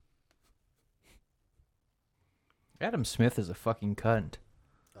Adam Smith is a fucking cunt.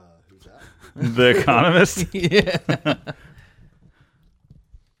 Who's that? The Economist? Yeah.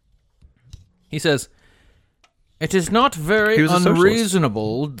 He says, "It is not very He was a socialist.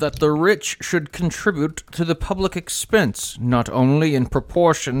 unreasonable that the rich should contribute to the public expense, not only in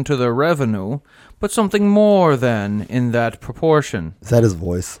proportion to the revenue, but something more than in that proportion." Is that his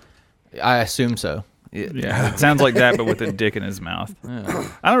voice? I assume so. Yeah, it sounds like that, but with a dick in his mouth. Yeah.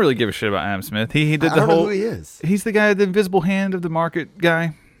 I don't really give a shit about Adam Smith. He did I the don't whole. know who he is. He's the guy, the invisible hand of the market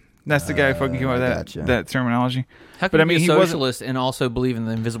guy. That's the guy who fucking came up with I that gotcha. that terminology. How can But I you mean, be he a wasn't socialist and also believe in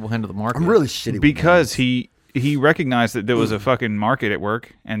the invisible hand of the market? I'm really shitty with because names. he recognized that there was a fucking market at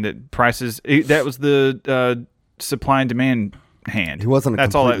work and that prices that was the supply and demand hand. He wasn't a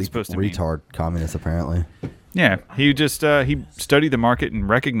That's all that completely was supposed to mean. retard communist, apparently. Yeah, he just he studied the market and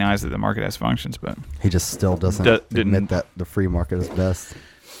recognized that the market has functions, but He just still doesn't Didn't- admit that the free market is best.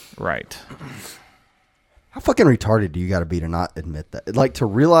 right. How fucking retarded do you got to be to not admit that? Like, to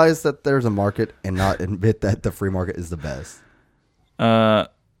realize that there's a market and not admit that the free market is the best. I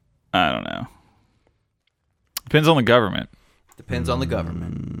don't know. Depends on the government. Depends on the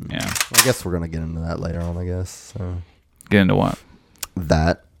government. Yeah. I guess we're going to get into that later on, I guess. So. Get into what?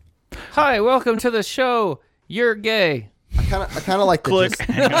 That. Hi, welcome to the show. You're gay. I kind of like to Click. just-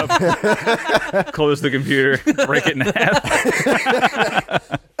 Hang up. Close the computer. Break it in half.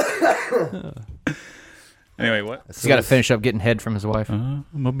 Anyway, what? He's got to finish up getting head from his wife. I'm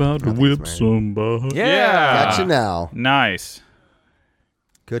about to whip whip somebody. Gotcha now. Nice.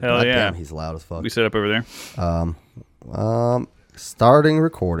 Good Hell goddamn, yeah. he's loud as fuck. We set up over there. Starting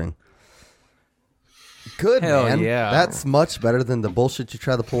recording. Good, Hell man. yeah. That's much better than the bullshit you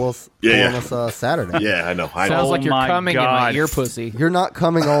tried to pull on us Saturday. Yeah, I know. Sounds like you're my coming in my God. ear pussy. You're not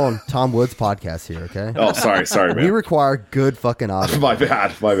coming on Tom Wood's podcast here, okay? Oh, sorry, We man. require good fucking audio. My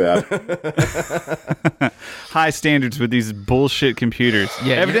bad. High standards with these bullshit computers.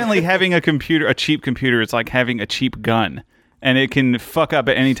 Yeah, Evidently, having a cheap computer, it's like having a cheap gun. And it can fuck up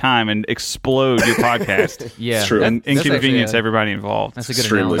at any time and explode your podcast. Yeah, It's true. And That's inconvenience actually everybody involved. That's a good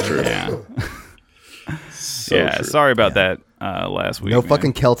Extremely analogy. true. Yeah. So Yeah, true. sorry about that last week. No man.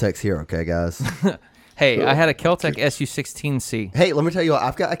 fucking Keltex here, okay, guys? Hey, I had a Keltec SU-16C. Hey, let me tell you what.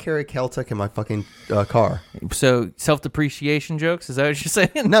 I carry a Keltec in my fucking car. So self-depreciation jokes? Is that what you're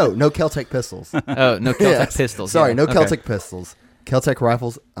saying? No Keltec pistols. Oh, no Keltec Yes. pistols. Sorry, yeah. no Okay. Keltec pistols. Keltec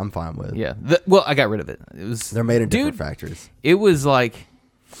rifles, I'm fine with. Yeah. Well, I got rid of it. It was They're made in different Dude, factories. It was like,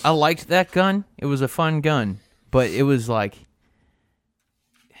 I liked that gun. It was a fun gun, but it was like,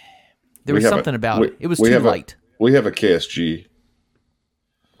 there was something about it. It was too light. We have a KSG.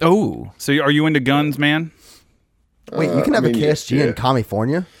 Oh, So are you into guns, man? Wait, you can have I mean, a KSG yeah. in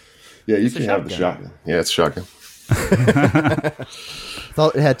California? Yeah, you It's a can have the shotgun. shotgun. Yeah, it's shotgun. I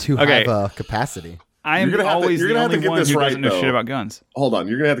thought it had too high Okay. of capacity. I am You're gonna have to- always you're the gonna have to only get one this who right, doesn't know though. shit about guns. Hold on,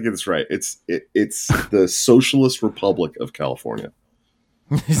 you're gonna have to get this right. It's the Socialist Republic of California.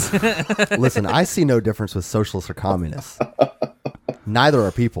 Listen, I see no difference with socialists or communists. Neither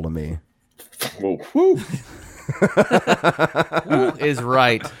are people to me. Whoa, whew. is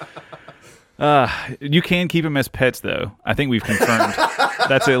right. You can keep them as pets, though. I think we've confirmed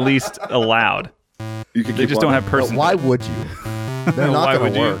that's at least allowed. You can They keep just one. don't have But person. why would you? They're not Why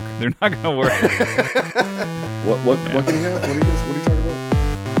going would to work. you? They're not going to work. What can you have? What are you talking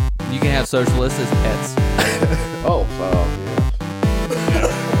about? You can have socialists as pets. Oh, yeah.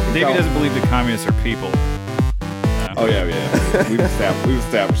 Davey doesn't believe that communists are people. Oh yeah. We've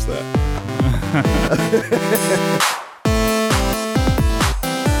established that.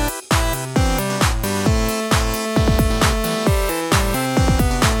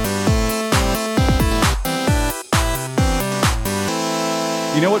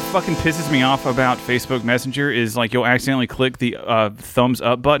 You know what fucking pisses me off about Facebook Messenger is like you'll accidentally click the thumbs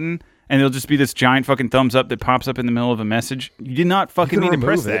up button and there'll just be this giant fucking thumbs up that pops up in the middle of a message. You did not fucking can need to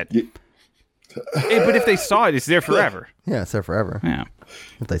press remove that. it. But if they saw it, it's there forever. Yeah, it's there forever. Yeah,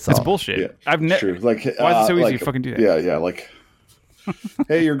 If they saw it's it. bullshit. Yeah, I've never. true. Like, Why is it so easy like, to fucking do that? Yeah. Like,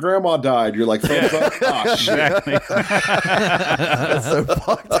 hey, your grandma died. You're like, thumbs up. Ah, shit. Exactly. That's so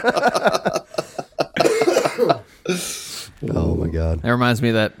fucked. Oh my god. That reminds me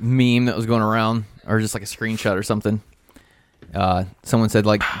of that meme that was going around, or just like a screenshot or something. Someone said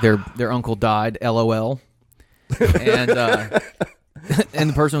like their uncle died, LOL, and and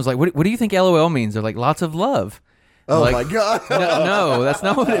the person was like, "What do you think LOL means?" They're like, "Lots of love." Oh Like, my god. No, that's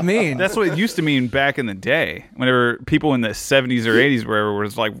not what it means. That's what it used to mean back in the day. Whenever people in the 70s or 80s were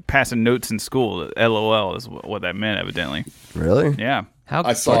was like passing notes in school, LOL is what that meant, evidently. Really? Yeah. How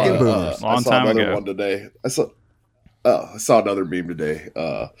I saw Fucking boomers. Long I saw time another ago. one today. I saw another meme today.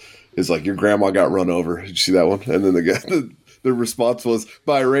 It's like your grandma got run over. Did you see that one? And then the guy, the response was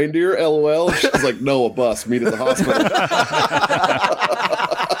by a reindeer. LOL. She's like, no, a bus. Meet at the hospital.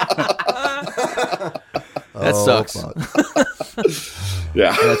 That sucks.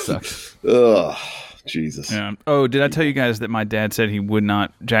 Yeah, That sucks. Ugh, Jesus. Yeah. Oh, did I tell you guys that my dad said he would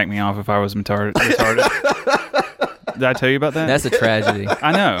not jack me off if I was retarded? Did I tell you about that? That's a tragedy.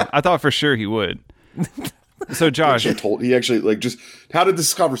 I know. I thought for sure he would. So Josh, He actually like just. How did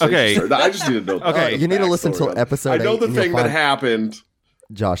this conversation Okay. start? I just need to know. Okay. You need to listen backstory. to episode I know 8 the and you'll thing that find- happened.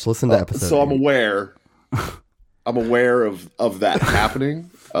 Josh, listen to episode. So I'm 8. aware. I'm aware of that happening.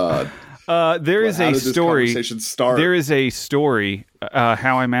 there is how a did this story. conversation start? There is a story.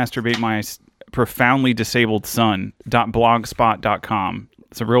 How I masturbate my profoundly disabled son. .blogspot.com.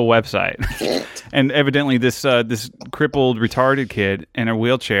 It's a real website, and evidently this crippled, retarded kid in a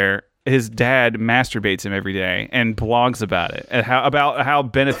wheelchair. His dad masturbates him every day and blogs about it and how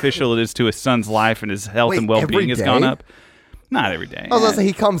beneficial it is to his son's life and his health Wait, and well being every has gone day? up. Not every day. I was gonna say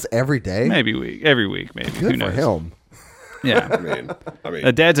he comes every day. Maybe every week, maybe. Who Good knows? for him. Yeah. I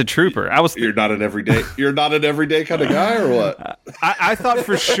mean, Dad's a trooper. you're not an everyday kind of guy, or what? I thought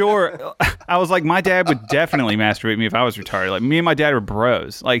for sure. I was like, my dad would definitely masturbate me if I was retarded. Like me and my dad were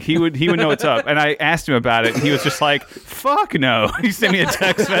bros. Like he would know what's up. And I asked him about it, and he was just like, "Fuck no." He sent me a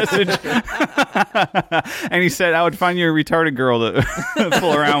text message, and he said I would find you a retarded girl to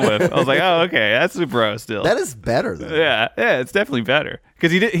fool around with. I was like, "Oh, okay, that's a bro still." That is better though. Yeah, it's definitely better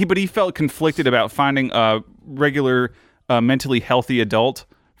because but he felt conflicted about finding a regular, mentally healthy adult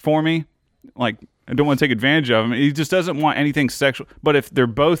for me. Like, I don't want to take advantage of him. He just doesn't want anything sexual. But if they're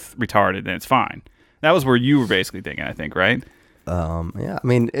both retarded, then it's fine. That was where you were basically thinking, I think, right? Yeah, I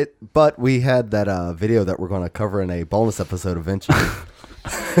mean it. But we had that video that we're going to cover in a bonus episode eventually.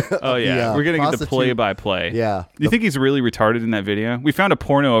 Oh yeah, we're gonna get the prostitute- play-by-play. Yeah. Do you think he's really retarded in that video? We found a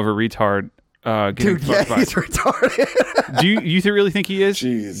porno of a retard. Getting Dude, yeah, fucked by. he's retarded. Do you really think he is?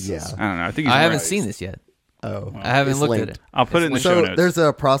 Jesus. Yeah. I don't know. I think he's I haven't right. seen this yet. Oh, I haven't it's looked linked. at it. I'll put it in the show So notes. there's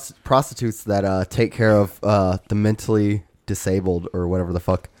a prostitutes that take care of the mentally disabled or whatever the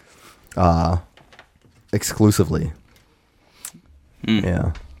fuck, exclusively.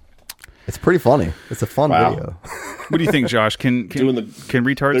 Yeah, it's pretty funny. It's a fun Wow. video. What do you think, Josh? Can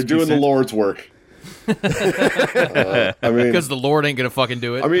retards? They're be doing the sent? Lord's work. I mean, Because the Lord ain't gonna fucking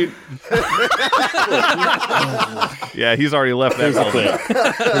do it. I mean, Yeah, he's already left that.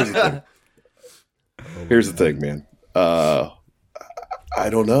 building. here's the thing, man. I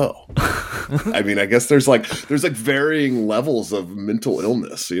don't know. I mean, I guess there's like varying levels of mental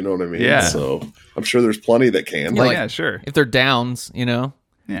illness. You know what I mean? Yeah. So I'm sure there's plenty that can. Yeah, like- yeah, sure. if they're downs, Yeah.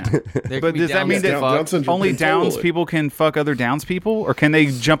 there But could be does that downs mean that that fuck. Down syndrome only can Downs totally- people can fuck other Downs people, or can they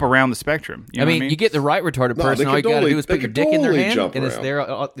jump around the spectrum? You I know mean, what you get the right retarded No, person. they All you can gotta totally- do is they put your can dick in their totally hand, jump and it's around. there,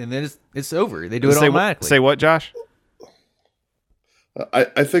 and then it's over. They do it say automatically. Say what, Josh? I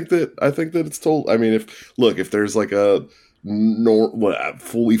think that it's told. I mean, if there's like a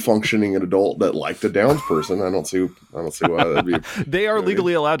fully functioning adult that liked a Downs person, I don't see why that'd be. They are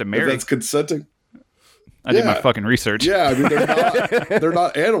legally allowed to If marry. that's consenting. I did my yeah. fucking research. Yeah, I mean they're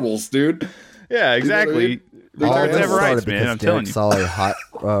not animals, dude. Yeah, exactly. They're All Retards this have started rights, man. because I'm telling Derek you. saw a hot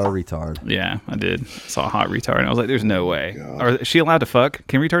retard. Yeah, I did. Saw a hot retard, and I was like, "There's no way." Is she allowed to fuck?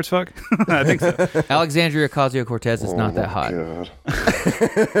 Can retards fuck? I think so. Alexandria Ocasio-Cortez is not that hot. God.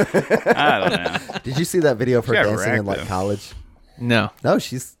 I don't know. Did you see that video of her She got dancing in wrecked, like though. college? No, No,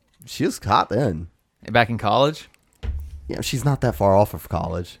 she was hot then. back in college. Yeah, she's not that far off of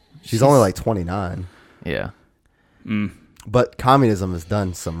college. She's only like 29. Yeah, But communism has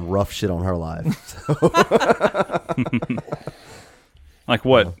done some rough shit on her life. Like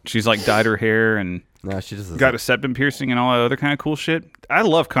what? She's like dyed her hair and No, she just got a septum piercing and all that other kind of cool shit. I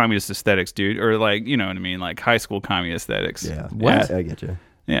love communist aesthetics, dude. Or like, you know what I mean? Like high school communist aesthetics. Yeah. What? I get you.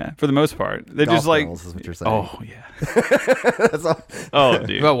 Yeah, for the most part. They're Golf just like, girls is what you're saying. oh, yeah. That's all. Oh,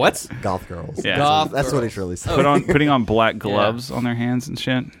 dude. well, what's Golf girls. Yeah. Golf That's what girls. he's really saying. Putting on black gloves on their hands and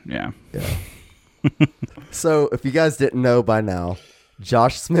shit. Yeah. Yeah. So, if you guys didn't know by now,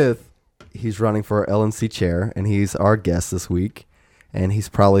 Josh Smith, he's running for LNC chair, and he's our guest this week. And he's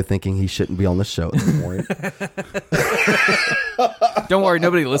probably thinking he shouldn't be on the show at this point. Don't worry,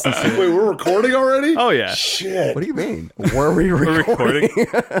 nobody listens to it. Wait, we're recording already? Oh, yeah. Shit. What do you mean? Were we We're recording?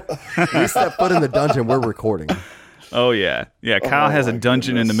 recording. We step foot in the dungeon. We're recording. Oh, yeah. Yeah, Kyle has a my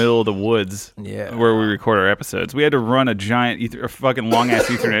dungeon in the goodness. middle of the woods Yeah. where we record our episodes. We had to run a giant, a fucking long-ass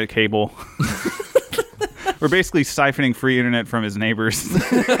Ethernet cable. We're basically siphoning free internet from his neighbors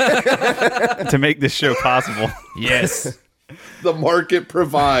to make this show possible. Yes. The market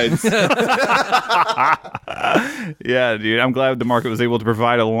provides. Yeah, dude. I'm glad the market was able to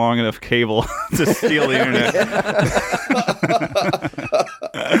provide a long enough cable to steal the internet.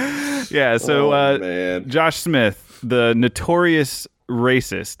 Yeah. So, Man. Josh Smith, the notorious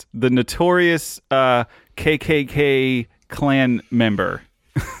racist, the notorious KKK Klan member.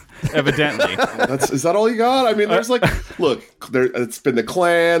 Evidently. Is that all you got? I mean, there's like, look, it's been the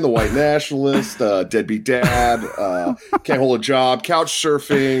Klan, the white nationalist, deadbeat dad, can't hold a job, couch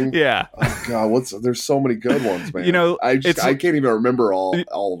surfing. Yeah. Oh God, there's so many good ones, man. You know, I can't even remember all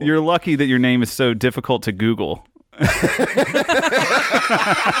of them. You're lucky that your name is so difficult to Google.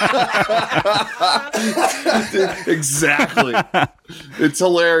 Exactly. It's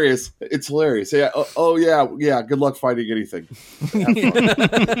hilarious. Yeah. Yeah. Good luck finding anything.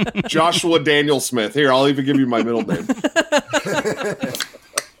 Joshua Daniel Smith. Here, I'll even give you my middle name.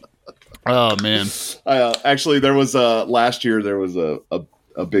 Oh man. Actually, there was last year. There was a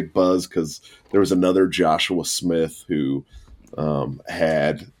big buzz because there was another Joshua Smith who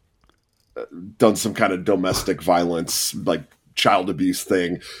had done some kind of domestic violence, like child abuse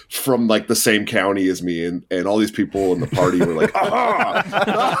thing from like the same county as me, and all these people in the party were like, aha!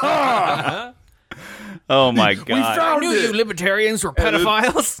 Aha! Oh my god. We found knew it! you libertarians were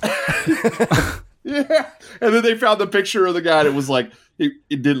pedophiles. Yeah. And then they found the picture of the guy, and it was like, it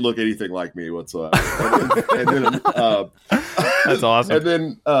didn't look anything like me whatsoever. And then That's awesome. And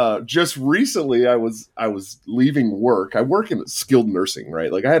then just recently, I was leaving work. I work in skilled nursing,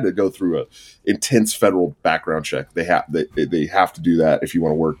 right? Like I had to go through a intense federal background check. They have to do that if you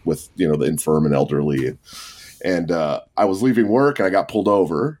want to work with the infirm and elderly. And I was leaving work, and I got pulled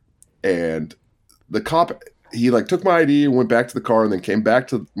over, and the cop, he like took my ID and went back to the car, and then came back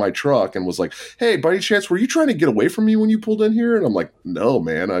to my truck and was like, "Hey, by any chance, were you trying to get away from me when you pulled in here?" And I'm like, "No,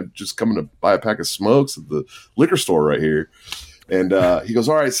 man, I'm just coming to buy a pack of smokes at the liquor store right here." And he goes,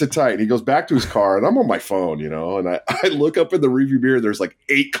 "All right, sit tight." And he goes back to his car, and I'm on my phone, and I look up in the rearview mirror. There's like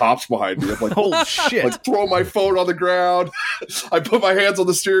 8 cops behind me. I'm like, Holy shit. Like throw my phone on the ground. I put my hands on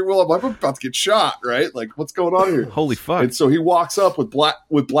the steering wheel. I'm like, I'm about to get shot, right? Like, what's going on here? Holy fuck. And so he walks up with black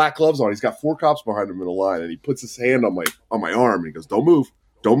gloves on. He's got 4 cops behind him in a line, and he puts his hand on my arm, and he goes, "Don't move.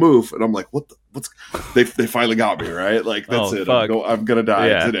 Don't move." And I'm like, what's they finally got me, right? Like, that's it. Fuck. I'm gonna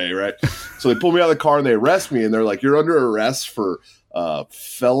die today, right? So they pull me out of the car and they arrest me, and they're like, "You're under arrest for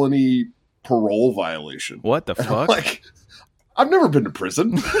felony parole violation." What the fuck? Like, I've never been to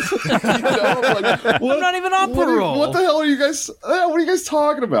prison. I'm like, I'm not even on parole. What the hell are you guys? What are you guys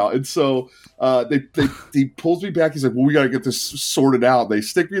talking about? And so he pulls me back. He's like, "Well, we got to get this sorted out." They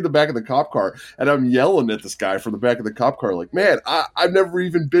stick me in the back of the cop car, and I'm yelling at this guy from the back of the cop car, like, "Man, I've never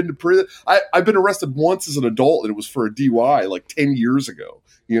even been to prison. I've been arrested once as an adult, and it was for a DUI like 10 years ago."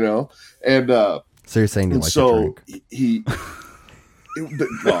 And So you're saying you like to drink?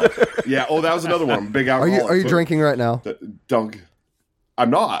 Yeah. Oh, that was another one. I'm a big Are alcoholic. you drinking right now? Don't. I'm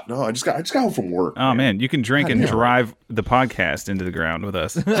not. No, I just got home from work. Oh man, you can drink and drive the podcast into the ground with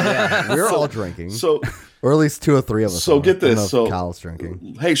us. We're all drinking, So, or at least 2 or 3 of us. So are. get I don't know this. if So Kyle's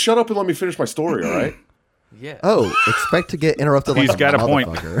drinking. Hey, shut up and let me finish my story. All right. Yeah. Oh, expect to get interrupted. He's like got a point.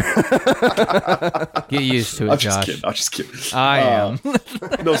 motherfucker. Get used to it, I'm just Josh. kidding. I'm just kidding. I am.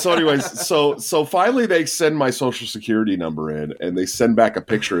 No. So, anyways, so finally they send my social security number in, and they send back a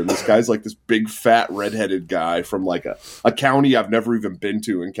picture, and this guy's like this big fat redheaded guy from like a county I've never even been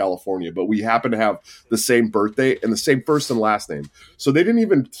to in California, but we happen to have the same birthday and the same first and last name. So they didn't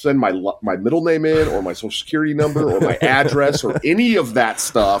even send my middle name in, or my social security number, or my address, or any of that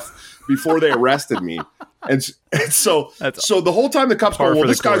stuff before they arrested me. And so the whole time the cops go, "Well,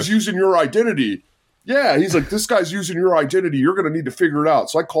 this guy's using your identity." Yeah, he's like, "This guy's using your identity. You're going to need to figure it out."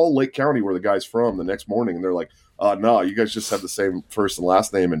 So I call Lake County, where the guy's from, the next morning, and they're like, "No, you guys just have the same first and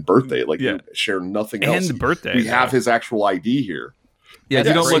last name and birthday. Like, you share nothing else. And birthday. We have his actual ID here." Yeah,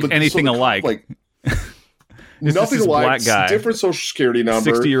 you don't look anything alike. Like, It's nothing this alike. black guy. Different social security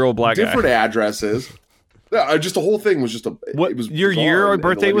number. 60-year-old black guy. Different addresses. Yeah, just the whole thing was just What, it was your bizarre. year or And the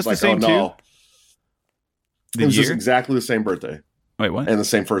birthday lady's was the like, same "Oh, no." too? It was just exactly the same birthday Wait, what? and the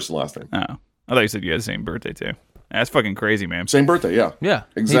same first and last name. Oh, I thought you said you had the same birthday too. That's fucking crazy, man. Same birthday, yeah. Yeah.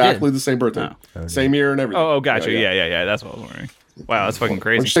 he Exactly did. the same birthday. Oh. Same year and everything. Oh, gotcha. Yeah. That's what I was wondering. Wow, that's fucking Why don't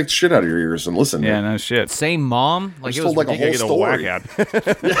crazy. you take the shit out of your ears and listen? Yeah, man? no shit. Same mom. Like, just it was told like a whole ridiculous. Get a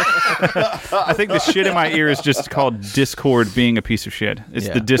story. whack out. I think the shit in my ear is just called Discord being a piece of shit. It's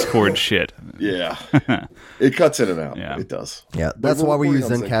Yeah. the Discord shit. Yeah. It cuts in and out. Yeah. It does. Yeah, that's We're why we use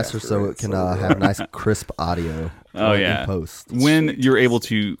recording on Zencaster so right? it can So, have nice crisp audio. Oh, in yeah. post. When you're able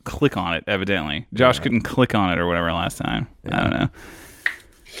to click on it, evidently. Josh couldn't click on it or whatever last time. I don't know.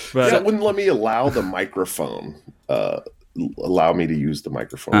 But That wouldn't let me allow the microphone allow me to use the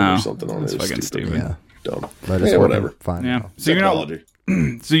microphone Oh, or something on it. that's It's fucking stupid. Yeah, Dumb. but it's Yeah, working whatever. fine. Yeah. now. So you're not.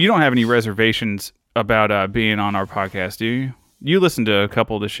 Technology. So you don't have any reservations about being on our podcast, do you? You listen to a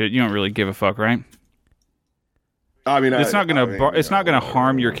couple of the shit. You don't really give a fuck, right? I mean, It's not gonna. It's not gonna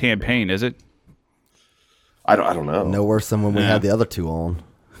harm your campaign. campaign, is it? I don't know. No worse than when we had the other two on.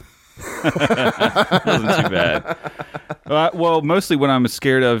 Wasn't too bad. Well, mostly what I'm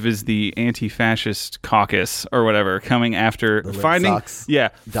scared of is the anti-fascist caucus or whatever coming after Lib finding, Sox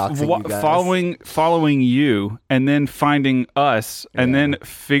doxing you guys. following you, and then finding us, and then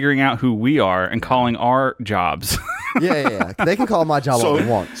figuring out who we are and calling our jobs. Yeah. They can call my job all they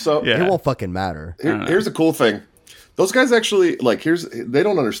want. So Yeah. It won't fucking matter. here's the cool thing. Those guys actually they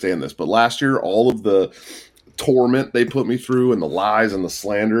don't understand this, but last year all of the torment they put me through and the lies and the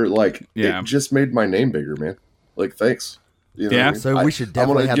slander, it just made my name bigger, man. Like, thanks. You know what I mean? So we should I'm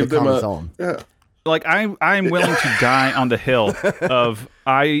gonna definitely have give the them comments on. Yeah. Like I'm willing to die on the hill of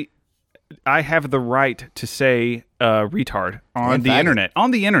I have the right to say retard on And the faggot. internet.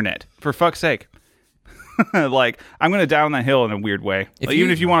 On the internet, for fuck's sake. Like, I'm gonna die on that hill in a weird way.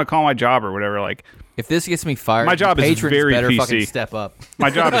 Even if you want to call my job or whatever, like, If this gets me fired, My job the is patrons very better PC. fucking step up. my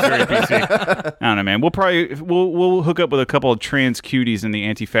job is very PC. I don't know, man. We'll hook up with a couple of trans cuties in the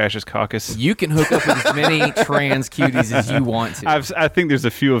anti-fascist caucus. You can hook up with as many trans cuties as you want to. I think there's a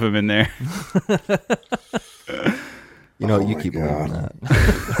few of them in there. You know, you my keep God.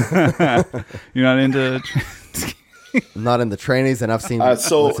 believing that. You're not into. I'm not in the trainees, and I've seen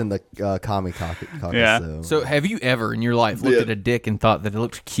so- what's in the commie caucus. Yeah. So have you ever in your life looked Yeah. at a dick and thought that it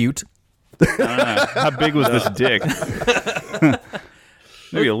looked cute? How big was this dick?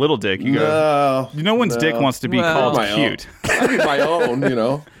 Maybe a little dick. You go. No. No one's dick wants to be Well, called my cute. I mean, my own, you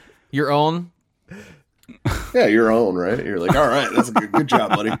know. Your own? Yeah, your own, right? You're like, all right, that's a good job,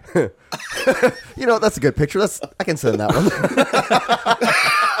 buddy. You know, that's a good picture. I can send that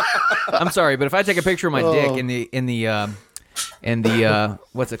one. I'm sorry, but if I take a picture of my dick in the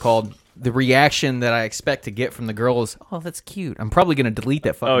what's it called? The reaction that I expect to get from the girl is, "Oh, that's cute." I'm probably going to delete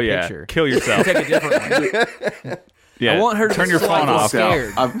that fucking Oh yeah, picture. kill yourself. Take a different one. Yeah, I want her to turn be your phone slightly off.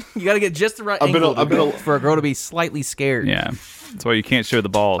 scared. You got to get just the right angle for a girl to be slightly scared. Yeah, that's why you can't show the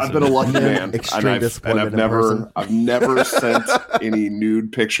balls. I've been a lucky man. Extreme and disappointment in person. I've never sent any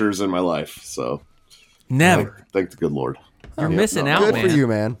nude pictures in my life. So Never. thank the good Lord. You're missing out, Good man. for you,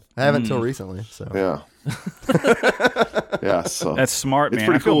 man. I haven't until recently. So Yeah. Yeah. So That's smart, it's man.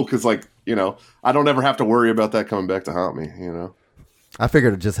 pretty I feel- cool because, I don't ever have to worry about that coming back to haunt me. You know. I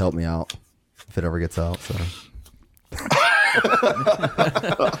figured it'd just help me out if it ever gets out. So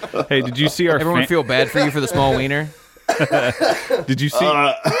Hey, did you see our? Everyone feel bad for you for the small wiener? Did you see?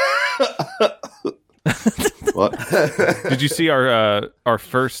 What? Did you see our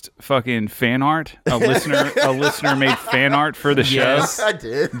first fucking fan art? A listener made fan art for the show. Yes. I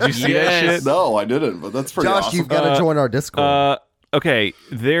did. Did you see Yes. that shit? No, I didn't. But that's pretty Josh, awesome. you've got to join our Discord. Okay,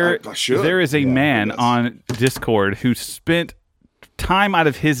 there I should. there is a Yeah, man yes. on Discord who spent time out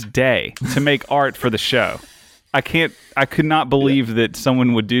of his day to make art for the show. I could not believe that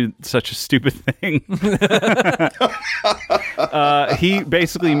someone would do such a stupid thing. He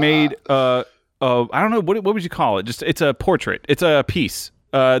basically made I don't know what would you call it? Just it's a portrait. It's a piece.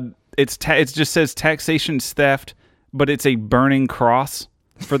 It just says taxation's theft, but it's a burning cross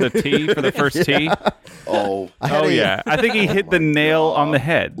for the T for the first T. Oh, had Oh a- yeah, I think he hit the nail on the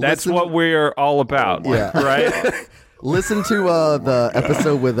head. That's Listen- what we're all about. Yeah. Right. Listen to the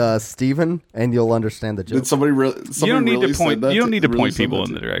episode with Steven, and you'll understand the joke. did somebody really? You don't need really to said point. that You don't need to really point said people that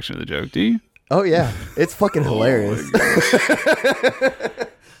in to the direction of the joke, do you? Oh yeah, it's fucking hilarious.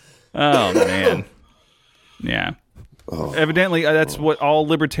 Oh man. Yeah. Evidently, that's what all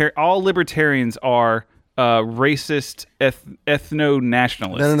libertarians are. Racist,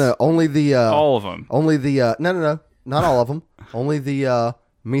 ethno-nationalists. No. Only the All of them. only the no, not all of them. Only the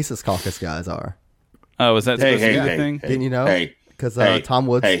Mises Caucus guys are. Oh, is that Hey, supposed to be hey, the hey, thing? hey. Didn't you know? Hey, Because hey, Tom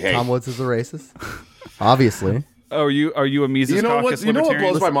Woods, hey. Tom Woods is a racist. Obviously, Oh, are you a Mises You know what? Caucus You know what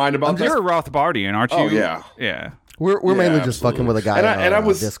libertarian? blows my mind about this? You're a Rothbardian, aren't you? Oh, yeah. Yeah. we're Yeah, mainly just fucking with a guy absolutely. in I our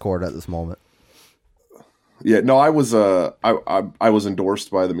was- Discord at this moment. Yeah, no, I was I was endorsed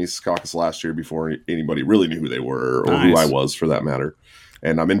by the Mises Caucus last year before anybody really knew who they were or who Nice. I was for that matter,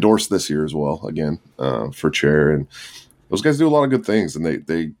 and I'm endorsed this year as well again for chair. And those guys do a lot of good things, and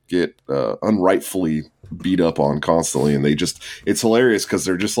they get unrightfully beat up on constantly, and it's hilarious because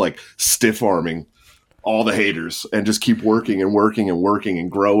they're just like stiff arming all the haters and just keep working and working and working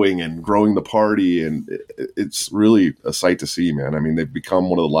and growing the party, and it's really a sight to see, man. I mean, they've become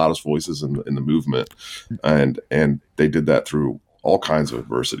one of the loudest voices in the movement, and they did that through all kinds of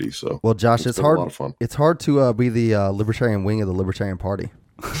adversity. So Well, Josh, it's been hard. a lot of fun. It's hard to be the libertarian wing of the Libertarian Party.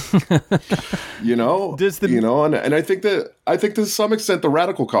 You know, Does the- you know, and I think to some extent the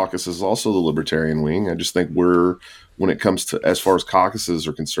Radical Caucus is also the Libertarian wing. I just think when it comes to as far as caucuses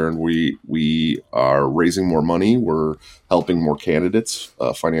are concerned, we are raising more money. We're helping more candidates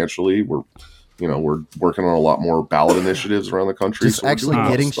financially. We're working on a lot more ballot initiatives around the country. Just so we're actually doing a lot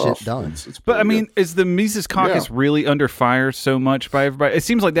of getting stuff. shit done. It's But I pretty mean, good. is the Mises Caucus Yeah. really under fire so much by everybody? It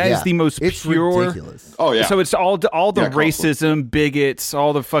seems like that is Yeah, the most it's pure. ridiculous. oh yeah, So it's all the Yeah, constantly. racism, bigots,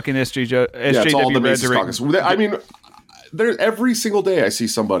 all the fucking SJW yeah, it's all the Mises rhetoric. Caucus. I mean, every single day I see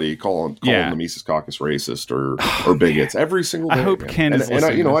somebody calling Yeah. the Mises Caucus racist or bigots. Every single day. I hope man. Ken is and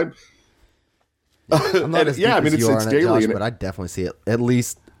listening you know, to I I'm not as deep yeah, I mean, as you are it's on it, daily, Josh, and but I definitely see it at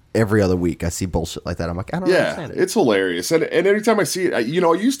least every other week. I see bullshit like that. I'm like, I don't yeah, understand it. it's hilarious. And anytime I see it, I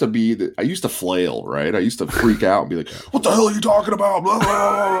used to flail, right? I used to freak out and be like, "What the hell are you talking about?" Blah, blah,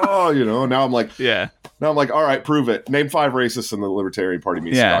 blah, blah. You know. Now I'm like, Yeah. all right, prove it. Name 5 racists in the Libertarian Party.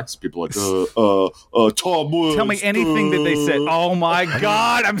 Mises Yeah. Caucus. People are like, Tom Woods. Tell me anything that they said. Oh my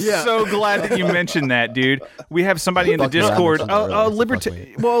God! I'm so glad that you mentioned that, dude. We have somebody in the Fuck yeah, I Discord, mentioned that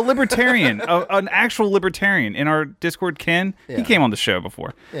earlier, so a libertarian, an actual libertarian in our Discord. Ken, he Yeah. came on the show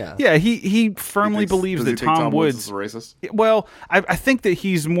before. Yeah. He firmly believes Does he that think Tom Woods. is a racist. Well, I think that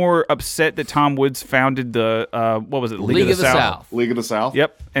he's more upset that Tom Woods founded the what was it, League of the South. League of the South.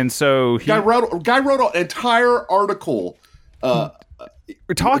 Yep, and so he Guy wrote an entire article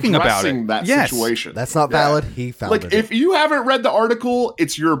we're talking about addressing it. that Yes. situation. That's not valid. He found Like, it. if you haven't read the article,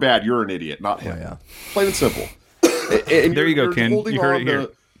 it's your bad. You're an idiot, not him. yeah. Plain and simple. And There you go, you're Ken. holding You heard on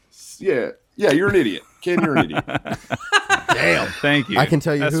it to- Yeah, you're an idiot. Ken, you're an idiot. Damn, thank you. I can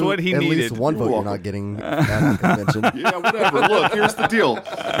tell you that's who what he at needed. least one vote you're welcome. not getting at the convention. Yeah, whatever. Look, here's the deal.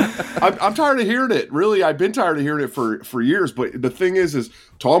 I'm tired of hearing it. Really, I've been tired of hearing it for years. But the thing is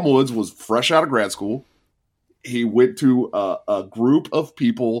Tom Woods was fresh out of grad school. He went to a group of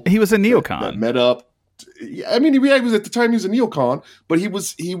people. He was a that neocon. met up. I mean, he was at the time he was a neocon, but he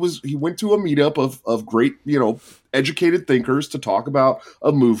went to a meetup of great, educated thinkers to talk about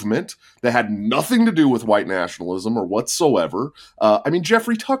a movement that had nothing to do with white nationalism or whatsoever. I mean,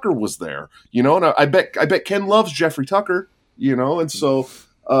 Jeffrey Tucker was there, and I bet Ken loves Jeffrey Tucker, and so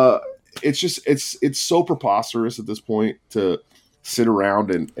it's so preposterous at this point to sit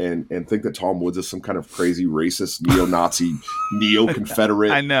around and think that Tom Woods is some kind of crazy racist neo-Nazi, neo-Confederate,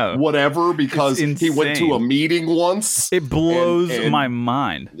 I know. whatever, because It's he went to insane. a meeting once. It blows and- my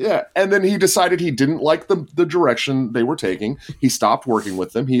mind. Yeah, and then he decided he didn't like the direction they were taking. He stopped working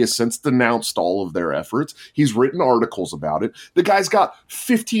with them. He has since denounced all of their efforts. He's written articles about it. The guy's got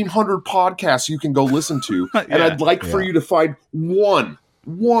 1,500 podcasts you can go listen to, and Yeah. I'd like for you to find one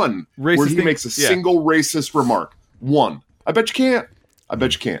where Racist he thing? makes a Yeah. single racist remark. One. I bet you can't.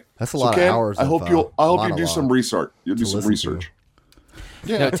 That's a So, lot of Ken, hours I of, hope you do monologue some research. You'll do to some listen to. research.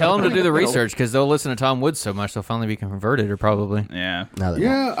 Yeah, No, tell them to do the research because they'll listen to Tom Woods so much they'll finally be converted, or probably. Yeah. Now that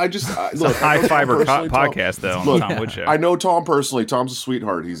Yeah, look. High fiber personally, Tom- podcast though on Look, the Tom Wood Show. I know Tom personally. Tom's a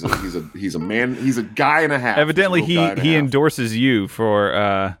sweetheart. He's a man. He's a guy and a half. Evidently, He's a real guy and a he half. endorses you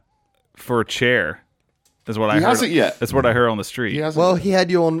for chair. Is what I heard. hasn't yet. That's what I heard on the street. He hasn't- Well, he had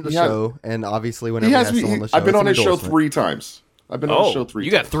you on the He has- show, and obviously, he whenever he has has me. someone on the show, I've been it's on an his show endorsement. 3 times. I've been on his show 3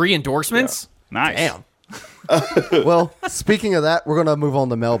 You times. got 3 endorsements? Nice. Damn. Well, speaking of that, we're going to move on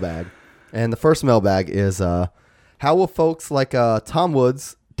to mailbag. And the first mailbag is how will folks like Tom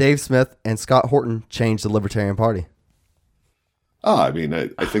Woods, Dave Smith, and Scott Horton change the Libertarian Party? I mean,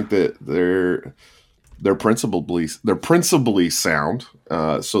 I think that they're principally sound.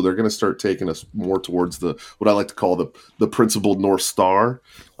 So they're going to start taking us more towards what I like to call the principled North Star.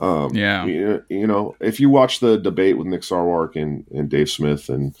 Yeah. If you watch the debate with Nick Sarwark and Dave Smith,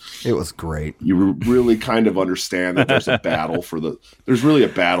 and It was great. you really kind of understand that there's really a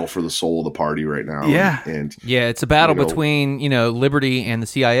battle for the soul of the party right now. Yeah. and Yeah, it's a battle You know- between, Liberty and the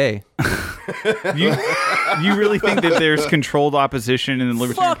CIA. You really think that there's controlled opposition in the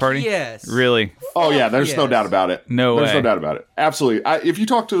Libertarian Fuck Party? yes. Really? oh yeah, there's no yes. doubt about it. No there's way. no doubt about it. Absolutely. If you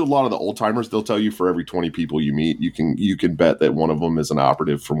talk to a lot of the old timers, they'll tell you for every 20 people you meet, you can bet that one of them is an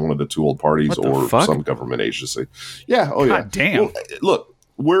operative from one of the 2 old parties What the or fuck? some government agency. Yeah. Oh yeah. God damn. Well, look,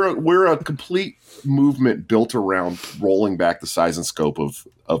 we're a complete movement built around rolling back the size and scope of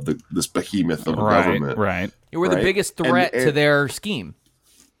this behemoth of a government. Right. We're the Right. biggest And- threat to and- their scheme.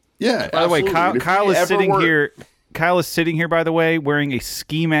 Yeah. By the way, absolutely. Kyle, And if Kyle we is ever sitting wanna- here. Kyle is sitting here, by the way, wearing a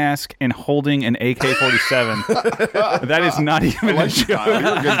ski mask and holding an AK-47. That is not even I like a you, joke. Kyle.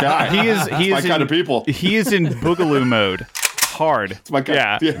 You're a good guy. He is my in, kind of people. He is in boogaloo mode. hard. It's my kind.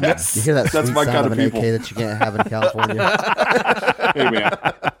 Yeah. Yes. You hear that That's sweet my sound kind of of an people. AK that you can't have in California? Hey man,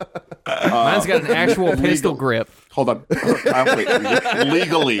 Mine's got an actual pistol grip. hold on.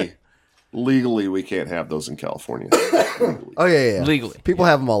 Wait. Legally, we can't have those in California. Oh yeah. Legally. People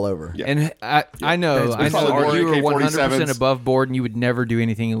have them all over. Yeah. And I know probably you were more 100% AK-47s. above board and you would never do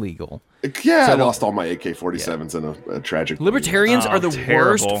anything illegal. Yeah, I So- lost all my AK-47s in a tragic. Libertarians Oh, are the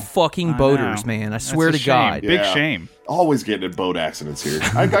terrible. worst fucking I boaters, know. man. I That's swear a to shame. God. Big Yeah. shame. Always getting in boat accidents here.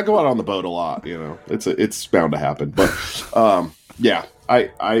 I go out on the boat a lot. You know, it's bound to happen. But yeah, I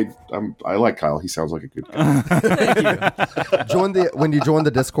like Kyle. He sounds like a good guy. When you join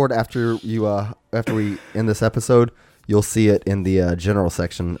the Discord after we end this episode, you'll see it in the general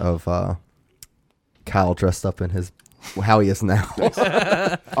section of Kyle dressed up in his how he is now.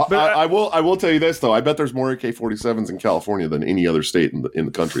 I will tell you this though. I bet there's more AK-47s in California than any other state in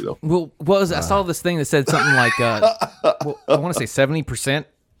the country though. Well, I saw this thing that said something like, well, I want to say 70%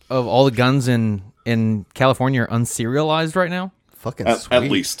 of all the guns in California are unserialized right now. Fucking At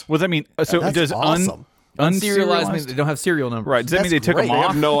sweet. least. What does that mean? So That's does awesome. Unserialized means they don't have serial numbers. Right. Does that mean they That's took great. them I off?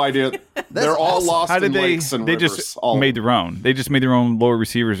 have no idea. They're all awesome. lost How did in they? lakes and They rivers. just all made their own. They just made their own lower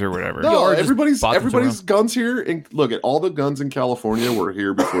receivers or whatever. No, or just everybody's bought them everybody's guns here. And look at all the guns in California were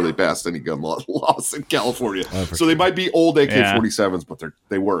here before they passed any gun laws in California. So they might be old AK-47s, but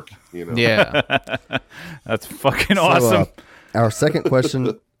they work. You know. Yeah. That's fucking So, awesome. our second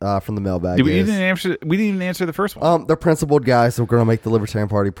question from the mailbag Did we is, didn't answer? We didn't even answer the first one. they're principled guys, so we're going to make the Libertarian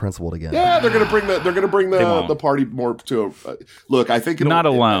Party principled again. Yeah, they're gonna bring won't. the party more to a look. I think Not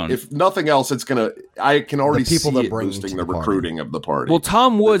alone. If nothing else, it's gonna. I can already The people see that it bring you boosting to the the party. recruiting of the party. Well,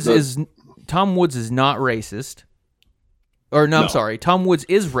 Tom Woods The- is not racist. Or no, I'm No. sorry. Tom Woods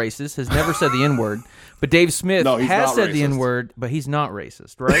is racist. Has never said the N word. But Dave Smith No, he's has not said the racist. N word, but he's not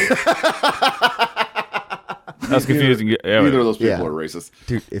racist, right? That's confusing. Yeah, Neither of those people Yeah. are racist.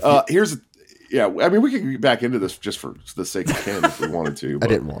 Dude, if I mean, we can get back into this just for the sake of Ken if we wanted to. I But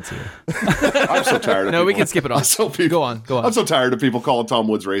didn't want to. I'm so tired of No, we people- can skip it on. I'm so people- Go on. I'm so tired of people calling Tom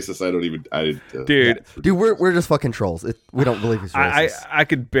Woods racist. dude. Dude, we're just fucking trolls. We don't believe he's I racist. I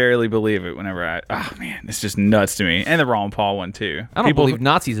could barely believe it whenever oh man, it's just nuts to me. And the Ron Paul one too. I don't believe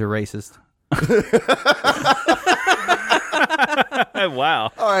Nazis are racist.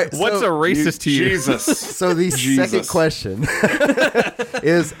 Wow. All right, What's so- a racist to you? Jesus. So the second Jesus. question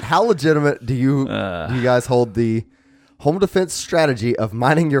is, how legitimate do you guys hold the home defense strategy of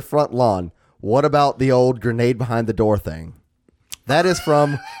mining your front lawn? What about the old grenade behind the door thing? That is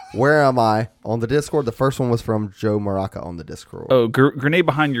from Where Am I on the Discord. The first one was from Joe Maraca on the Discord. Oh, grenade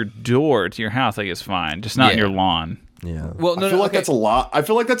behind your door to your house, I guess fine. Just not in Yeah. your lawn. Yeah. Well, no, I feel no, like okay. that's a lot. I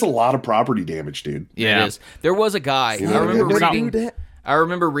feel like that's a lot of property damage, dude. Yeah, Yeah. it is. There was a guy. know I what I remember mean? reading. Dude, I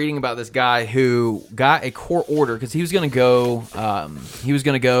remember reading about this guy who got a court order because he was going to go. He was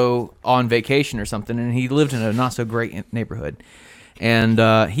going to go on vacation or something, and he lived in a not so great neighborhood.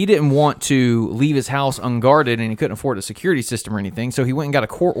 And he didn't want to leave his house unguarded, and he couldn't afford a security system or anything. So he went and got a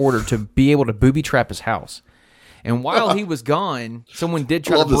court order to be able to booby trap his house. And while he was gone, someone did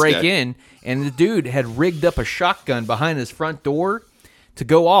try Love to this break guy. in, and the dude had rigged up a shotgun behind his front door to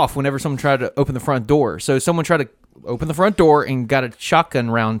go off whenever someone tried to open the front door. So someone tried to open the front door and got a shotgun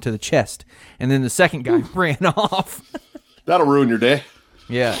round to the chest, and then the second guy ran off. That'll ruin your day.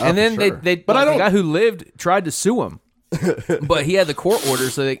 Yeah, and then sure. they But I the don't- guy who lived tried to sue him, but he had the court order,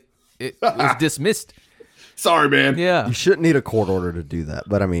 so it was dismissed. Sorry, man. Yeah, You shouldn't need a court order to do that,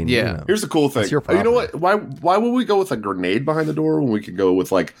 but I mean, Yeah. you know. Here's the cool thing. It's your You know property. what? Why would we go with a grenade behind the door when we could go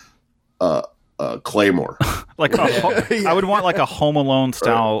with like a claymore? Like I would want like a Home Alone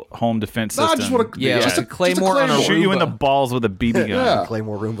style home defense No, I system. just want to. Yeah, just like a claymore on a shoot you in the Aruba. balls with a BB gun. Yeah.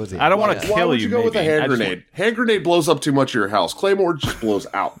 Claymore Roombas. I don't want to Why kill would you. you go with a maybe. hand I just grenade? Hand grenade blows up too much of your house. Claymore just blows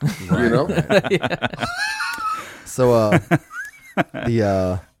out. You know. So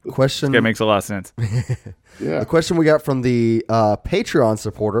the question That makes a lot of sense. Yeah. the question we got from the Patreon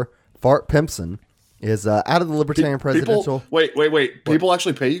supporter Fart Pimpson is out of the Libertarian presidential. People, wait. People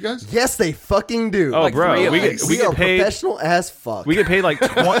actually pay you guys? Yes, they fucking do. Oh, Like bro, three we of get us. we are get paid. professional as fuck. We get paid like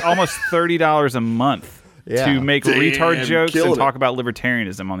almost $30 a month Yeah. to make Damn, retard jokes killing and it. talk about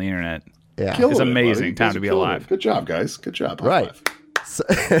libertarianism on the internet. yeah. Killing It's it, amazing. buddy. Time Guys to are be killing alive. it. Good job, guys. Good job. High Right. five. So,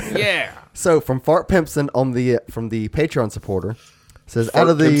 yeah. so from Fart Pimpson on the from the Patreon supporter says Fart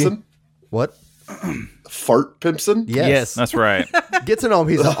out of the Pimpson? what? Fart Pimpson? Yes. That's right. Get to know him.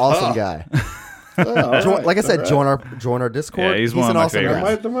 He's an awesome guy. Oh, Join, like I said, join our Discord. Yeah, he's one of an my awesome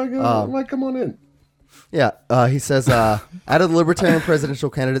favorites. guy. I might come on in. Yeah, he says, out of the Libertarian presidential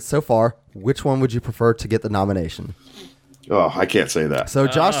candidates so far, which one would you prefer to get the nomination? Oh, I can't say that. So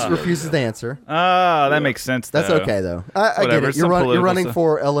Josh refuses to answer. That makes sense. That's though. okay though. I get Whatever, it. some You're political running stuff.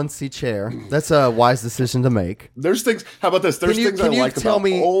 for LNC chair. That's a wise decision to make. There's things. How about this? There's things I can you like tell about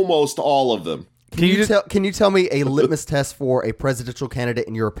me- almost all of them. Can you tell me a litmus test for a presidential candidate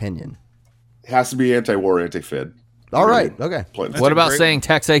in your opinion? It has to be anti-war, anti-Fed. All right. Okay. What about saying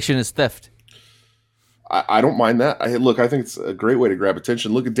taxation is theft? I don't mind that. I think it's a great way to grab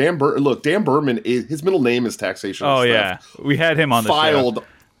attention. Look at Dan Berman. His middle name is taxation. Oh and yeah, Theft. we had him on the Filed show.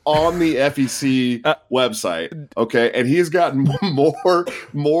 on the FEC website. Okay, and he has gotten more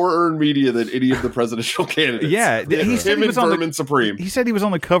earned media than any of the presidential candidates. Yeah, he said him he and was on the- Berman Supreme. He said he was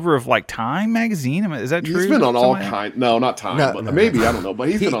on the cover of like Time magazine. Is that true? He's been on all Something like that? kinds. No, not Time. No, but no. maybe I don't know. But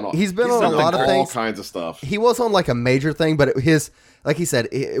he's been on. He's been on a lot of all things. kinds of stuff. He was on like a major thing, but like he said,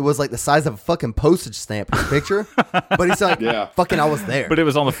 it was like the size of a fucking postage stamp, his picture. But he's like, Yeah. fucking, I was there. But it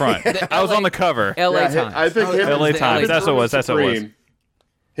was on the front. I was on the cover. L.A. Yeah, Times. I think him LA and Times. That's what it was. That's what it was. Supreme-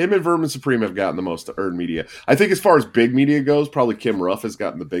 Him and Vermin Supreme have gotten the most earned media. I think as far as big media goes, probably Kim Ruff has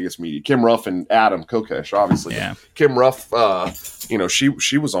gotten the biggest media. Kim Ruff and Adam Kokesh, obviously. Yeah. Kim Ruff,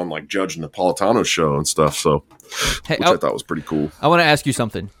 she was on like Judge Napolitano's show and stuff, so Hey, which I thought was pretty cool. I want to ask you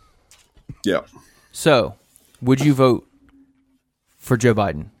something. Yeah. So, would you vote for Joe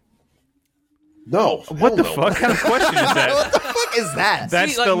Biden? No. What the hell no. fuck kind of question is that? what the fuck is that?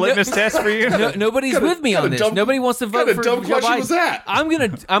 That's See, like, the litmus test for you. No, nobody's with me on this. dumb- Nobody wants to vote kinda for dumb Joe question Biden. was that? I'm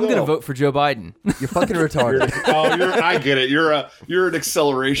gonna No. vote for Joe Biden. You're fucking retarded. I get it. You're an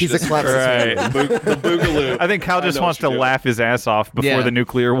acceleration. He's a clapsis. Right. The boogaloo. I think Kyle just know wants what to you do. laugh his ass off before Yeah. the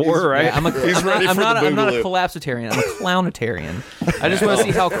nuclear war, right? I'm not ready for the I'm not a boogaloo. collapsitarian. I'm a clownitarian. I just want to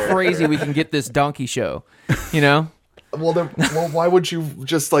see how crazy we can get this donkey show. You know? Well, why would you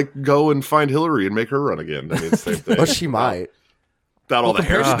just like go and find Hillary and make her run again? I mean, it's the same thing. Well, she might. Without all the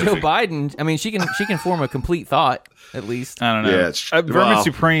hair Compared to Joe sniffing. Biden, I mean, she can form a complete thought at least. I don't know. Yeah, it's- Vermin well-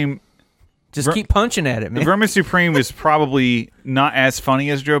 Supreme. Just keep punching at it, man. Vermin Supreme is probably not as funny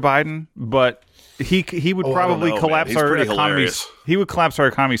as Joe Biden, but he would I probably don't know, collapse man. He's our pretty economy. hilarious. He would collapse our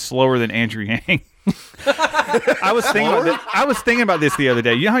economy slower than Andrew Yang. I was thinking about this the other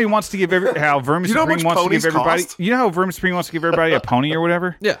day. You know how he wants to give how Vermin You know how Supreme much wants to give ponies everybody. cost? You know how Vermin Supreme wants to give everybody a pony or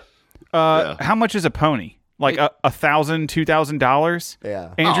whatever. Yeah. How much is a pony? Like $1,000, $2,000.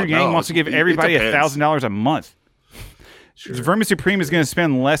 Yeah. Andrew Oh, Yang no. wants to give It everybody depends. $1,000 a month. Vermin Supreme is going to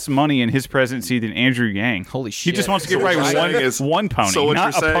spend less money in his presidency than Andrew Yang. Holy He shit. just wants to give So what everybody you're saying is- one pony, So what not you're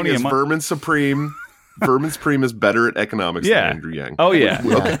a saying pony a is month. Vermin Supreme is better at economics Yeah. than Andrew Yang. Oh yeah.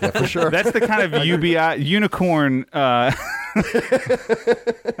 Yeah, for sure. That's the kind of UBI unicorn. I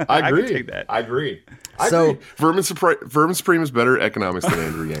agree. take that. I agree. So- Vermin Supreme is better at economics than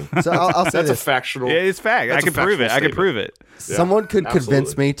Andrew Yang. So I'll say That's a this. factual. Yeah, it's fact. I That's a can prove it. factual I can statement. prove it. Someone could convince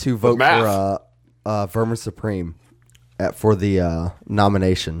absolutely. me to vote math. for Vermin Supreme for the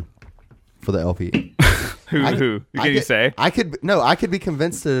nomination for the LP. Who? Can you say? I could be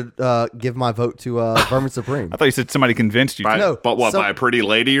convinced to give my vote to Vermin Supreme. I thought you said somebody convinced you. No, But what, some- by a pretty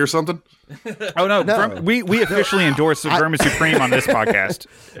lady or something? Oh no, No. we officially endorse Vermin Supreme on this podcast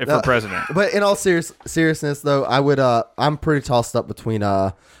for president. But in all seriousness, though, I would. I'm pretty tossed up between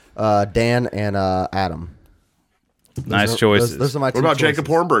Dan and Adam. Nice choices. Those are my What two about choices. Jacob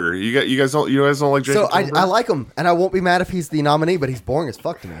Hornberger? You guys don't like Jacob So Hornberger? I like him, and I won't be mad if he's the nominee. But he's boring as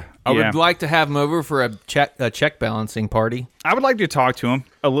fuck to me. I Yeah. would like to have him over for a check balancing party. I would like to talk to him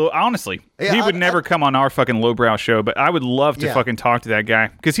a little. Honestly, Yeah, he would never come on our fucking lowbrow show, but I would love to Yeah. fucking talk to that guy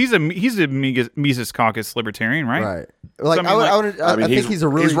because he's a Mises Caucus libertarian, right? Right. Like So, I mean, I think he's a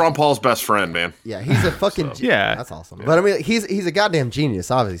really he's Ron Paul's best friend, man. yeah. He's a fucking Yeah. That's awesome. But I mean, he's a goddamn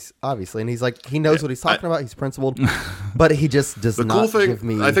genius, obviously, and he's like he knows what he's talking about. He's principled, but he just does The not cool thing, give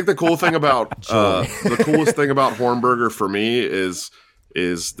me. I think the cool thing about the coolest thing about Hornberger for me is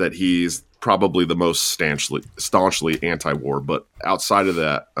that he's probably the most staunchly anti-war. But outside of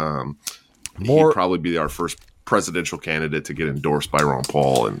that, he'd probably be our first presidential candidate to get endorsed by Ron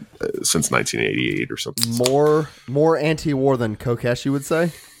Paul since 1988 or something. more anti-war than Kokesh, you would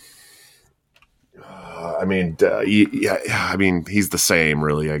say. I mean, I mean, he's the same,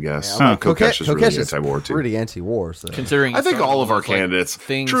 really. I guess. Kokesh Kokesh is really anti-war too. pretty anti-war. So Considering I think some of all of our those, like, candidates,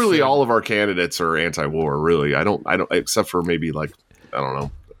 things truly that- all of our candidates are anti-war. Really, I don't, except for maybe like I don't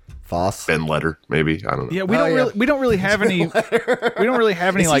know, Foss. Ben Letter, maybe I don't know. Yeah, Oh, we don't really have any. We don't really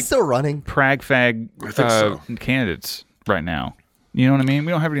have any Is he like still running? prag fag think so. candidates right now. You know what I mean?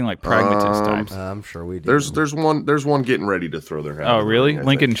 We don't have any like pragmatist types. I'm sure we do. There's one getting ready to throw their hat. Oh, in the really? ring, I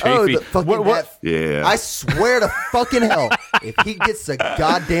Lincoln think. Oh, Chafee. the fucking that- Yeah. I swear to fucking hell, if he gets a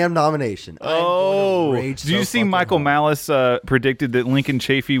goddamn nomination, I'm going to rage do you so see fucking Michael hard. Malice predicted that Lincoln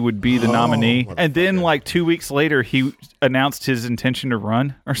Chafee would be the nominee, and then like 2 weeks later he announced his intention to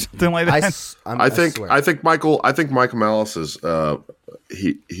run or something like that. I think swear. Michael Malice is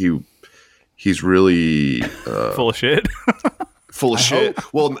he's really Full of shit. full of shit.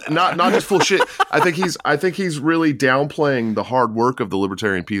 Well, not just full of shit. I think he's really downplaying the hard work of the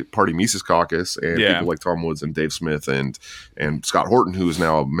Libertarian Party Mises Caucus and Yeah. people like Tom Woods and Dave Smith and Scott Horton, who is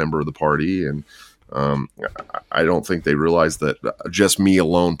now a member of the party. And I don't think they realize that just me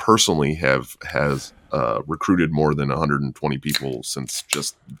alone personally has recruited more than 120 people since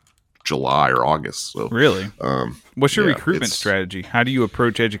just July or August. So Really? What's your yeah, recruitment it's- strategy? How do you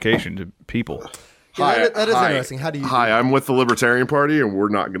approach education to people? Yeah, that is interesting. How do you? Hi, I'm with the Libertarian Party, and we're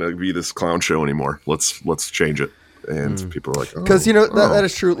not going to be this clown show anymore. Let's change it. And people are like, Because that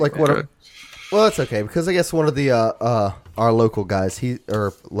is true. Like what? okay. Well, it's okay because I guess one of the our local guys,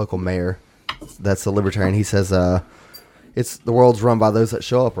 local mayor, that's a libertarian. He says it's the world's run by those that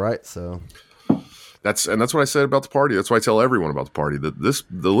show up, right? So That's what I said about the party. That's why I tell everyone about the party. That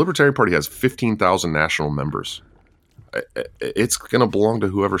the Libertarian Party has 15,000 national members. It's going to belong to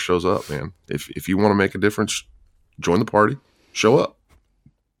whoever shows up, man. If you want to make a difference, join the party. Show up.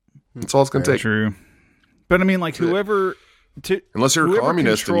 That's all it's going to take. True. But I mean, like whoever. Unless you're a whoever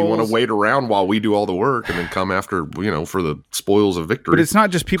communist and you want controls- to wait around while we do all the work and then come after, for the spoils of victory. But it's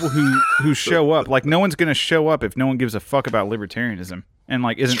not just people who show up. Like no one's going to show up if no one gives a fuck about libertarianism and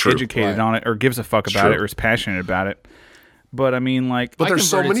like isn't true. educated Right. on it or gives a fuck about true. it or is passionate about it. But I mean, like, But I there's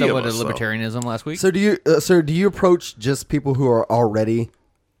so converted many of someone us, to though. libertarianism last week. do you approach just people who are already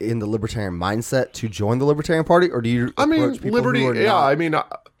in the libertarian mindset to join the Libertarian Party, or do you? I mean, approach people liberty. who are Yeah, not? I mean,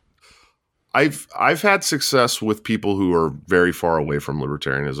 I've had success with people who are very far away from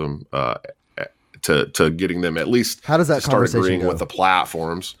libertarianism, to getting them at least. How does that to start conversation agreeing go? with the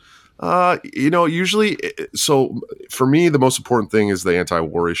platforms? Usually, so for me, the most important thing is the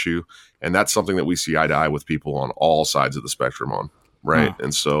anti-war issue, and that's something that we see eye to eye with people on all sides of the spectrum on, right?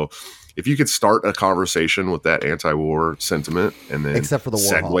 And so, if you could start a conversation with that anti-war sentiment, and then Except for the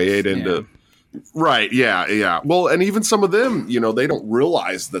war segue hawks. it into. Right. Yeah. Well, and even some of them, they don't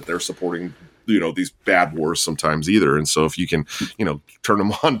realize that they're supporting, these bad wars sometimes either. And so if you can, turn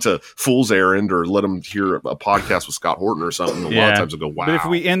them on to Fool's Errand or let them hear a podcast with Scott Horton or something, a lot of times they'll go, wow. But if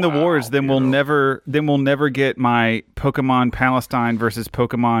we end the wars, then we'll never get my Pokemon Palestine versus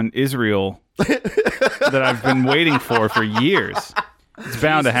Pokemon Israel that I've been waiting for years. It's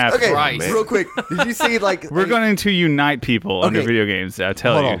bound to happen. Okay, Christ. real quick. Did you see We're going to unite people under Okay. video games. I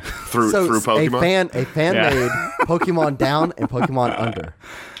tell Hold you. on. through Pokemon. A fan Yeah. made Pokemon Down and Pokemon Under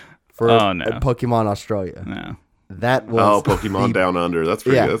for Oh, no. Pokemon Australia. No. That was Pokemon Down Under. That's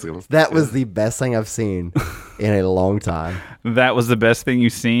pretty Yeah, good. that was the best thing I've seen in a long time. That was the best thing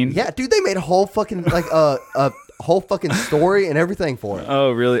you've seen? Yeah, dude, they made a whole fucking a whole fucking story and everything for it.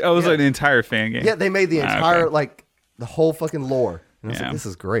 Oh, really? Oh, it was like an entire fan game. Yeah, they made the entire okay. the whole fucking lore. And I was Yeah. like, this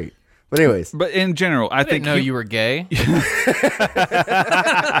is great. But anyways, But in general, I I think didn't know you were gay.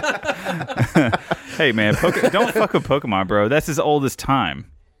 Hey, man, don't fuck with Pokemon, bro. That's as old as time.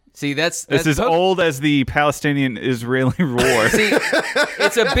 See, that's It's as old as the Palestinian-Israeli war. See,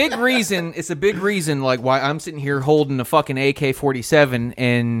 it's a big reason. It's a big reason, like why I'm sitting here holding a fucking AK-47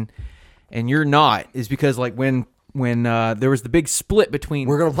 and you're not, is because like when there was the big split between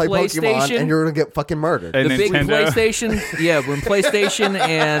we're gonna play Pokemon PlayStation, and you're gonna get fucking murdered. And the big Nintendo. PlayStation, yeah, when PlayStation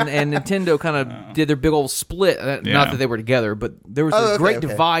and Nintendo kind of did their big old split. Yeah. Not that they were together, but there was Oh, a okay, great okay.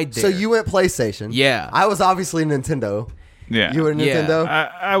 divide there. So you went PlayStation. Yeah. I was obviously Nintendo. Yeah. You were Yeah. Nintendo.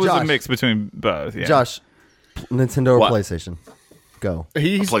 I was a Josh. mix between both. Yeah. Josh, Nintendo or What? PlayStation? Go.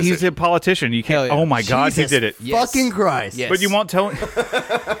 He's PlayStation. a politician. You can't. Hell yeah. Oh my God, Jesus he did it. Yes. Fucking Christ. Yes. But you won't tell.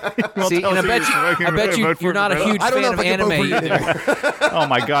 See, and I bet you're not a huge I don't fan know of if I can vote anime for you either. Oh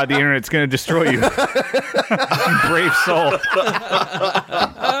my God, the internet's going to destroy you. Brave soul.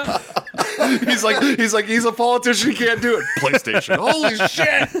 he's a politician. He can't do it. PlayStation. Holy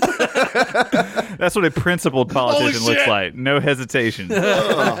shit. That's what a principled politician Holy looks shit. like. No hesitation.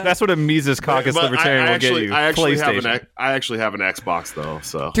 That's what a Mises Caucus But libertarian will get you. I actually PlayStation. I actually have an Xbox though.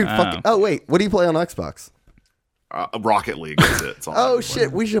 So Dude, oh wait, what do you play on Xbox? Rocket League. That's it. That's all I Oh play.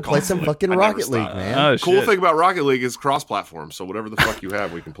 shit, we should play some fucking I never Rocket League, stopped. man. Oh, Cool shit. thing about Rocket League is cross-platform. So whatever the fuck you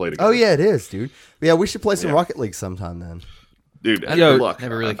have, we can play together. Oh yeah, it is, dude. Yeah, we should play some Yeah. Rocket League sometime then. Dude. Yo, look,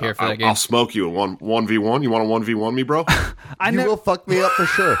 never really cared for that game. I'll smoke you in 1v1. You want to 1v1 me, bro? I You never. will fuck me up for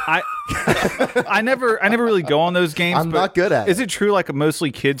sure. I never really go on those games. I'm but not good at Is it. it true like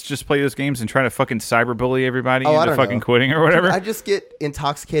mostly kids just play those games and try to fucking cyberbully everybody I into don't fucking know. quitting or whatever? I just get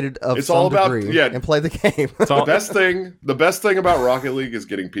intoxicated of It's some all about- degree yeah. and play the game. all- The best thing about Rocket League is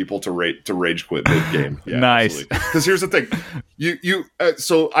getting people to rage quit mid game. Yeah, Nice. Because here's the thing,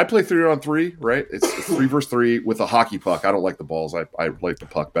 so I play 3-on-3, right? It's 3 versus 3 with a hockey puck. I don't like the balls. I like the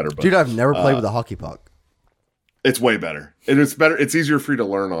puck better. But Dude, I've never played with a hockey puck. it's way better, and it's better. It's easier for you to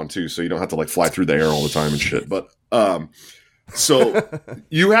learn on too, so you don't have to like fly through the air all the time and shit. But so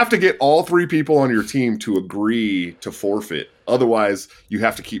you have to get all 3 people on your team to agree to forfeit. Otherwise, you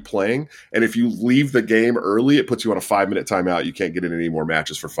have to keep playing. And if you leave the game early, it puts you on a 5-minute timeout. You can't get in any more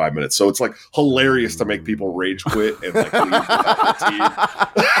matches for 5 minutes. So it's like hilarious to make people rage quit and like leave the team.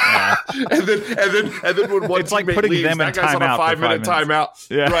 and then when one It's like teammate putting leaves, them in that guy's on a timeout for 5-minute 5 minutes.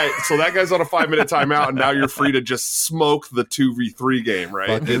 timeout. Yeah. Right. So that guy's on a 5-minute timeout, and now you're free to just smoke the 2v3 game, right?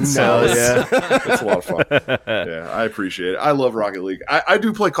 Fucking It's nice. it's a lot of fun. Yeah, I appreciate it. I love Rocket League. I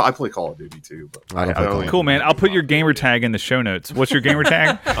do play. I play Call of Duty too. But I don't play Call of Cool, man. I'll put your gamer tag in the show notes. What's your gamer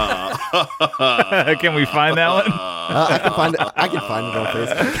tag? Can we find that one? I can find it. I can find it on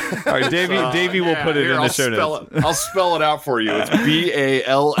Facebook. All right, Davey will put it in the show notes. I'll spell it out for you. It's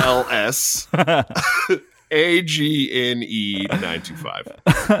BALLS AGNE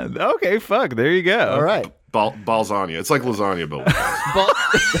 925. Okay, fuck. There you go. All right. Balzania. It's like lasagna, but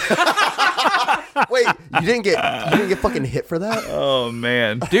Wait, you didn't get fucking hit for that? Oh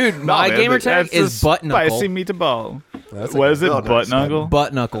man, Dude, my man, gamer but tag that's is a butt knuckle. spicy meatball. That's a What is it? good- Butt nice, man. knuckle.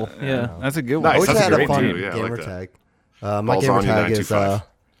 Butt knuckle. Yeah. That's a good one. I Nice. wish I That's had a a great fun too. Yeah, I gamer like that. tag. My gamer Balzani tag is 925.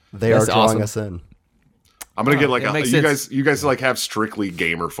 they That's are drawing awesome. us in. I'm gonna get like it makes you sense. guys like have strictly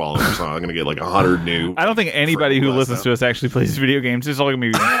gamer followers. So I'm gonna get like 100 new. I don't think anybody who Friend listens request to us actually plays video games. It's all gonna be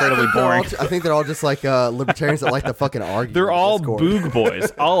incredibly boring. I think they're all just like libertarians that like to fucking argue. They're on all Discord. boog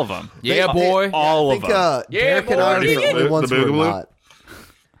boys, all of them. Yeah, boy. All I of think them. Derek and I are boy. the only ones The who are Boogaloo? not.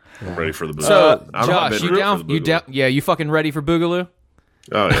 I'm ready for the boogaloo. So, I'm not Josh, been you ready down? for the You boogaloo. down? Yeah, you fucking ready for Boogaloo?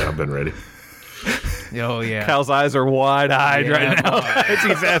 Oh yeah, I've been ready. Oh yeah. Cal's eyes are wide-eyed Yeah, right now as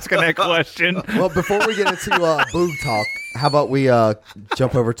he's asking that question. Well, before we get into boog talk, how about we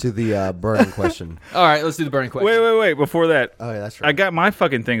jump over to the burning question? All right, let's do the burning question. Wait. Before that, Oh, yeah, that's right. I got my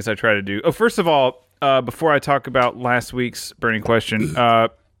fucking things I try to do. Oh, first of all, before I talk about last week's burning question,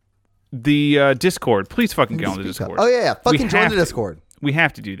 the Discord. Please fucking get on the Discord. Oh yeah, We fucking join have the to. Discord. We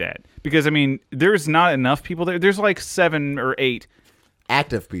have to do that because I mean, there's not enough people there. There's like 7 or 8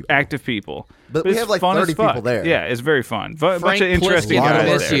 Active people. active people, But we it's have, like, fun as 30 people fuck. there. Yeah, it's very fun. Bunch Frank of interesting Pliskin, I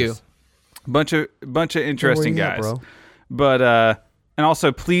guys. miss there. you. Bunch of interesting Where you at, guys. bro? But and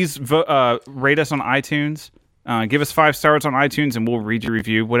also please rate us on iTunes. Give us 5 stars on iTunes, and we'll read your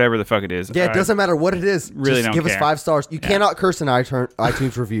review, whatever the fuck it is. Yeah, it doesn't matter what it is. Really Just don't give us care. 5 stars. You cannot curse in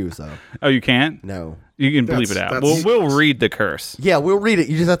iTunes reviews, though. Oh, you can't? No. You can bleep it out. We'll read the curse. Yeah, we'll read it.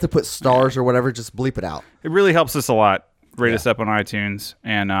 You just have to put stars or whatever. Just bleep it out. It really helps us a lot. Rate us up on iTunes,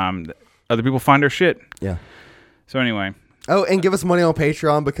 and other people find our shit. Yeah. So anyway, Oh, and give us money on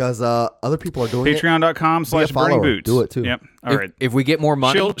Patreon because other people are doing it. Patreon.com/burning follower. boots. Do it, too. Yep. All right. If we get more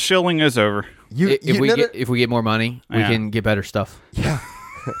money, Shilling is over. if we get more money, we Yeah. can get better stuff. Yeah.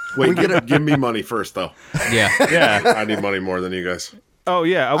 Wait, give me money first though. Yeah. Yeah. I need money more than you guys. Oh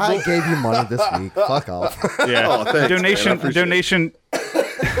yeah. I Well, gave you money this week. Fuck off. yeah. Oh, thanks, man. I donation. appreciate Donation.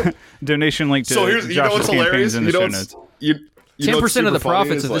 Donation link to So here's you know Josh's what's campaigns hilarious. in You the know show what's notes. you know 10% what's of the super funny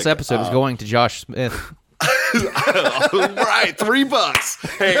profits is, of this like, episode is going to Josh Smith. right,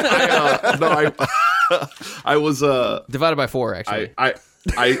 $3. Hey, I was Divided by 4, actually.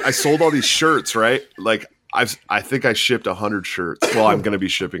 I sold all these shirts, right? Like I think I shipped 100 shirts. Well, I'm going to be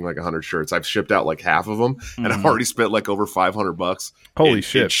shipping like 100 shirts. I've shipped out like half of them, and I've already spent like over $500. Holy in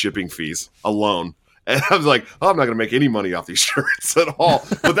shit. shipping fees alone. And I was like, oh, I'm not going to make any money off these shirts at all.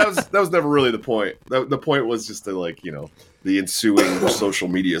 But that was never really the point. The point was just to like, you know, the ensuing social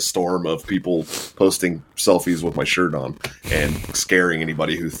media storm of people posting selfies with my shirt on and scaring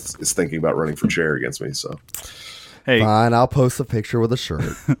anybody who is thinking about running for chair against me. So, Hey, Fine, I'll post a picture with a shirt.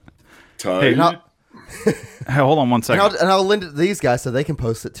 Hey, And I'll, hold on one and second. I'll lend it to these guys so they can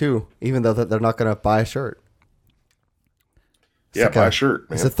post it too, even though they're not going to buy a shirt. yeah, like buy a shirt.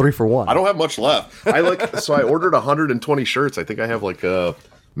 Man. It's a 3 for 1. I don't have much left. So I ordered 120 shirts. I think I have like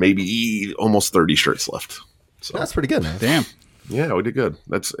maybe almost 30 shirts left. So That's pretty good, man. Damn. yeah, we did good.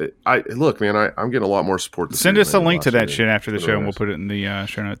 That's look, man. I'm getting a lot more support. This Send year us a than link to last that year. shit after the It's show, really and we'll nice. put it in the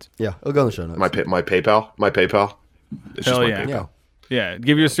show notes. Yeah, it'll go in the show notes. My PayPal. It's Hell just my yeah. PayPal. yeah. Yeah,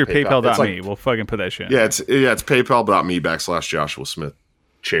 give us your PayPal. It's PayPal.me. like- We'll fucking put that shit. Yeah, it's PayPal.me/Joshua Smith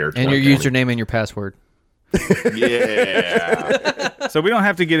chair. and your 2020. username and your password. Yeah. So we don't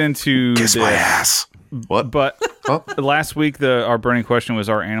have to get into Kiss this. my ass. What? But Huh? last week, our burning question was,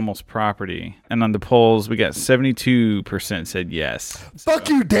 are animals property? And on the polls, we got 72% said yes. Fuck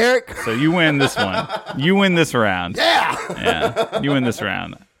you, Derek. So you win this one. You win this round. Yeah. Yeah, you win this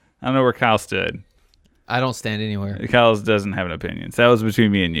round. I don't know where Kyle stood. I don't stand anywhere. Kyle doesn't have an opinion. So that was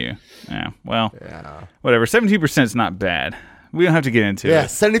between me and you. Yeah, well, whatever. 72% is not bad. We don't have to get into Yeah, it.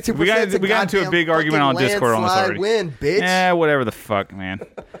 72%. We got into a big argument on Discord on this already. Win, bitch. Yeah, whatever the fuck, man.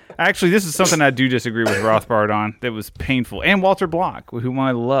 Actually, this is something I do disagree with Rothbard on. That was painful, and Walter Block, whom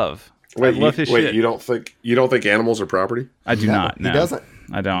I love. I love his shit. You don't think animals are property? I do not. He No, doesn't?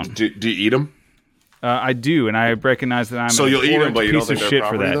 I don't. Do you eat them? I do, and I recognize that I'm So an you'll eat 'em, abhorrent but you piece don't think of they're shit for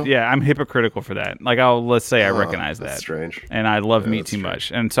property, that. though? Yeah, I'm hypocritical for that. Like, let's say I recognize That's that. strange. And I love meat that's too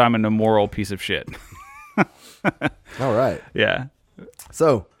strange. much, and so I'm an immoral piece of shit. All right. Yeah.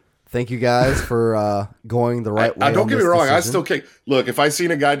 So, thank you guys for going the right way. I don't on get me this wrong. I decision. still kick. Look, if I seen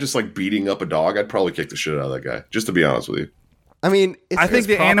a guy just like beating up a dog, I'd probably kick the shit out of that guy. Just to be honest with you. I mean, it's I think his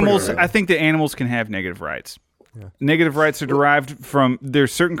the property, animals. right? I think the animals can have negative rights. Negative rights are derived from.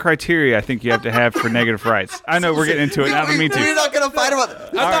 There's certain criteria I think you have to have for negative rights. I know we're getting into it. I don't mean to. We're not going to fight about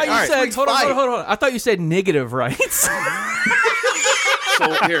I thought you said, hold on. I thought you said negative rights.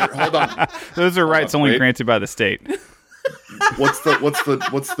 So here, hold on. Those are rights only wait. granted by the state. What's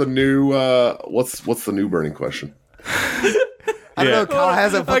the new burning question? I don't know. Kyle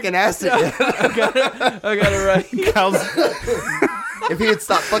hasn't fucking asked it yet. I got it right. Kyle's, If he would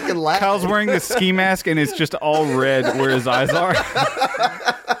stop fucking laughing. Kyle's wearing the ski mask and it's just all red where his eyes are.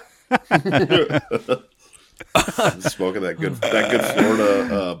 Smoking that good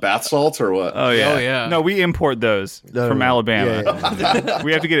Florida bath salts or what? Oh yeah. Oh, yeah. No, we import those from Alabama. Yeah.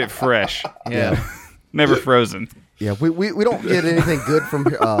 We have to get it fresh, Yeah. never frozen. Yeah, we don't get anything good from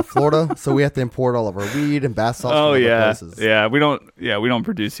Florida, so we have to import all of our weed and bath salts Oh from other yeah, places. yeah. We don't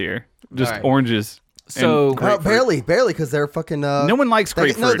produce here. Just All right. oranges. So- and Well, grapefruit. barely, because they're fucking. No one likes they-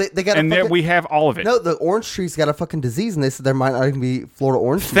 grapefruit. no, they got a and yet fucking- we have all of it. No, the orange tree's got a fucking disease, and they said there might not even be Florida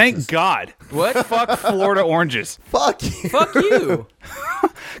orange juices. Thank God. What? Fuck Florida oranges. Fuck you. Fuck you.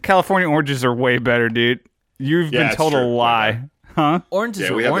 California oranges are way better, dude. You've Yeah, been it's told a true. lie, huh? Oranges Yeah,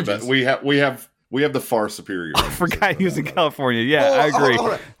 are we have oranges. we have the far superior. For a guy who's in California, yeah, I agree.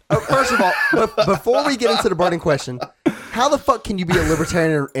 Hold on. First of all, before we get into the burning question, how the fuck can you be a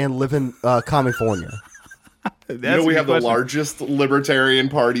libertarian and live in California? You know, we have the largest libertarian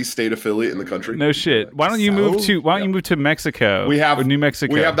party state affiliate in the country. No shit. Why don't you move to Mexico? We have or New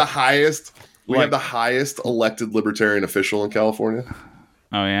Mexico. We have the highest. We Like- have the highest elected libertarian official in California.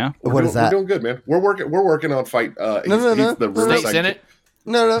 Oh yeah. What is that? We're doing good, man. We're working on fight. No. He's the State Riverside- Senate?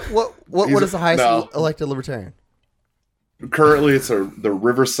 No. What is the highest no. elected libertarian? Currently, it's the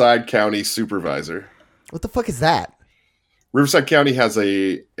Riverside County Supervisor. What the fuck is that? Riverside County has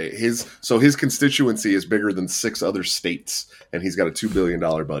his constituency is bigger than 6 other states, and he's got a $2 billion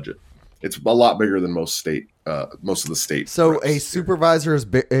budget. It's a lot bigger than most of the states. So reps a here. supervisor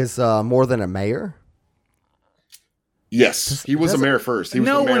is more than a mayor? Yes, he was a mayor first. He was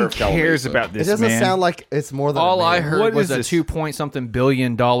No the mayor one of Calamasa. cares about this. It doesn't man. sound like it's more than All a mayor. I heard What was is a this? 2-point-something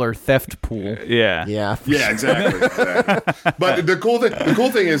billion theft pool. Yeah. Yeah. Yeah, exactly. But the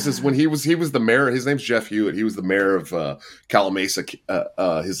cool thing is when he was the mayor. His name's Jeff Hewitt. He was the mayor of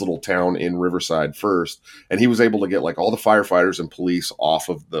Calamasa, his little town in Riverside first, and he was able to get like all the firefighters and police off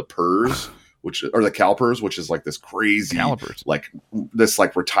of the PERS, or the CalPERS, which is like this crazy Calipers. like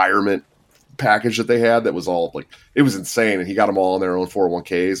retirement package that they had that was all like, it was insane, and he got them all on their own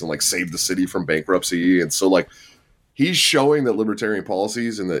 401ks and like saved the city from bankruptcy. And so like he's showing that libertarian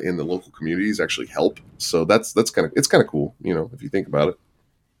policies in the local communities actually help. So it's kind of cool, you know, if you think about it.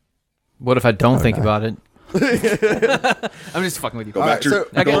 What if I don't think about it? I'm just fucking with you. Go back to so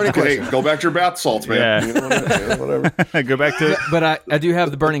I got one go back to your bath salts, man. Yeah. You know whatever. Go back to But I do have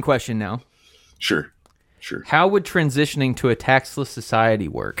the burning question now. Sure. How would transitioning to a taxless society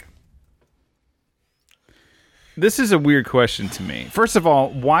work? This is a weird question to me. First of all,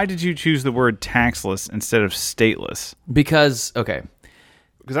 why did you choose the word taxless instead of stateless? Because, okay,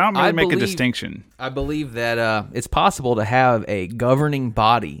 Because I don't really I make a believe- distinction. I believe that it's possible to have a governing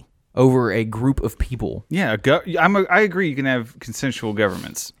body over a group of people. Yeah, I agree. You can have consensual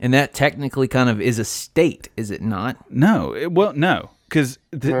governments. And that technically kind of is a state, is it not? No, no, because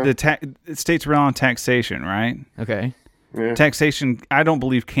the states rely on taxation, right? Okay. Taxation, I don't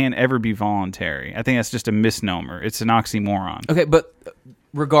believe, can ever be voluntary. I think that's just a misnomer. It's an oxymoron. Okay, but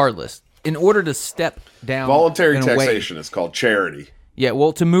regardless, in order to step down Voluntary in a way- taxation is called charity. Yeah,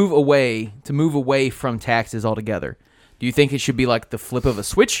 well, to move away from taxes altogether, do you think it should be like the flip of a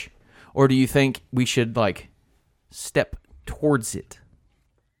switch, or do you think we should like step towards it?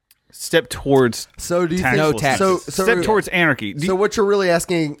 Step towards So do you think No taxes. So step towards anarchy. So what you're really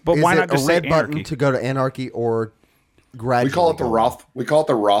asking But is why it not just a say red button anarchy? to go to anarchy or gradually? We call it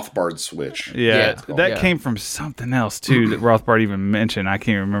the go? Rothbard switch. Yeah, Yeah. that Yeah. came from something else too that Rothbard even mentioned. I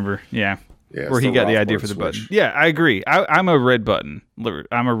can't remember. Yeah, Yeah, where it's he the got the idea Rothbard for the switch. button. Yeah, I agree. I'm a red button.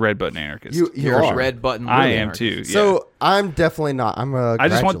 I'm a red button anarchist. You You're are. a red button. I really am anarchist. too. Yeah. So I'm definitely not. I'm a I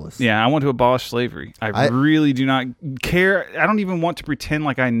just want, gradualist. I want to abolish slavery. I really do not care. I don't even want to pretend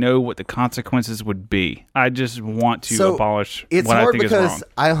like I know what the consequences would be. I just want to So abolish it's what I hard think is because wrong.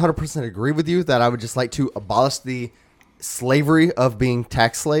 I 100% agree with you that I would just like to abolish the slavery of being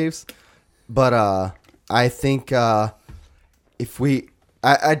tax slaves. But I think if we,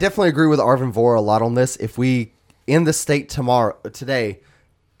 I definitely agree with Arvin Vora a lot on this. If we in the state today,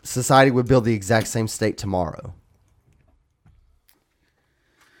 society would build the exact same state tomorrow.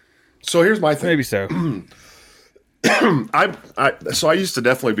 So here's my thing. Maybe so. I used to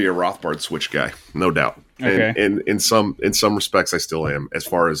definitely be a Rothbard switch guy, no doubt. Okay. And in some respects, I still am, as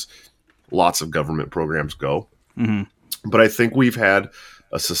far as lots of government programs go. Mm-hmm. But I think we've had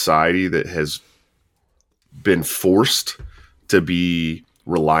a society that has been forced to be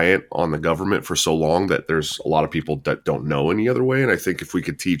reliant on the government for so long that there's a lot of people that don't know any other way. And I think if we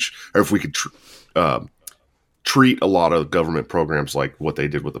could teach, or if we could treat a lot of government programs like what they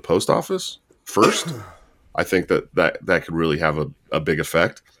did with the post office first, I think that could really have a big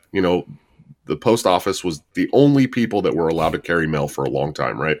effect. You know, the post office was the only people that were allowed to carry mail for a long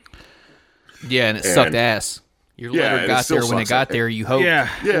time, right? Yeah, and it sucked ass. Your Yeah, letter and it got still there when it sucks got ass. there. You hope. Yeah.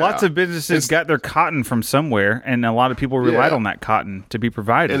 Yeah. Lots of businesses got their cotton from somewhere, and a lot of people relied Yeah. on that cotton to be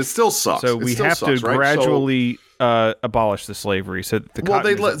provided. And it still sucks. So It we still have sucks, to right? gradually abolish the slavery so that the Well, cotton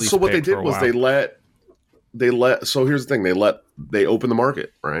they is let. at least So what they picked for did a was while. they let. So here's the thing: they opened the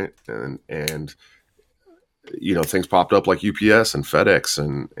market, right? And you know, things popped up like UPS and FedEx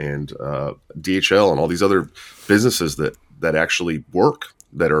and DHL and all these other businesses that actually work,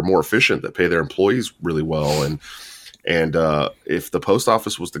 that are more efficient, that pay their employees really well. And if the post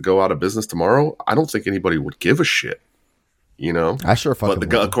office was to go out of business tomorrow, I don't think anybody would give a shit. You know, I sure fucking but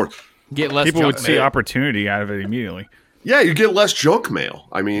would. of course. Get less People junk would see mail. opportunity out of it immediately. Yeah, you get less junk mail.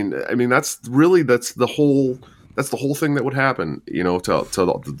 I mean, that's the whole thing that would happen. You know, to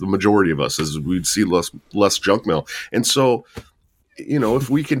the majority of us is we'd see less junk mail. And so, you know, if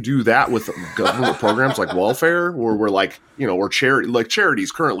we can do that with government programs like welfare, where we're like, you know, or charity, like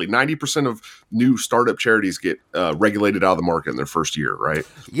charities currently, 90% of new startup charities get regulated out of the market in their first year, right?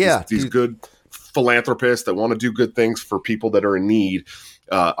 Yeah, these dude. good philanthropists that want to do good things for people that are in need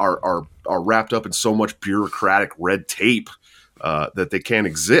are wrapped up in so much bureaucratic red tape that they can't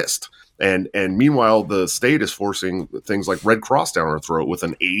exist. And meanwhile, the state is forcing things like Red Cross down our throat with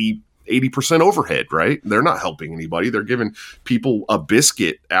an 80% overhead, right? They're not helping anybody. They're giving people a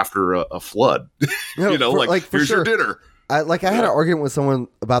biscuit after a flood. No, you know, for here's sure. your dinner. I had an argument with someone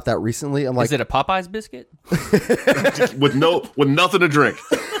about that recently. I'm like, Is it a Popeyes biscuit? with nothing to drink.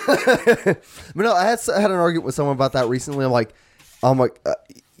 but no, I had an argument with someone about that recently. I'm like,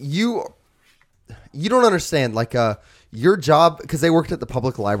 you don't understand. Like, your job, because they worked at the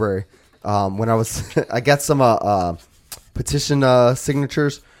public library. When I was, I got some petition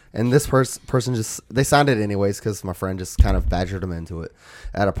signatures, and this person just, they signed it anyways because my friend just kind of badgered them into it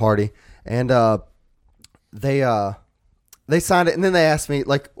at a party, and they signed it, and then they asked me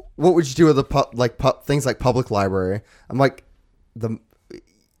like, what would you do with the things like public library? I'm like,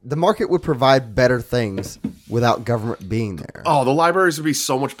 the market would provide better things without government being there. Oh, the libraries would be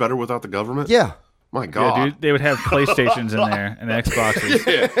so much better without the government. Yeah. My God. Yeah, dude, they would have PlayStations in there and Xboxes,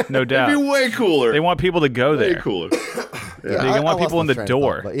 Yeah. no doubt. It'd be way cooler. They want people to go way there. cooler. They I want lost people in my the train of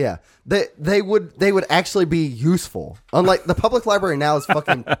door. thought, but yeah, they would actually be useful. Unlike the public library now is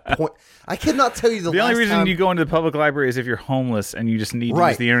fucking point. I cannot tell you the The only last reason time, you go into the public library is if you're homeless and you just need to Right.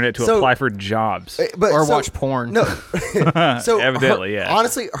 use the internet to So- apply for jobs. but Or so- watch porn? No, so Evidently, yeah.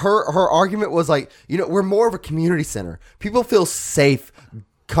 Honestly, her argument was like, you know, we're more of a community center. People feel safe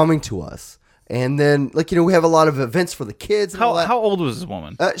coming to us, and then like, you know, we have a lot of events for the kids. And all that. How old was this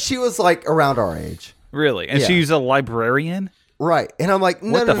woman? She was like around our age, Really? And yeah. she's a librarian? right? And I'm like,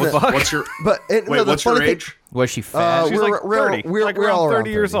 no, What the no, no. fuck? What's your But wait? no, the What's your funny thing- age? Was she fat? She's we're- like we're- 30. we're- like we're around all around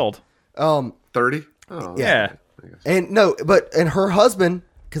 30 years 30. old. 30. Oh, Yeah. And no, and her husband,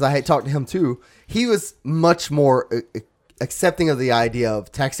 because I had talked to him too, he was much more accepting of the idea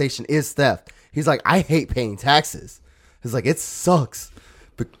of taxation is theft. He's like, I hate paying taxes. He's like, it sucks.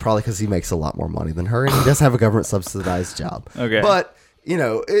 But probably because he makes a lot more money than her, and he does have a government subsidized job. Okay. But you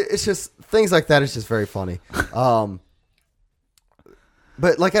know, it's just things like that. It's just very funny.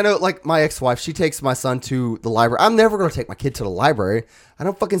 But like I know, like my ex-wife, she takes my son to the library. I'm never going to take my kid to the library. I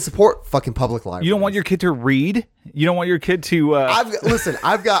don't fucking support fucking public libraries. You don't want your kid to read? You don't want your kid to...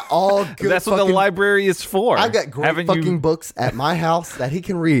 I've got all good that's what the fucking- library is for. I've got great Haven't fucking you- books at my house that he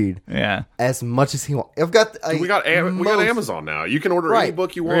can read Yeah. as much as he wants. I've got We got Amazon now. You can order any Right.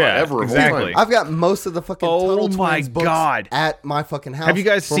 book you want Yeah, ever. of all exactly. time. I've got most of the fucking Oh Total my Twins books God. at my fucking house. Have you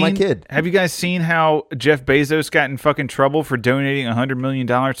guys for seen my kid? Have you guys seen how Jeff Bezos got in fucking trouble for donating $100 million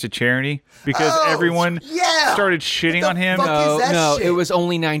to charity because Oh, everyone yeah. started shitting What on the him? fuck No, is that no, shit? it was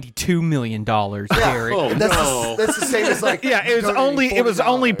only $92 million, Derek. Oh, That's, no. that's the same as like Yeah, it was only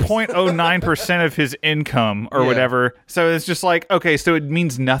 $40. 0.09% of his income or Yeah. whatever. So it's just like, okay, so it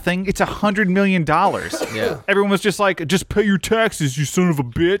means nothing. It's $100 million. Yeah. Everyone was just like, just pay your taxes, you son of a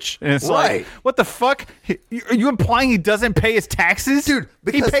bitch. And it's Right. like, what the fuck? Are you implying he doesn't pay his taxes? Dude,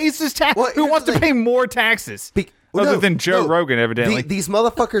 he because- pays his taxes. Well, Who here's wants the to thing. pay more taxes? Well, Other no, than Joe no. Rogan, evidently. These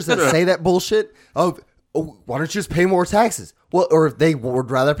motherfuckers that say that bullshit. Oh, why don't you just pay more taxes? Well, or if they would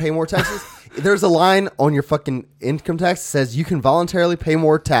rather pay more taxes. There's a line on your fucking income tax that says you can voluntarily pay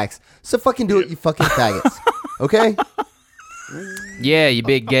more tax. So fucking do it, you fucking faggots. Okay? Yeah, you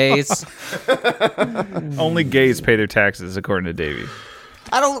big gays. Only gays pay their taxes, according to Davey.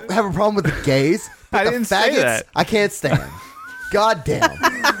 I don't have a problem with the gays. But I the didn't faggots, say that. I can't stand. God damn.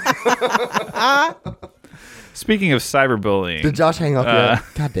 Speaking of cyberbullying, Did Josh hang up yet?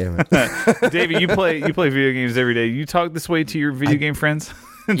 God damn it. Davey, you play video games every day. You talk this way to your video game friends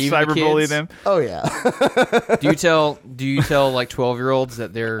and Even the cyberbully kids? them. Oh, yeah. Do you tell like 12-year-olds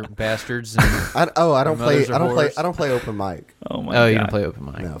that they're bastards? And, I don't play. mothers are whores. I don't play open mic. Oh my oh, god! you don't play open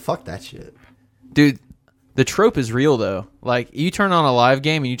mic. No, fuck that shit. Dude, the trope is real though. Like, you turn on a live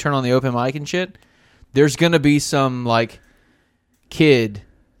game and you turn on the open mic and shit, there's gonna be some like kid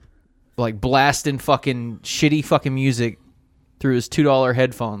like blasting fucking shitty fucking music through his $2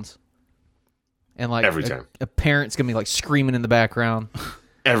 headphones, and like Every time. a parent's gonna be like screaming in the background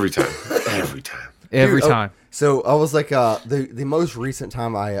Every time. Every time. every Dude, time. So I was like, the most recent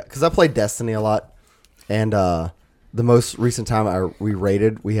time because I played Destiny a lot, and the most recent time we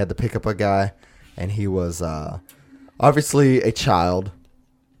raided, we had to pick up a guy, and he was obviously a child,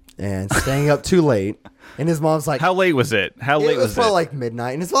 and staying up too late, and his mom's like, How late was it? How late it was was probably it? like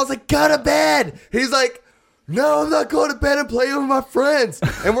midnight, and his mom's like, go to bed. He's like, no, I'm not going to bed and playing with my friends,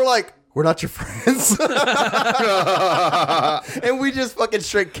 and we're like, we're not your friends. And we just fucking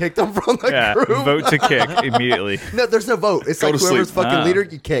straight kicked him from the Yeah, group. vote to kick immediately. No, there's no vote. It's like to whoever's sleep. fucking Oh. leader,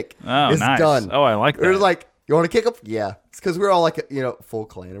 you kick. Oh, it's nice. done. Oh, I like We're that. like, you want to kick him? Yeah. It's because we're all like, full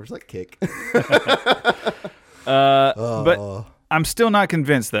clan. We're just like, kick. But I'm still not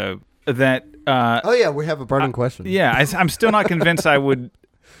convinced though that. Oh, yeah, we have a burning question. Yeah, I'm still not convinced. I would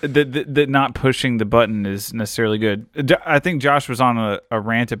that not pushing the button is necessarily good. I think Josh was on a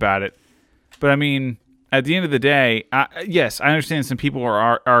rant about it, but I mean, at the end of the day, yes, I understand some people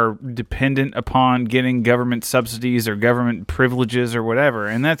are dependent upon getting government subsidies or government privileges or whatever,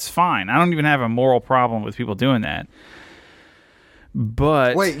 and that's fine. I don't even have a moral problem with people doing that.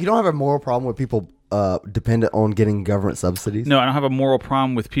 But Wait, you don't have a moral problem with people dependent on getting government subsidies? no, I don't have a moral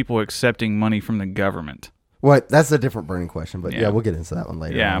problem with people accepting money from the government. What? That's a different burning question, but yeah, Yeah. we'll get into that one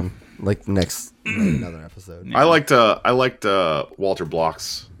later Yeah. on. Like next, another episode. I liked Walter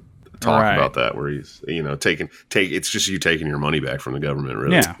Block's talk Right. about that, where he's it's just you taking your money back from the government,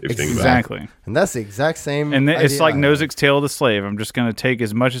 really. Yeah, if you think about it. exactly. And that's the exact same And it's idea like I have. Nozick's Tale of the Slave. I'm just going to take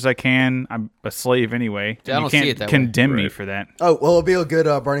as much as I can. I'm a slave anyway. I don't you see can't it that way. condemn me Right. for that. Oh, well, it'll be a good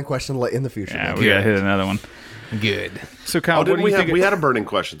burning question in the future. Yeah, then. we got to hit another one. Good. So Kyle, Oh, what didn't do we you have? think? We had a burning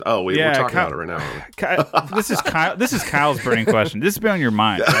question. Oh, we're Yeah, talking Kyle- about it right now. This is Kyle. This is Kyle's burning question. This has been on your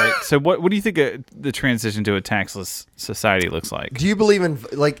mind, right? So what do you think the transition to a taxless society looks like? Do you believe in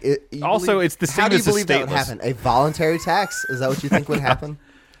like? Also, it's the same How do you as the believe that would stateless. happen? A voluntary tax? Is that what you think would happen?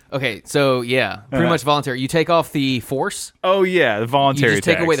 Okay, so yeah, pretty much voluntary. You take off the force. Oh yeah, the You voluntary just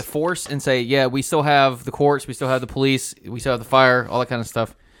take tax. away the force and say, yeah, we still have the courts, we still have the police, we still have the fire, all that kind of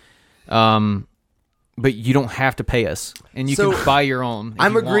stuff. But you don't have to pay us, and you So, can buy your own. if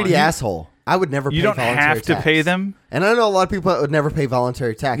I'm you a greedy want. asshole. I would never. You pay don't voluntary have to tax. pay them. And I know a lot of people that would never pay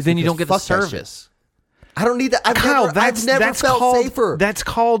voluntary tax. Then you because don't get the fuck that shit. service. I don't need that. Kyle, I've never felt called, safer. That's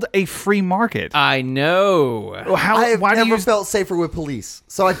called a free market. I know. How? I have why never do you? felt safer with police,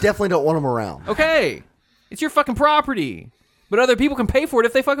 so I definitely don't want them around. Okay, it's your fucking property, but other people can pay for it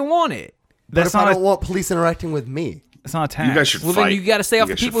if they fucking want it. But That's if I not. don't want police interacting with me, It's not a tax. You guys should Well, fight. then you got to stay off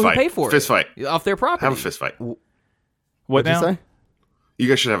the guys should people who fight. pay for it. Fist fight. Off their property. Have a fist fight. What what'd now? you say? You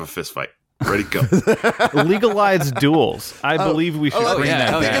guys should have a fist fight. Ready, go. Legalized duels. I believe we should bring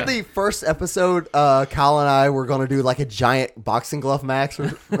that I think back. in the first episode, Kyle and I were going to do like a giant boxing glove match or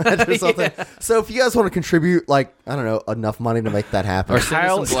something. So if you guys want to contribute, like, I don't know, enough money to make that happen.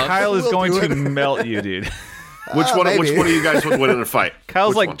 Kyle is We'll going do to it. melt you, dude. Which one maybe. of you guys would win in a fight? Kyle's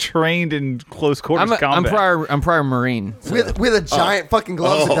Which like one? trained in close quarters I'm combat. I'm prior Marine, so. With a giant fucking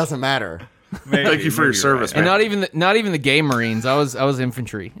gloves, Oh. it doesn't matter. Maybe, Thank you for your maybe service, and man. not even the gay Marines. I was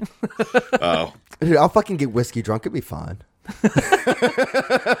infantry. Oh, Dude, I'll fucking get whiskey drunk. It'll be fine.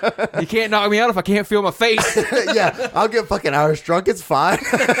 You can't knock me out if I can't feel my face. Yeah, I'll get fucking Irish drunk. It's fine.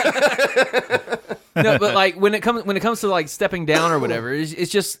 No, but like when it comes to like stepping down or whatever,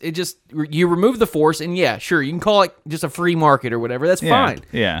 it's just you remove the force, and yeah, sure, you can call it just a free market or whatever. That's Yeah, fine.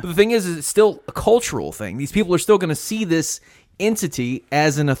 yeah. But the thing is it's still a cultural thing. These people are still going to see this entity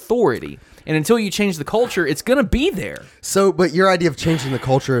as an authority, and until you change the culture, it's going to be there. So, but your idea of changing the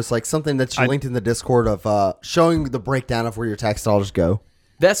culture is like something that you linked in the Discord of showing the breakdown of where your tax dollars go.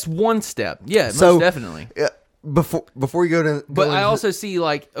 That's one step. Yeah, So- most definitely. Before you go to, But I also see,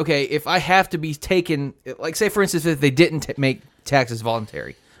 like, okay, if I have to be taken, like, say, for instance, if they didn't make taxes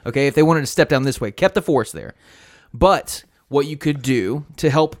voluntary, okay, if they wanted to step down this way, kept the force there. But what you could do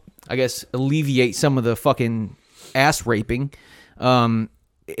to help, I guess, alleviate some of the fucking ass raping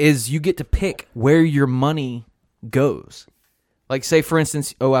is you get to pick where your money goes. Like, say, for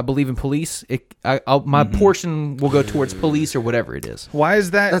instance, I believe in police. My portion will go towards police or whatever it is. Why is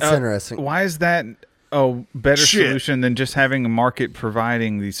that? That's interesting. Why is that a better Shit. solution than just having a market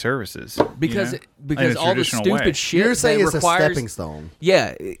providing these services? Because you know? because In a all the traditional stupid way. shit you're saying that it's requires, a stepping stone.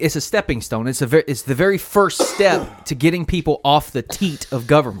 Yeah, it's a stepping stone. It's the very first step to getting people off the teat of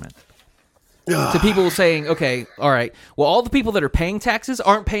government. To people saying, okay, all right, well, all the people that are paying taxes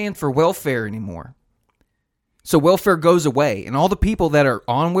aren't paying for welfare anymore. So welfare goes away, and all the people that are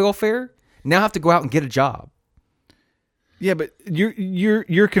on welfare now have to go out and get a job. Yeah, but you're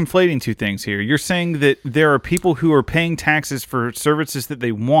conflating two things here. You're saying that there are people who are paying taxes for services that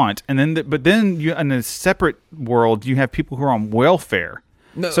they want, and then but then you, in a separate world, you have people who are on welfare.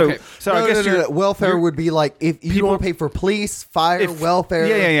 No, So okay. I guess you're welfare you're- would be like if you people- want to pay for police, fire, if- welfare.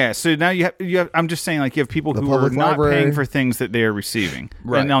 Yeah. So now you have. I'm just saying, like, you have people who are public not library. paying for things that they are receiving,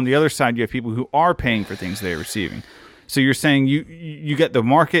 Right. and on the other side, you have people who are paying for things they are receiving. So you're saying you get the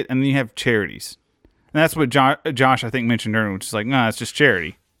market, and then you have charities, and that's what Josh I think mentioned earlier, which is like, no, it's just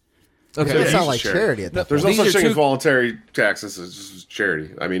charity. Okay. It Yeah, sounds it's like charity. charity at that There's point. no These such are thing as two- voluntary taxes. It's just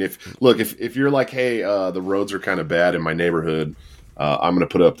charity. I mean, if you're like, hey, the roads are kind of bad in my neighborhood, I'm going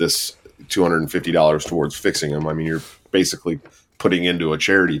to put up this $250 towards fixing them. I mean, you're basically putting into a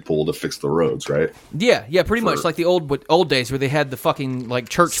charity pool to fix the roads, right? Yeah, pretty much like the old days where they had the fucking like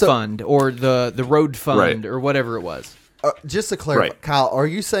church fund or the road fund Right. or whatever it was. Just to clarify, Right. Kyle, are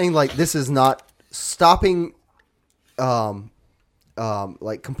you saying like this is not stopping,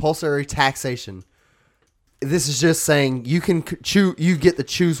 like compulsory taxation? This is just saying you can choose. You get to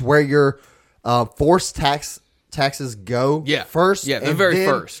choose where your forced taxes go. Yeah. first. Yeah, the and very then-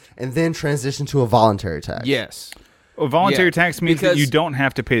 first. and then transition to a voluntary tax. Yes. Well, voluntary Yeah, tax means that because- you don't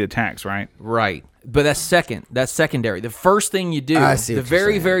have to pay the tax, right? Right. But that's second. That's secondary. The first thing you do, I see the what you're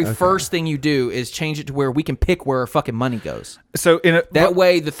very, saying. very Okay. first thing you do is change it to where we can pick where our fucking money goes. So That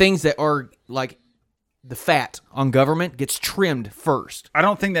way, the things that are like the fat on government gets trimmed first. I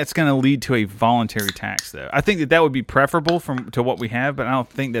don't think that's going to lead to a voluntary tax, though. I think that would be preferable to what we have, but I don't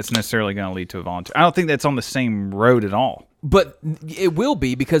think that's necessarily going to lead to a voluntary. I don't think that's on the same road at all. But it will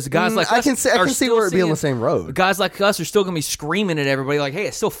be because guys like I us can see are where still it'd be on the seeing- same road. Guys like us are still going to be screaming at everybody like, "Hey,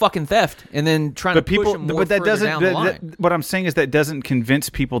 it's still fucking theft," and then trying But to push people, them more but that further doesn't. down the line. What I'm saying is that doesn't convince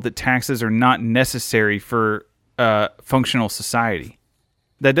people that taxes are not necessary for functional society.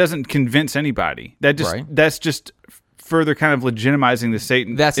 That doesn't convince anybody. That's just further kind of legitimizing the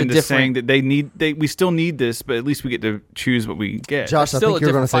state That's a into different- saying that we still need this, but at least we get to choose what we get. Josh, I still think a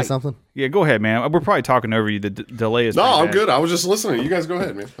you're going to different say fight. something. Yeah, go ahead, man. We're probably talking over you. The delay is No, pretty I'm bad. good. I was just listening. You guys go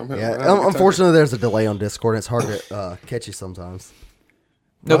ahead, man. I'm having a good time. Unfortunately, there's a delay on Discord. And it's hard to catch you sometimes.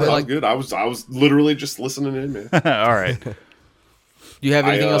 No, No, but I was like, good. I was literally just listening in, man. All right. do you have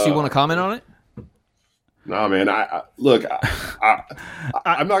anything else you want to comment on it? Nah, man. Look.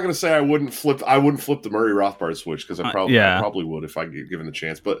 I'm not gonna say I wouldn't flip the Murray Rothbard switch because I probably would if I get given the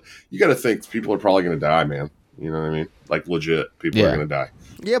chance. But you got to think people are probably gonna die, man. You know what I mean? Like legit, people are gonna die.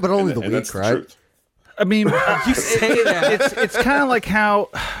 Yeah, but only the And that's weak, the right? truth. I mean, You say that. it's kind of like how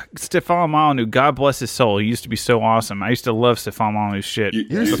Stefan Molyneux, God bless his soul. He used to be so awesome. I used to love Stefan Molyneux's shit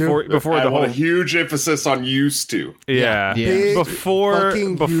before I the want whole a huge emphasis on used to. yeah. Big Before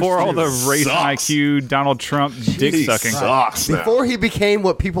fucking all the used to. race Sucks. IQ, Donald Trump dick He sucking. sucks now. Before he became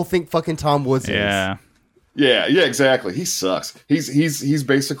what people think fucking Tom Woods is. Yeah. Yeah, exactly. He sucks. He's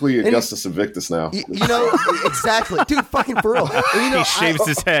basically Augustus Invictus now. You know, exactly. Dude, fucking for real. And, you know, He shaves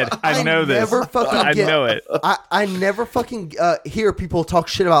his head. I know this. Never fucking I get, know it. I never fucking hear people talk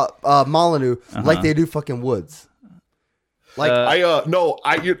shit about Molyneux like they do fucking Woods. Like, I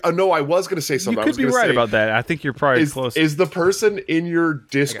was going to say You something. I could was be gonna right say, about that. I think you're probably close. Is the person in your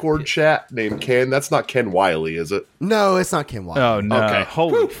Discord chat named Ken? That's not Ken Wiley, is it? no, it's not Kim Wilde. Oh no! Okay.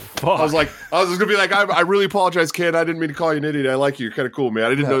 Holy fuck! I was just gonna be like, I really apologize, Ken. I didn't mean to call you an idiot. I like you. You're kind of cool, man.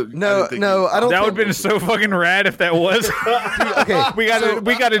 I didn't know. I don't. that would have think, been so fucking rad if that was. okay. we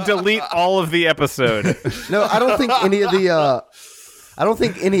gotta delete all of the episode. No, I don't think any of the. I don't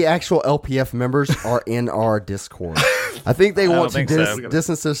think any actual LPF members are in our Discord. I think they want to think so.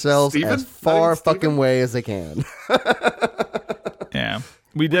 distance themselves Steven? as far Not even Steven? fucking way as they can. Yeah,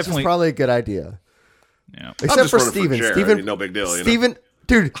 we It's definitely. probably a good idea. Yeah. Except just for running for Steven. chair. I Steven, mean, no big deal, you know? Steven,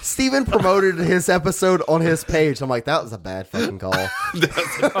 dude, Steven promoted his episode on his page. I'm like, that was a bad fucking call.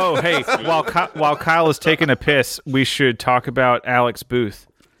 Oh hey, while Kyle is taking a piss, we should talk about Alex Booth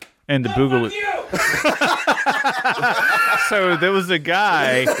and the Boogaloo. So there was a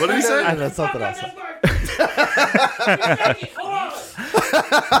guy. What did he say? I know something else.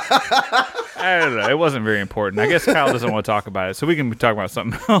 I don't know. It wasn't very important. I guess Kyle doesn't want to talk about it, so we can talk about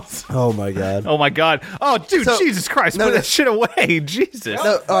something else. Oh my god. Oh my god. Oh dude, So- Jesus Christ, no, put no. that shit away. Jesus.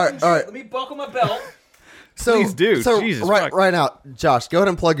 No, all right. Let me buckle my belt. So, Please do. So Jesus, right, fuck. right now, Josh, go ahead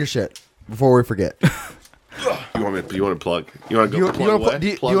and plug your shit before we forget. You want to plug? You want to You, go plug away? do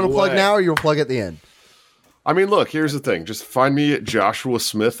you want to plug away. now, or you want to plug at the end? I mean, look, here's the thing. Just find me at Joshua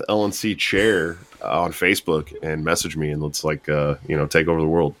Smith LNC Chair on Facebook and message me, and let's take over the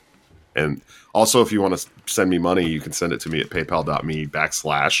world. And also, if you want to send me money, you can send it to me at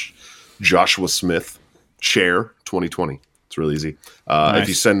paypal.me/Joshua Smith Chair 2020. It's real easy. Nice. If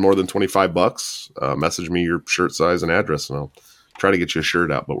you send more than $25, message me your shirt size and address, and I'll try to get you a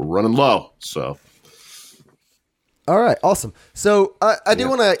shirt out. But we're running low, so All right, awesome. So I do Yeah,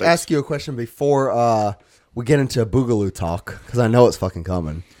 want to thanks. ask you a question before we get into Boogaloo talk, because I know it's fucking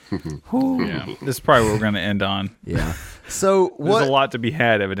coming. Yeah. This is probably what we're going to end on. Yeah. So There's a lot to be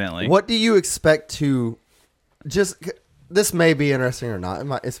had, evidently. what do you expect to just? This may be interesting or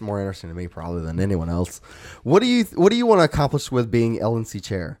not. It's more interesting to me probably than anyone else. What do you want to accomplish with being LNC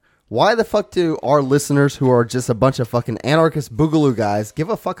chair? Why the fuck do our listeners, who are just a bunch of fucking anarchist Boogaloo guys, give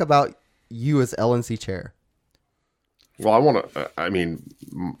a fuck about you as LNC chair? Well,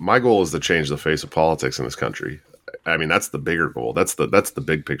 my goal is to change the face of politics in this country. I mean, that's the bigger goal. That's the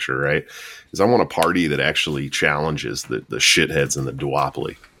big picture, right? Is I want a party that actually challenges the shitheads and the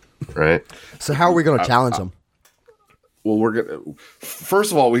duopoly, right? So how are we going to challenge them? Well,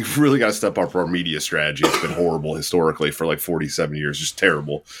 first of all, we've really got to step up our media strategy. It's been horrible historically for like 47 years, just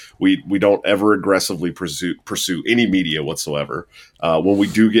terrible. We don't ever aggressively pursue any media whatsoever. When we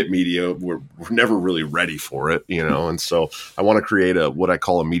do get media, we're never really ready for it, And so I want to create what I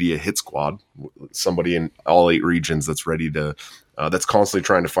call a media hit squad, somebody in all 8 regions that's ready to. That's constantly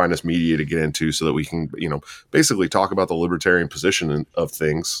trying to find us media to get into, so that we can, basically talk about the libertarian position of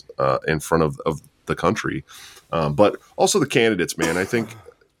things in front of the country. But also the candidates, man. I think,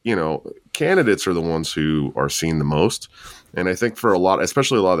 candidates are the ones who are seen the most. And I think for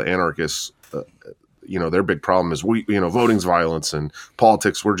especially a lot of the anarchists, their big problem is voting's violence and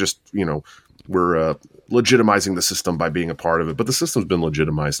politics. We're just, we're legitimizing the system by being a part of it. But the system's been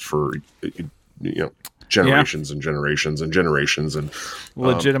legitimized for, generations and generations and generations. And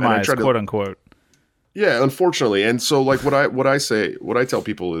Legitimized, and quote unquote. Yeah, unfortunately. And so like what I tell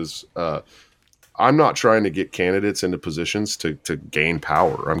people is, I'm not trying to get candidates into positions to gain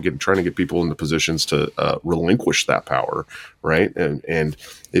power. I'm trying to get people into positions to relinquish that power, right? And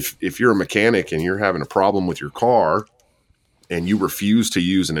if you're a mechanic and you're having a problem with your car and you refuse to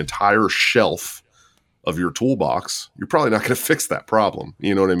use an entire shelf of your toolbox, you're probably not going to fix that problem.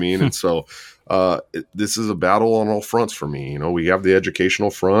 You know what I mean? And so this is a battle on all fronts for me. We have the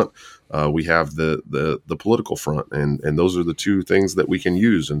educational front. We have the political front, and those are the two things that we can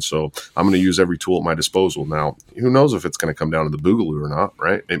use. And so I'm going to use every tool at my disposal. Now, who knows if it's going to come down to the Boogaloo or not,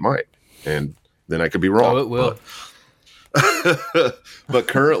 right? It might. And then I could be wrong. Oh, it will. But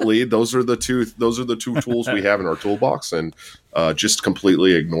currently, those are the two tools we have in our toolbox, and just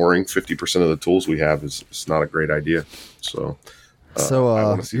completely ignoring 50% of the tools we have is not a great idea. So I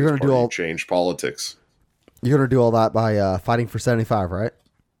wanna see you're this going to do party all change politics. you're going to do all that by fighting for 75, right?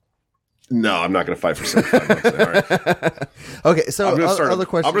 No, I'm not going to fight for $75. All right. Okay, so I'm going to other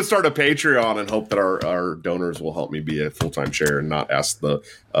question. I'm going to start a Patreon and hope that our donors will help me be a full-time chair and not ask the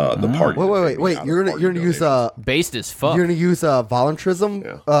party. Wait. You're gonna use Based as fuck. you're gonna use voluntarism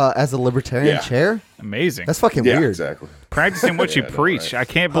as a libertarian Yeah. chair. Amazing. That's fucking Yeah, weird. exactly. Practicing what you Yeah, I know, preach. right? I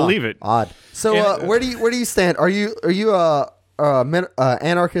can't believe it. Odd. So where do you stand? Are you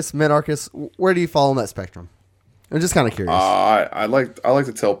anarchist, minarchist? Where do you fall on that spectrum? I'm just kind of curious. I like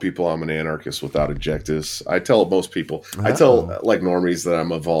to tell people I'm an anarchist without objectives. I tell most people. I tell like normies that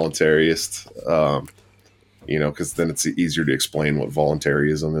I'm a voluntarist. Because then it's easier to explain what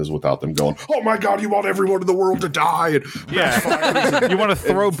voluntarism is without them going, "Oh my God, you want everyone in the world to die?" And Yeah. You want to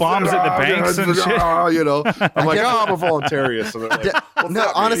throw bombs at the banks and shit? I'm like, I'm a voluntarist. And they're like, "What's No, that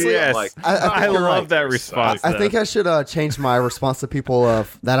mean?" honestly, Yes. Like, I I think you're love right. that response. I though. think I should change my response to people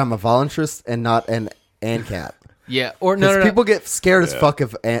of that I'm a voluntarist and not an ANCAP. Yeah, or Because no. people get scared as fuck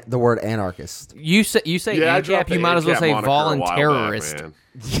of the word anarchist. You say yeah, I ANCAP, dropped the you might as well ANCAP say moniker a while back, voluntarist. man.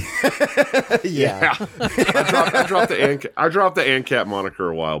 Yeah. I dropped the ANCAP moniker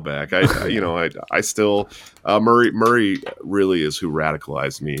a while back. I still Murray really is who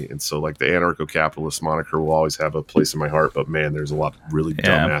radicalized me, and so like the anarcho-capitalist moniker will always have a place in my heart. But man, there's a lot of really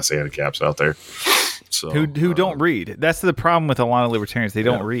dumbass ANCAPs out there. So who don't read. That's the problem with a lot of libertarians. They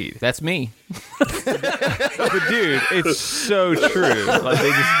don't read. That's me. But dude, it's so true. Like they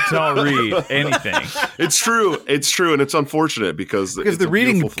just don't read anything. It's true, and it's unfortunate because The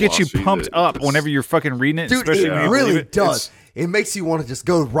reading gets you pumped up whenever you're fucking reading it. Dude, especially it when you really believe it. does. It makes you want to just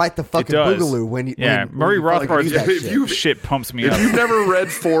go right the fucking does. boogaloo when you. Yeah, when Murray you fucking Rothbard's read that if shit. you- shit pumps me If up. you've never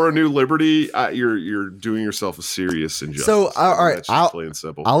read For a New Liberty, you're doing yourself a serious injustice. So, all right, That's just plain and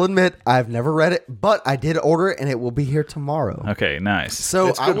simple. I'll admit I've never read it, but I did order it, and it will be here tomorrow. Okay, nice. So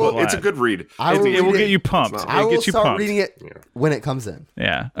it's, I good, will. it's a good read. I will It will read get you pumped. I It will gets you start pumped. reading it when it comes in.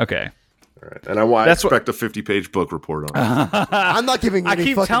 Yeah. Okay. And I That's what- expect a 50-page book report on it. I'm not giving you I any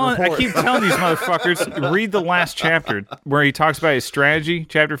keep fucking telling report. these motherfuckers, read the last chapter where he talks about his strategy,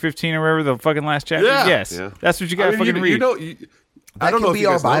 chapter 15 or whatever, the fucking last chapter. Yeah. Yes. Yeah. That's what you gotta fucking read. I don't can know if be you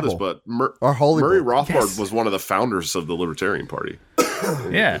our guys know this, Bible. but Our holy Murray book. Rothbard was one of the founders of the Libertarian Party.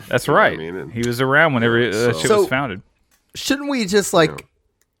 Yeah, that's right. I mean, and- he was around whenever that shit So- was founded. Shouldn't we just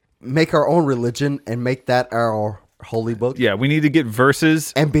make our own religion and make that our holy book? Yeah, we need to get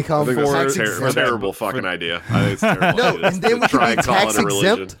verses. And become I think tax that's a exempt. terrible fucking idea. I think it's terrible. No, and then we Try can be and call it tax a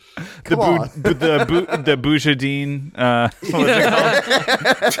religion. exempt. Come on. The Boujadine, what is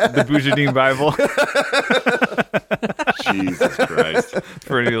it called? The Boujadine Bible Jesus Christ!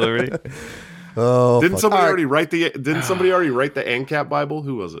 for New Liberty. Oh, Didn't fuck. somebody All right. already write Didn't somebody already write the ANCAP Bible?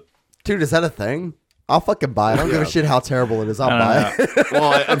 Who was it? Dude, is that a thing? I'll fucking buy it. I don't give a shit how terrible it is. I'll buy it.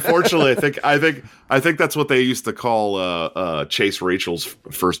 Well, unfortunately, I think that's what they used to call Chase Rachel's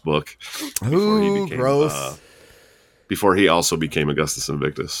first book. Ooh, gross. Before he also became Augustus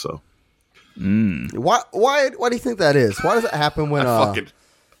Invictus. So Why do you think that is? Why does it happen when fucking.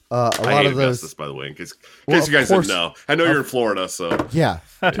 a I lot hate of those? Augustus, by the way, in case Well, you guys of course- didn't know. I know you're in Florida, so Yeah,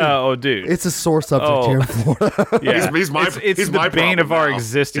 Oh, dude. it's a sore subject Oh. here in Florida. Yeah. he's my it's he's the my bane problem of our now.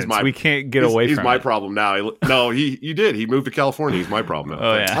 existence. He's my- We can't get away he's from my it. problem now. He did. He moved to California. He's my problem now.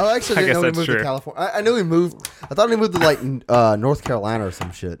 Oh yeah. I actually I didn't guess know he that's moved true. to California. I knew he moved. I thought he moved to like North Carolina or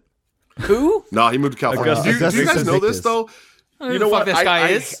some shit. Who? No, he moved to California. Augustus Do you guys Invictus. know this though? Who You the know fuck what? this guy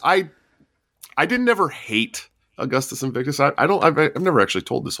is? I didn't ever hate Augustus Invictus. I've never actually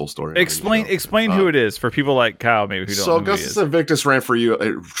told this whole story. Explain who it is for people like Kyle, maybe who don't So know who he Augustus is. Invictus ran for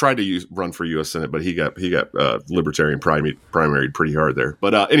tried to run for U.S. Senate, but he got Libertarian primaried pretty hard there.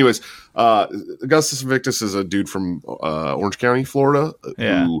 But anyways, Augustus Invictus is a dude from Orange County, Florida,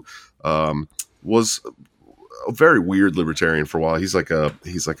 Yeah. who was a very weird libertarian for a while. He's like a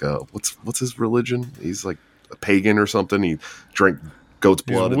what's his religion? He's like a pagan or something. He drank goat's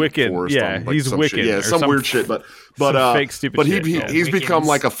blood. Wicked. In the forest Yeah, on, like, he's some Wiccan shit. Yeah, or some some weird shit. But fake stupid but shit, he's yeah. become Wiccans.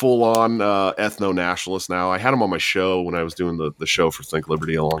 like a full on ethno nationalist now. I had him on my show when I was doing the show for Think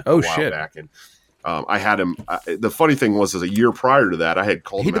Liberty a while shit. back, and I had him. The funny thing was, a year prior to that, I had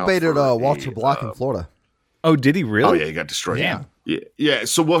called He him out debated for Walter Block in Florida. Oh, did he really? Oh yeah, he got destroyed. Damn. Yeah.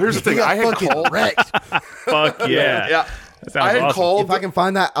 So well, here's the He thing. got I had fucking called. wrecked. Fuck yeah. Yeah. That sounds I had awesome. called. If I can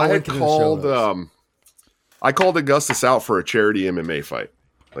find that, I'll I had link it in the show called. notes. I called Augustus out for a charity MMA fight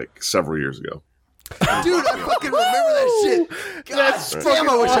like several years ago. Dude, I fucking remember that shit. God damn,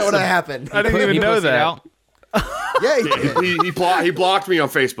 I wish that would have happened. I didn't He even know pussied that. out. Yeah, he did. He blocked me on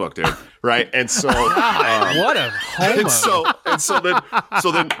Facebook, dude. Right, and so What a homo. and so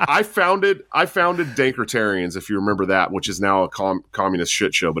then I founded Dankertarians, if you remember that, which is now a communist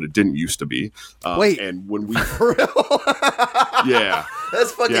shit show, but it didn't used to be. Wait. and when we Yeah.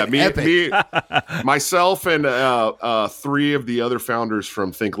 That's fucking Yeah, epic. myself and 3 of the other founders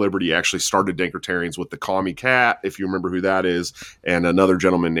from Think Liberty actually started Dankertarians with the Commie Cat, if you remember who that is, and another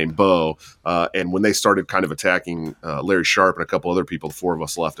gentleman named Bo. And when they started kind of attacking Larry Sharp and a couple other people, the 4 of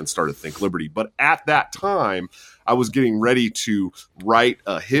us left and started Think Liberty. But at that time, I was getting ready to write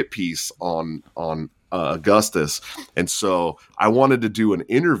a hit piece on Augustus, and so I wanted to do an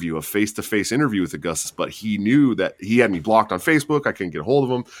interview, a face-to-face interview with Augustus, but he knew that he had me blocked on Facebook. I couldn't get a hold of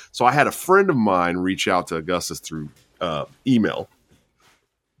him, so I had a friend of mine reach out to Augustus through email,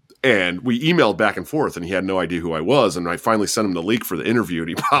 and we emailed back and forth, and he had no idea who I was, and I finally sent him the link for the interview, and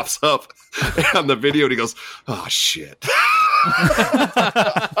he pops up on the video, and he goes, "Oh, shit."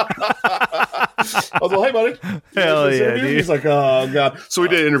 I was like, "Hey, buddy." Hell yeah, dude. He's like, "Oh god." So we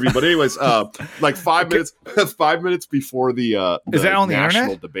did an interview, but anyways, like 5 minutes before the Is that on the national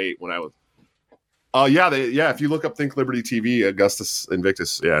internet? debate when I was. Yeah, if you look up Think Liberty TV, Augustus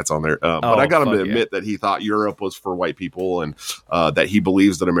Invictus, yeah, it's on there. But I got him to admit that he thought Europe was for white people, and that he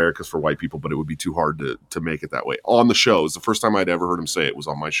believes that America's for white people, but it would be too hard to make it that way on the show. It's the first time I'd ever heard him say it was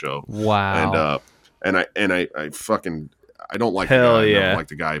on my show. Wow. And I fucking. I don't like Hell the guy. yeah. I don't like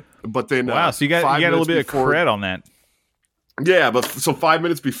the guy. But then Wow, so you got a little bit of cred on that. Yeah, but so 5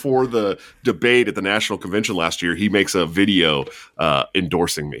 minutes before the debate at the national convention last year, he makes a video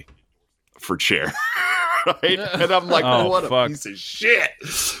endorsing me for chair. Right? And I'm like, what a piece of shit.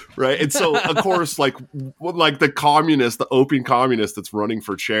 Right? And so, of course, like the communist, the open communist that's running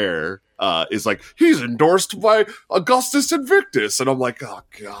for chair is like, he's endorsed by Augustus Invictus. And I'm like, oh,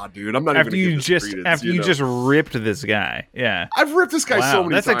 God, dude, I'm not After even you just ripped this guy. Yeah. I've ripped this guy so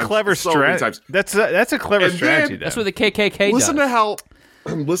many times. That's a clever strategy. That's a clever strategy, though. That's what the KKK Listen does.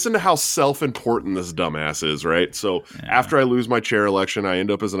 Listen to how self-important this dumbass is, right? So after I lose my chair election, I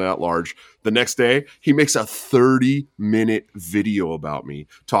end up as an at-large. The next day, he makes a 30-minute video about me,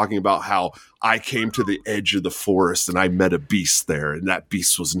 talking about how I came to the edge of the forest and I met a beast there, and that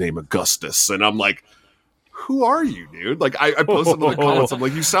beast was named Augustus. And I'm like, who are you, dude? Like, I posted in the comments, I'm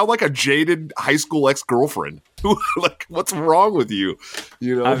like, you sound like a jaded high school ex-girlfriend. Like, what's wrong with you?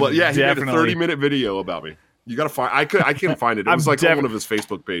 You know, but yeah, he made a 30-minute video about me. You gotta find. I can't find it. It was like on one of his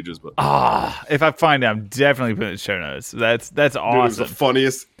Facebook pages. But if I find it, I'm definitely putting it in show notes. That's awesome. Dude, it was the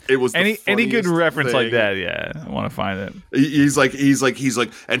funniest. It was any good reference thing. like that. Yeah, I want to find it. He's like,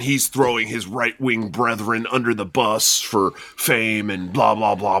 and he's throwing his right wing brethren under the bus for fame and blah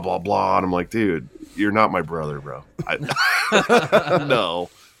blah blah blah blah. And I'm like, dude, you're not my brother, bro. No,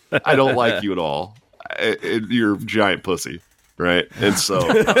 I don't like you at all. You're a giant pussy. Right, and so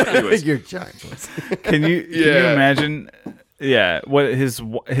anyways. You're giant. Can you imagine? Yeah,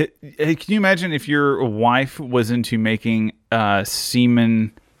 can you imagine if your wife was into making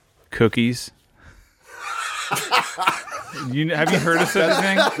semen cookies? Have you heard of such a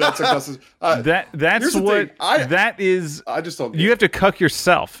thing? That's Augustus. That's what that is. I just don't. You have to cuck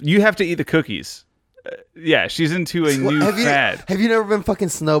yourself. You have to eat the cookies. Yeah, she's into a new fad. Have you never been fucking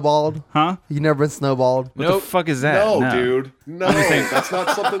snowballed? Huh? You never been snowballed? What the fuck is that? No, dude. No, that's not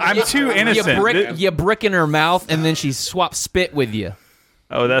something. I'm too innocent. You brick in her mouth, and then she swaps spit with you.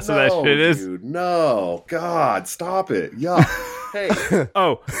 Oh, that's what that shit is? Dude, no. God, stop it. Yuck. Hey.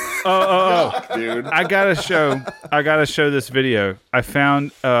 Yuck, dude. I gotta show this video. I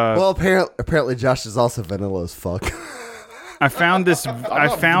found well, apparently Josh is also vanilla as fuck. I found this.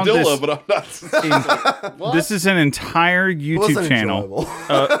 Vanilla, but I'm not. This is an entire YouTube channel.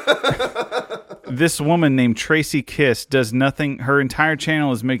 This woman named Tracy Kiss does nothing. Her entire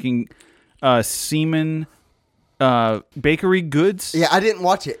channel is making semen bakery goods. Yeah, I didn't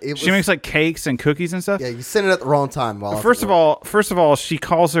watch it. She makes like cakes and cookies and stuff. Yeah, you sent it at the wrong time. First of all, she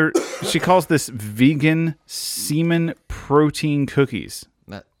calls this vegan semen protein cookies.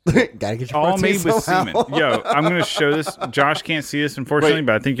 Gotta get your all made with somehow. semen. Yo, I'm gonna show this. Josh can't see this, unfortunately,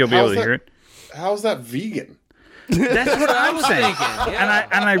 but I think you'll be able to hear it. How's that vegan? That's what I'm saying. Yeah.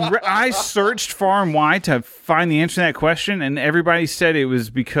 And I searched far and wide to find the answer to that question, and everybody said it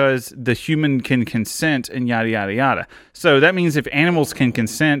was because the human can consent and yada yada yada. So that means if animals can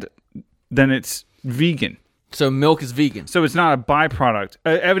consent, then it's vegan. So milk is vegan. So it's not a byproduct.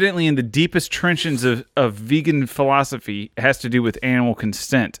 Evidently, in the deepest trenches of vegan philosophy, it has to do with animal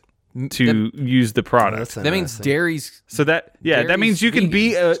consent to use the product. That means dairy's. So that means you can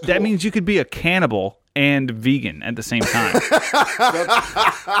be that means you could be a cannibal and vegan at the same time.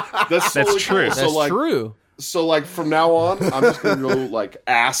 That's true. That's true. So like from now on, I'm just gonna go like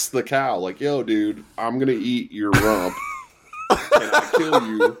ask the cow, like, yo, dude, I'm gonna eat your rump. And I kill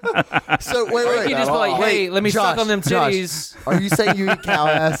you. So wait. You just be like, hey, let me Josh, suck on them titties. Josh, are you saying you eat cow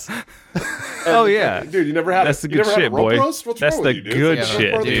ass? Oh yeah, dude, you never had. That's the you good never had a shit, rope boy. roast? What's That's wrong the with you, dude? good Yeah,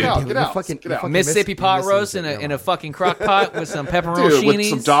 shit, brother, dude. Get out, Dude, get you're out, fucking- get you're out. fucking Mississippi pot missing roast it. in a fucking crock pot with some Dude, pepperoncinis. with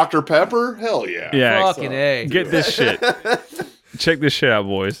some Dr. Pepper? Hell yeah. Yeah, Fucking A. get this shit. Check this shit out,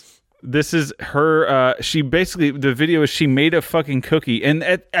 boys. This is her. She basically, the video is she made a fucking cookie, and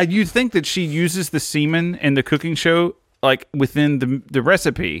you think that she uses the semen in the cooking show, like within the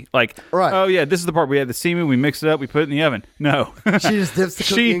recipe, like, Right. oh yeah, this is the part we had the semen, we mix it up, we put it in the oven. No, She just dips the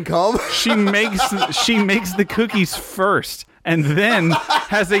cookie in cum. she makes the cookies first, and then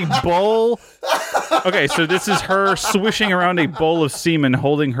has a bowl. Okay, so this is her swishing around a bowl of semen,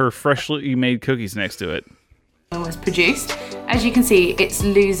 holding her freshly made cookies next to it. Was produced. As you can see, it's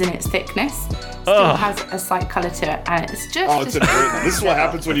losing its thickness. Still has a slight colour to it, and it's just. Oh, it's important. This is what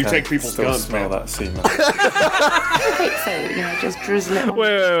happens when you take people's Still guns, smell man. that semen. thick, so just drizzle it on.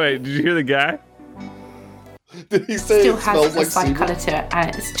 Wait! Did you hear the guy? Did he say Still it has smells a like slight semen? colour to it,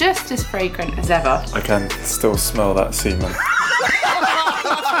 and it's just as fragrant as ever. I can still smell that semen.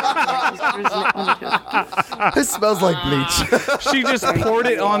 Just drizzle it onto it. It smells like bleach. She just poured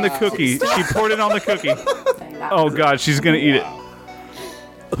it on the cookie. She poured it on the cookie. Oh god, she's gonna eat it.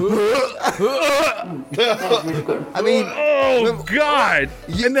 I mean, Oh god!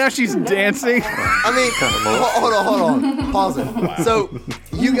 And now she's dancing. hold on. Pause it. So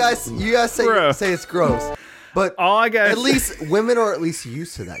you guys say Bro. it's gross, but All I got at least women are at least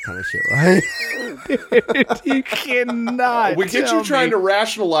used to that kind of shit, right? you cannot. We get tell you trying me. to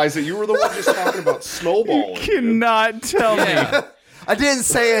rationalize it. You were the one just talking about snowballing. You cannot tell me. I didn't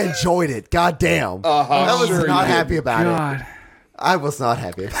say I enjoyed it. God damn. I was Sure not you happy about it. God. I was not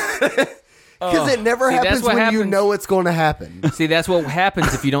happy about it. Because it never See, that's happens what when you happens. know it's going to happen. See, that's what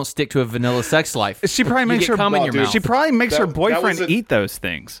happens if you don't stick to a vanilla sex life. She probably You makes get her cum in your dude, mouth. She probably makes her That boyfriend was eat those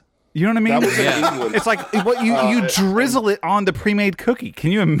things. You know what I mean? That was in Yeah. England. It's like what you drizzle it on the pre-made cookie.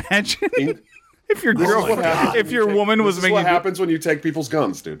 Can you imagine if your This is what girlfriend, happens if when your you woman take- was this is making what happens when you take people's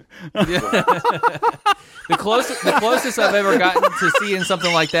guns, dude. The closest I've ever gotten to seeing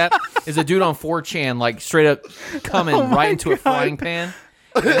something like that is a dude on 4chan, like straight up coming right into a frying pan,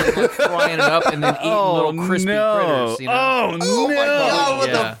 and then, like, frying it up, and then eating little crispy critters. You know? Oh no! Oh my God, what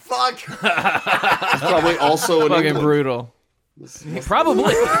Yeah. the fuck? Probably also in Fucking England. brutal.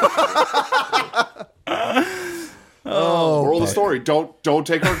 Probably. Moral of the story: don't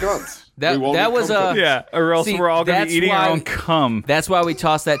take our guns. That- We won't that eat was, cum cookies. Yeah, or else See, we're all gonna that's be eating our why- own cum. That's why we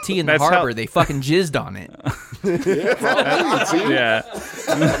tossed that tea in the That's how- harbor. They fucking jizzed on it. Yeah,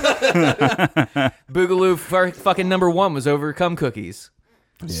 Boogaloo fucking #1 was over cum cookies.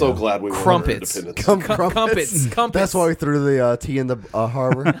 So glad we won our Crumpets. independence. Crumpets. That's why we threw the tea in the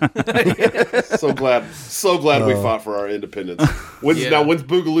harbor. So glad we fought for our independence. Yeah. Now when's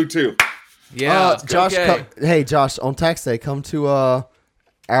Boogaloo 2? Yeah, Josh, okay. hey Josh, on tax day, come to our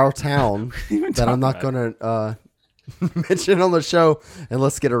town that I'm not going to mention on the show, and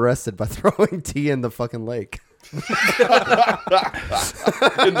let's get arrested by throwing tea in the fucking lake. In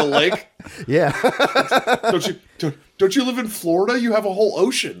the lake? Yeah. Don't you live in Florida? You have a whole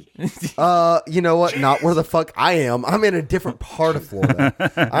ocean. You know what? Not where the fuck I am. I'm in a different part of Florida.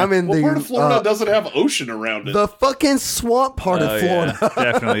 I'm in What the part of Florida doesn't have ocean around it? the fucking swamp part of Florida.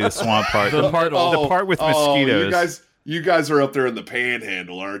 definitely the swamp part. The part with mosquitoes. You guys are up there in the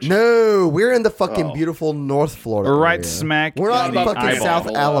Panhandle, aren't you? No, we're in the fucking beautiful North Florida. We're right area. smack We're not in in the fucking eyeball South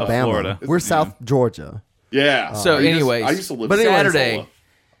of Alabama. Florida. We're South Georgia. Yeah. So anyways, I used to live but in anyways, Saturday.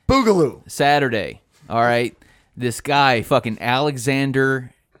 Boogaloo. Saturday. All right. This guy, fucking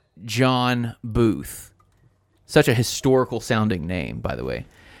Alexander John Booth. Such a historical sounding name, by the way.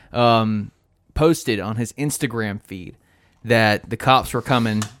 Posted on his Instagram feed that the cops were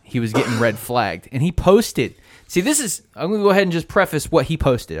coming. He was getting red flagged. And he posted. See, I'm going to go ahead and just preface what he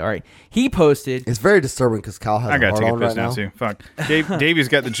posted. All right. He posted. It's very disturbing because Kyle has I a gotta heart take a on piss right now now. too. Fuck. Davey's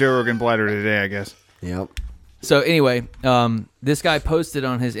got the Joe Rogan bladder today, I guess. Yep. So anyway, this guy posted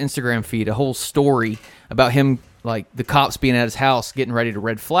on his Instagram feed a whole story about him, like the cops being at his house getting ready to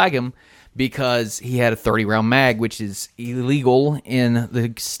red flag him because he had a 30-round mag, which is illegal in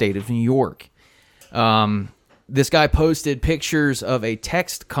the state of New York. This guy posted pictures of a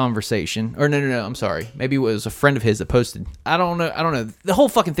text conversation, or no, I'm sorry, maybe it was a friend of his that posted. I don't know. The whole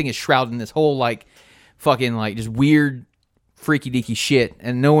fucking thing is shrouded in this whole like fucking like just weird, freaky deaky shit,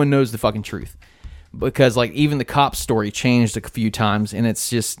 and no one knows the fucking truth. Because like even the cop story changed a few times, and it's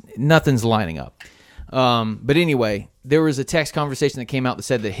just nothing's lining up. But anyway, there was a text conversation that came out that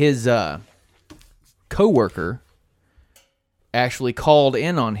said that his coworker actually called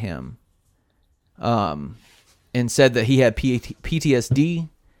in on him, and said that he had PTSD,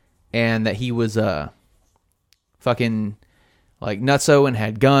 and that he was fucking like nutso and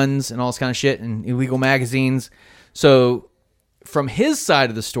had guns and all this kind of shit and illegal magazines. So from his side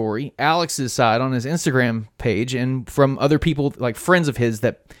of the story, Alex's side on his Instagram page, and from other people, like friends of his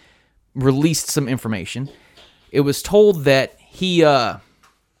that released some information, it was told that he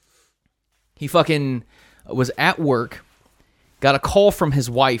fucking was at work, got a call from his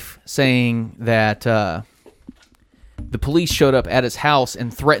wife saying that the police showed up at his house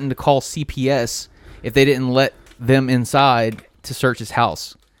and threatened to call CPS if they didn't let them inside to search his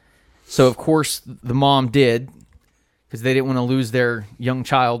house. So, of course, the mom did, because they didn't want to lose their young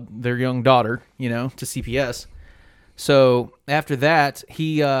child, their young daughter, to CPS. So after that,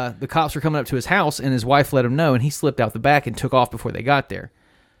 the cops were coming up to his house, and his wife let him know, and he slipped out the back and took off before they got there.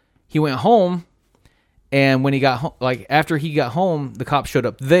 He went home, and when he got home, after he got home, the cops showed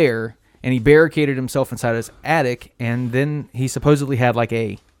up there, and he barricaded himself inside his attic, and then he supposedly had like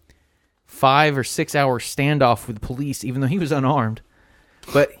a 5 or 6 hour standoff with the police, even though he was unarmed.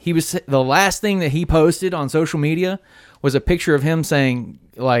 But the last thing that he posted on social media was a picture of him saying,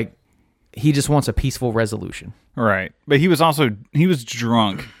 like, he just wants a peaceful resolution. Right. But he was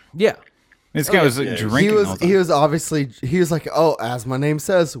drunk. Yeah. This guy was drinking. He was like, oh, as my name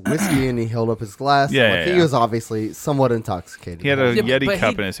says, whiskey, and he held up his glass. Yeah, He was obviously somewhat intoxicated. He had a Yeti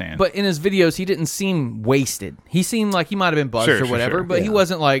cup in his hand. But in his videos, he didn't seem wasted. He seemed like he might have been buzzed or whatever, but he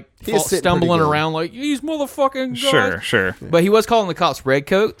wasn't like stumbling around like, these motherfucking guys. Sure. But he was calling the cops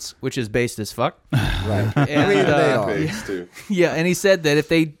redcoats, which is based as fuck. Right. And, they are. Base, too. Yeah, and he said that if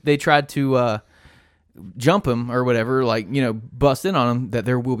they tried to jump him or whatever, bust in on him, that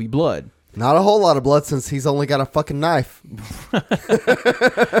there will be blood. Not a whole lot of blood since he's only got a fucking knife.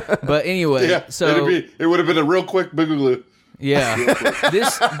 But anyway, so it would have been a real quick boogaloo. yeah,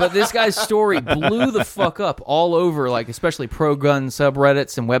 this guy's story blew the fuck up all over, like especially pro-gun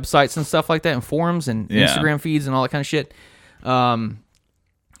subreddits and websites and stuff like that, and forums and Instagram feeds and all that kind of shit. And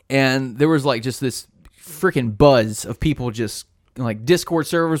there was like just this freaking buzz of people just like Discord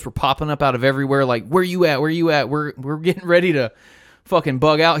servers were popping up out of everywhere. Like, where you at? We're getting ready to fucking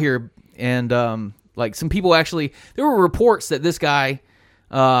bug out here. And like some people actually, there were reports that this guy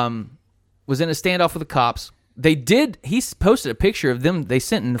was in a standoff with the cops. He posted a picture of them. They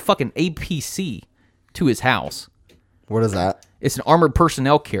sent in a fucking APC to his house. What is that? It's an armored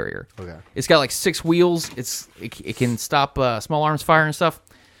personnel carrier. Okay. It's got like 6 wheels. It can stop small arms fire and stuff.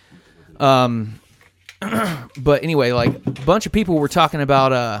 But anyway, like a bunch of people were talking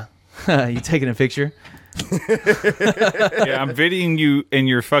about you taking a picture. Yeah, I'm videoing you in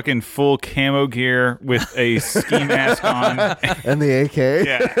your fucking full camo gear with a ski mask on. And the AK?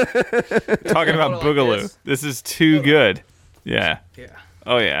 Yeah. Talking about Boogaloo. This is too good. Yeah. Yeah.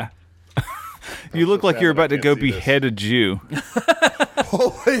 Oh, yeah. You look like you're about to go behead a Jew.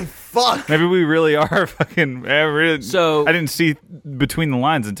 Holy fuck. Maybe we really are fucking... So- I didn't see between the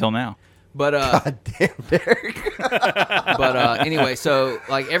lines until now. But God damn, Derek. But anyway, so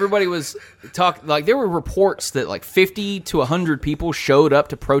like everybody was talking, like there were reports that like 50 to 100 people showed up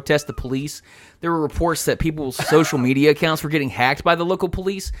to protest the police. There were reports that people's social media accounts were getting hacked by the local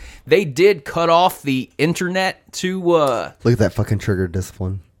police. They did cut off the internet to Look at that fucking trigger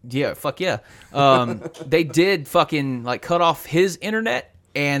discipline. yeah, fuck yeah. They did fucking like cut off his internet,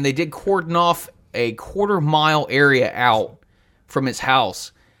 and they did cordon off a 1/4 mile area out from his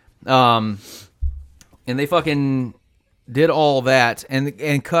house. And they fucking did all that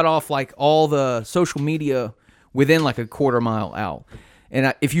and cut off like all the social media within like a 1/4 mile out.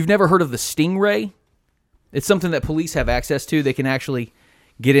 And if you've never heard of the Stingray, it's something that police have access to. They can actually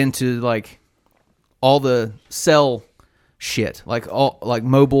get into like all the cell shit, like all like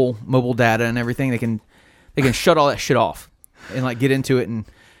mobile data and everything. They can shut all that shit off and like get into it. And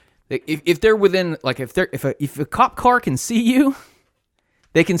if they're within like if a cop car can see you,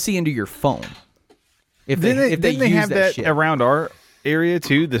 they can see into your phone. Didn't they use have that shit. around our area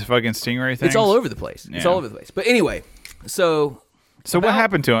too? This fucking Stingray thing. It's all over the place. It's all over the place. But anyway, so what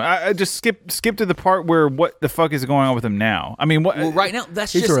happened to him? I just skip to the part where what the fuck is going on with him now. I mean, what? well, right now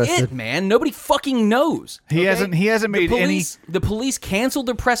that's He's just arrested. it, man. Nobody fucking knows. He okay? hasn't made The police canceled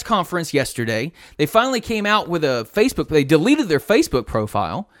their press conference yesterday. They finally came out with a Facebook. They deleted their Facebook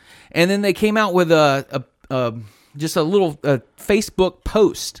profile, and then they came out with just a little Facebook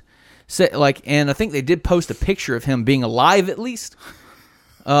post. And I think they did post a picture of him being alive at least.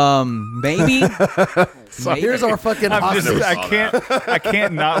 Maybe. Maybe. Here's our fucking hostage. I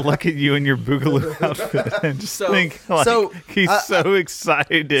can't not look at you in your Boogaloo outfit and just think like he's so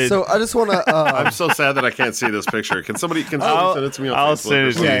excited. So I just want to... I'm so sad that I can't see this picture. Can somebody send it to me on I'll Facebook? send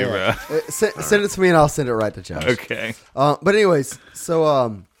it to you, bro. Send it to me and I'll send it right to Josh. Okay. But anyways, so I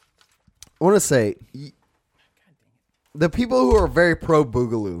want to say... the people who are very pro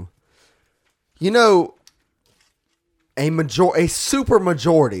Boogaloo, you know, a super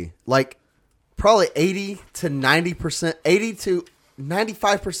majority, like probably 80 to 90%, 80 to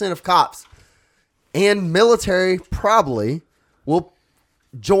 95% of cops and military probably will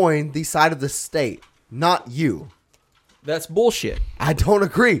join the side of the state, not you. That's bullshit. I don't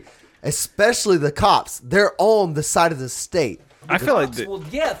agree. Especially the cops. They're on the side of the state. I feel like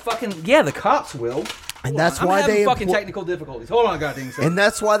The cops will. And that's why they fucking employ, technical difficulties. Hold on, goddamn second. and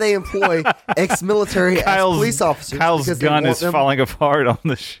that's why they employ ex-military as police officers. Kyle's because they gun want is them- falling apart on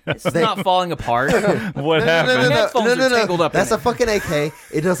the show. It's not falling apart. What happened? Headphones are tangled up in That's it. a fucking AK.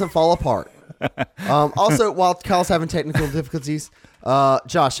 It doesn't fall apart. Also, while Kyle's having technical difficulties,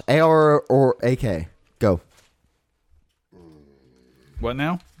 Josh, AR or AK? Go. What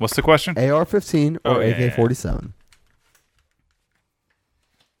now? What's the question? AR-15 or Oh, yeah, AK-47?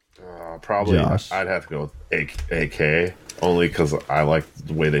 Probably, Josh. I'd have to go with AK only because I like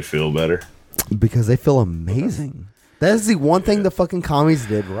the way they feel better. Because they feel amazing. That is the one thing the fucking commies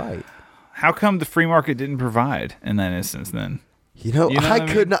did right. How come the free market didn't provide in that instance then? You know You know I what I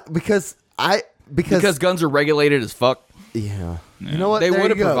could mean? not because Guns are regulated as fuck. yeah. You know what? They There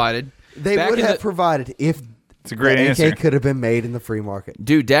would have you go. provided. They Back would in have the- provided if It's a great the answer. AK could have been made in the free market.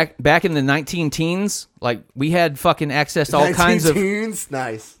 Dude, back in the 19 teens, like we had fucking access to all kinds of. teens,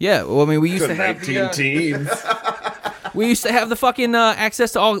 nice. Yeah, well, I mean, we used Good to have 19 teens. the fucking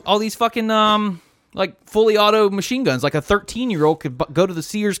access to all these fucking like fully auto machine guns. Like a 13-year-old could go to the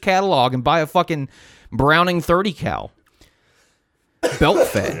Sears catalog and buy a fucking Browning 30 cal, belt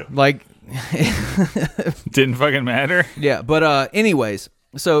fed. Like, Didn't fucking matter. yeah. But anyways,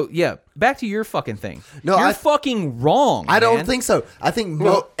 so yeah, back to your fucking thing. No, you're I- fucking wrong. I don't man. think so. I think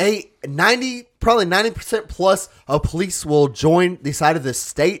probably 90% plus of police will join the side of the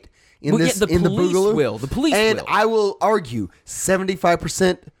state in Well, this yeah, the in the police Boogaloo. will. The police and will. I will argue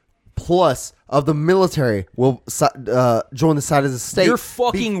 75% plus of the military will join the side of the state. You're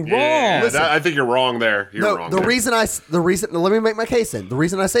fucking wrong. Yeah, Listen. I think you're wrong there. You're No, wrong. the there. reason let me make my case then. The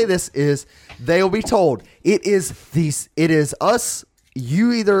reason I say this is they'll be told it is us.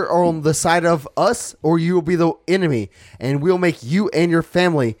 You either are on the side of us or you will be the enemy, and we'll make you and your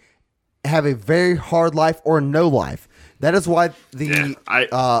family have a very hard life or no life. That is why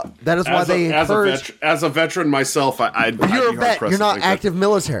that is why they encourage. as a veteran myself, I'd be You're a hard vet. pressed You're to not think that- active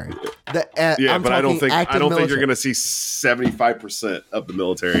military. Yeah, I'm but I don't talking think active you're military. going to see 75% of the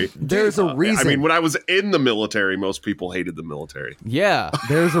military. There's a reason. I mean, when I was in the military, most people hated the military. Yeah.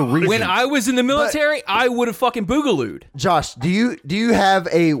 There's a reason. When I was in the military, I would have fucking boogalooed. Josh, do you have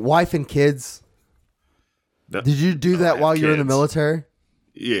a wife and kids? Did you do that while you were in the kids. military?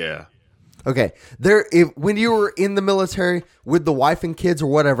 Yeah. Okay. When you were in the military with the wife and kids or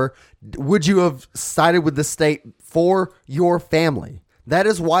whatever, would you have sided with the state for your family? That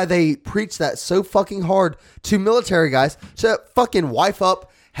is why they preach that so fucking hard to military guys. So fucking wife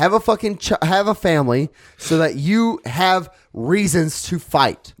up, have a fucking have a family, so that you have reasons to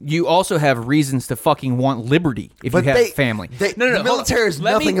fight. You also have reasons to fucking want liberty if But you have they- family. the hold on. military is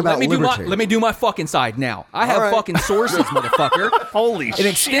nothing about liberty. Let me do my fucking side now. I have All right. fucking sources, motherfucker. Holy An shit.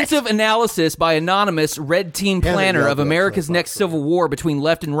 extensive analysis by anonymous Red Team Yeah, planner yeah, of yeah, America's yeah, next civil war between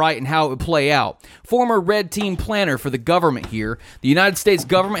left and right and how it would play out. Former Red Team planner for the government here. The United States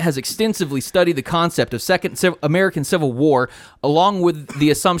government has extensively studied the concept of Second American Civil War, along with the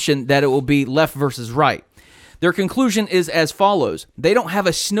assumption that it will be left versus right. Their conclusion is as follows. They don't have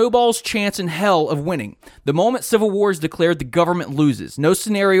a snowball's chance in hell of winning. The moment civil war is declared, the government loses. No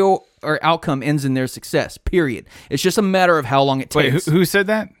scenario or outcome ends in their success, period. It's just a matter of how long it Wait, takes. who said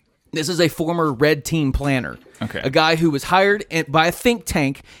that? This is a former Red Team planner. Okay. A guy who was hired by a think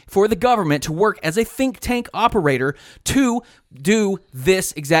tank for the government to work as a think tank operator to do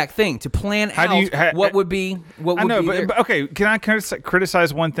this exact thing, to plan what would be I know, there. but okay. Can I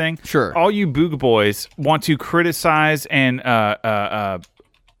criticize one thing? Sure. All you Boog boys want to criticize and I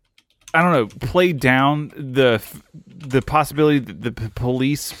don't know, play down the possibility that the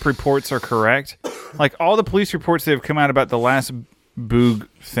police reports are correct. Like all the police reports that have come out about the last Boog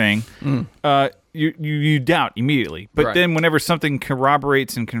thing, you doubt immediately. But Right. then whenever something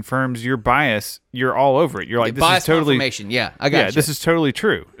corroborates and confirms your bias, you're all over it. You're like, this bias is totally confirmation. Yeah, I got yeah, you. this is totally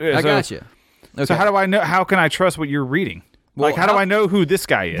true. I got you. Okay. So how do I know? How can I trust what you're reading? Like, how do I know who this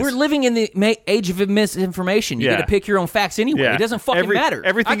guy is? We're living in the age of misinformation. You Yeah. got to pick your own facts anyway. Yeah. It doesn't fucking matter.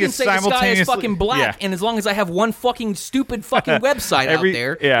 Everything I can is say the sky is simultaneously- fucking black, yeah. and as long as I have one fucking stupid fucking website out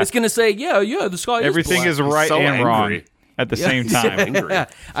there, yeah. it's going to say, yeah, the sky Everything is is right so and wrong angry. at the same time. Angry.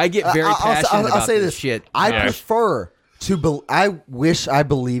 I get very passionate I'll about say this shit. I Yeah. prefer to. I wish I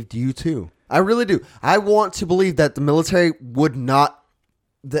believed you too. I really do. I want to believe that the military would not,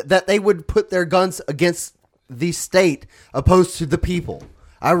 that they would put their guns against the state opposed to the people.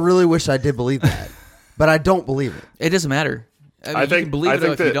 I really wish I did believe that, but I don't believe it. It doesn't matter. I mean, I you think- can believe I it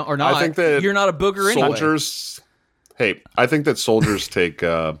think if you that- don't or not. I think that you're not a booger anyway. Soldiers, hey, I think that soldiers take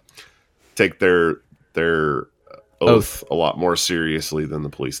their oath a lot more seriously than the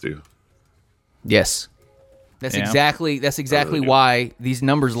police do. Yes. That's Yeah. exactly why these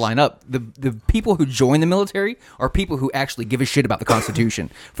numbers line up. The people who join the military are people who actually give a shit about the Constitution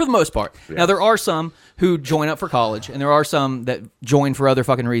for the most part. Now there are some who join up for college, and there are some that join for other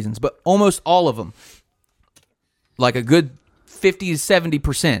fucking reasons, but almost all of them, like a good 50 to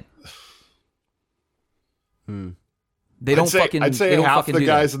 70%, they don't fucking. I'd say they don't half fucking the do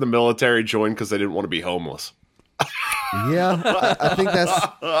guys that. in the military joined because they didn't want to be homeless. Yeah, I think that's.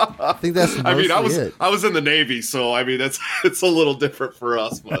 I mean, it. I was in the Navy, so I mean it's a little different for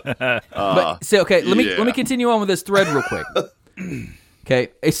us, but But so okay, let me continue on with this thread real quick. Okay,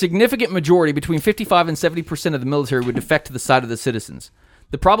 a significant majority, between 55 and 70% of the military, would defect to the side of the citizens.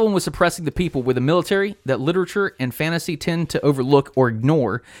 The problem with suppressing the people with the military that literature and fantasy tend to overlook or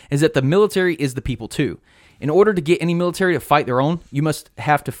ignore is that the military is the people too. In order to get any military to fight their own, you must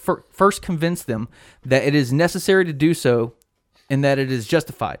have to first convince them that it is necessary to do so and that it is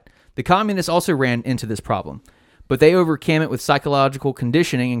justified. The communists also ran into this problem, but they overcame it with psychological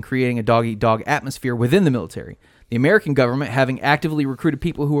conditioning and creating a dog-eat-dog atmosphere within the military. The American government, having actively recruited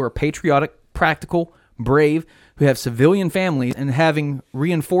people who are patriotic, practical, brave, who have civilian families, and having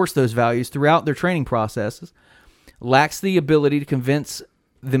reinforced those values throughout their training processes, lacks the ability to convince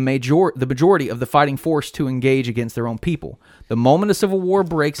the majority of the fighting force to engage against their own people. The moment a civil war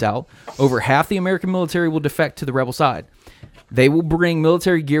breaks out, over half the American military will defect to the rebel side. They will bring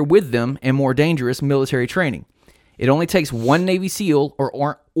military gear with them and more dangerous military training. It only takes one Navy SEAL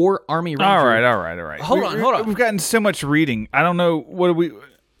or Army Ranger. All right. Hold on. We've gotten so much reading. I don't know what do we.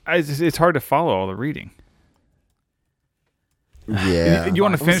 It's hard to follow all the reading. Yeah. You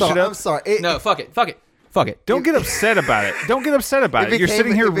want to finish it up? I'm sorry. No, fuck it. Don't get upset about it. Don't get upset about it. You're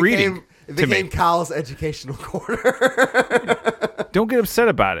sitting here reading It to became me. Kyle's educational corner. Don't get upset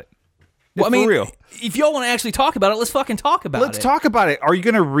about it. Well, I For mean, real. if y'all want to actually talk about it, let's fucking talk about it. Let's talk about it. Are you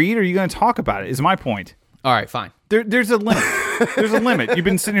going to read or are you going to talk about it? Is my point. All right, fine. There's a limit. There's a limit. You've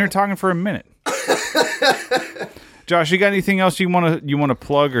been sitting here talking for a minute. Josh, you got anything else you want to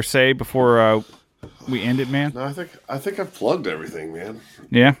plug or say before we end it, man? no, I think I've plugged everything, man.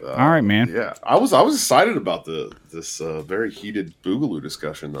 Yeah. All right, man. Yeah, I was excited about this very heated Boogaloo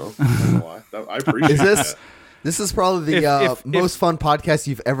discussion, though. I don't know why. I appreciate that. This is probably the most fun podcast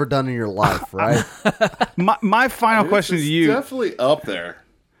you've ever done in your life, right? My final question to It's you. definitely up there.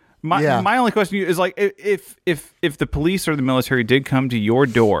 My only question to you is like if the police or the military did come to your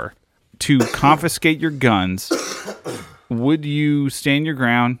door to confiscate your guns, would you stand your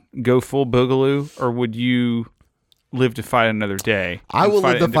ground, go full Boogaloo, or would you live to fight another day? I will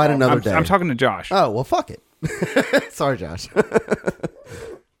live to fight another day. I'm talking to Josh. Oh, well, fuck it. Sorry, Josh.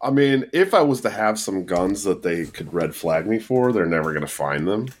 I mean, if I was to have some guns that they could red flag me for, they're never going to find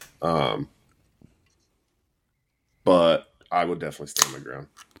them. But I would definitely stand my ground.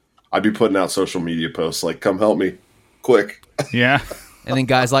 I'd be putting out social media posts like, come help me, quick. Yeah. And then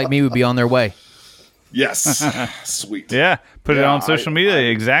guys like me would be on their way. Yes. Sweet. Yeah. Put it Yeah, on social media.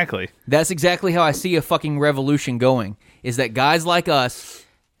 Exactly. That's exactly how I see a fucking revolution going, is that guys like us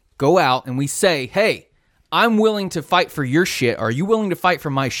go out and we say, hey, I'm willing to fight for your shit. Are you willing to fight for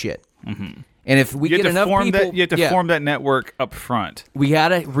my shit? Mm-hmm. And if we get enough people... you have to form that network up front. We got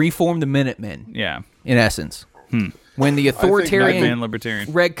to reform the Minutemen, Yeah. in essence. When the authoritarian Minuteman,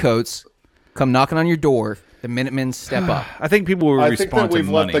 libertarian. redcoats come knocking on your door, the Minutemen step up. I think people will I think that respond to we've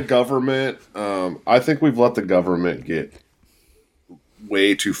money. let the government. I think we've let the government get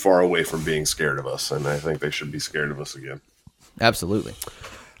way too far away from being scared of us, and I think they should be scared of us again. Absolutely.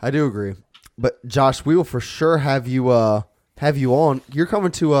 I do agree. But Josh, we will for sure have you on. You're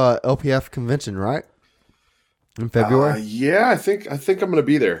coming to LPF convention, right? In February. Yeah, I think I'm going to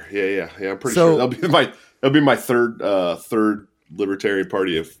be there. Yeah. I'm pretty So- sure that'll be my third Libertarian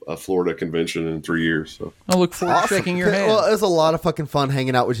Party of Florida convention in 3 years. So I look forward to shaking your hand. Well, it was a lot of fucking fun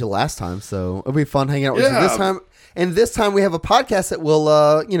hanging out with you last time, so it'll be fun hanging out with you Yeah. this time. And this time we have a podcast that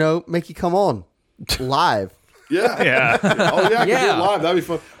will, make you come on live. yeah, Yeah. Oh yeah, I can do Yeah. it live. That'd be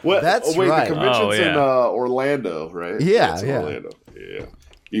fun. What? That's wait, right. the convention's Oh, yeah. in Orlando, right? Yeah, It's in yeah. Orlando. Yeah.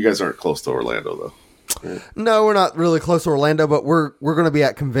 You guys aren't close to Orlando though. No, we're not really close to Orlando, but we're going to be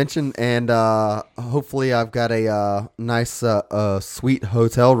at convention, and hopefully I've got a nice sweet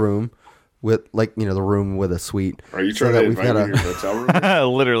hotel room with the room with a suite. Are you So trying that to we've invite got me to your hotel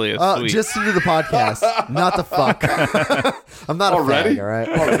room? Literally a suite. just to do the podcast, not the fuck. I'm not Already? a fag, all right?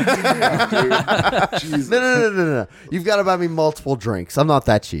 Oh, dude. Jesus. No. You've got to buy me multiple drinks. I'm not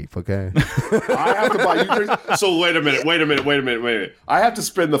that cheap, okay? I have to buy you drinks. So wait a minute. I have to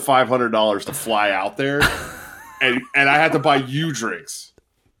spend the $500 to fly out there, and I have to buy you drinks.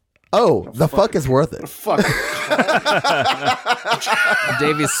 Oh, the fuck is worth it. Fuck.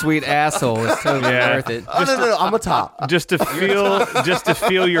 Davy's sweet asshole is totally Yeah. worth it. Oh, no. I'm a top. Just to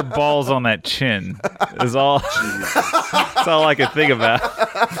feel your balls on that chin is all. That's all I could think about.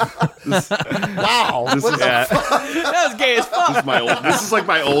 Wow. This is, That was gay as fuck. this is like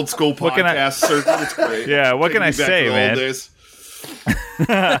my old school What can I- podcast circuit. It's great. Yeah, what can I Taking me back say, to the man? old days.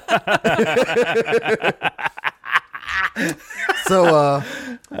 So,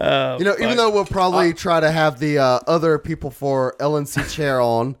 even though we'll probably try to have the other people for LNC chair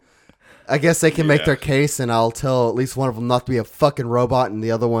on, I guess they can make their case, and I'll tell at least one of them not to be a fucking robot and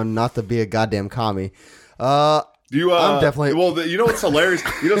the other one not to be a goddamn commie. I'm definitely- Well, you know what's hilarious?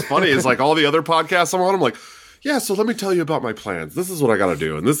 You know what's funny is like all the other podcasts I'm on. I'm like, yeah. So let me tell you about my plans. This is what I got to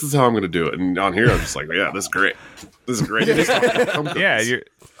do, and this is how I'm going to do it. And on here, I'm just like, yeah, this is great. This is great. Yeah, you're.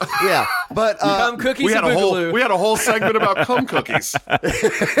 Yeah, but Cum cookies We had and a boogaloo. whole segment about cum cookies.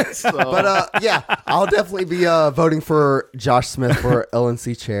 yeah, I'll definitely be voting for Josh Smith for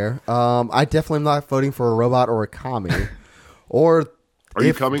LNC chair. I definitely am not voting for a robot or a commie. Or Are you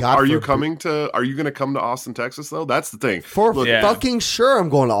if coming? God Are you forbid- coming to? Are you going to come to Austin, Texas? Though that's the thing. For Look, Yeah. fucking sure, I'm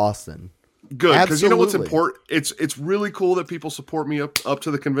going to Austin. good because you know what's Absolutely. important. It's really cool that people support me up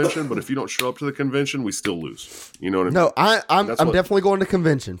to the convention. But if you don't show up to the convention, we still lose. You know what I mean? No, I'm That's what- definitely going to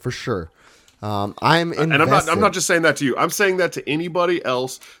convention for sure. I'm invested. And I'm not just saying that to you. I'm saying that to anybody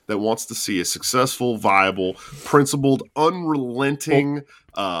else that wants to see a successful, viable, principled, unrelenting,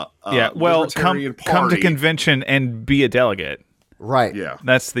 Well, libertarian come to party. convention and be a delegate. right. Yeah.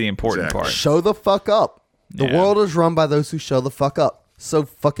 That's the important Exactly. part. Show the fuck up. The Yeah. world is run by those who show the fuck up. So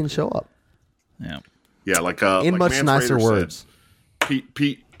fucking show up. Yeah. Yeah, like In like much Mance nicer Raider said. words.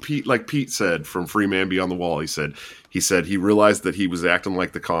 Pete, like Pete said from Free Man Beyond the Wall, he said he realized that he was acting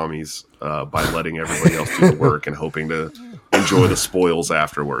like the commies by letting everybody else do the work and hoping to enjoy the spoils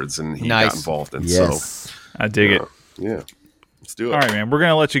afterwards, and he got Nice. involved. And Yes. I dig it. so, yeah, let's do it. All right, man. We're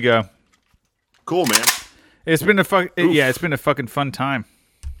gonna let you go. Cool, man. It's been a it's been a fucking fun time.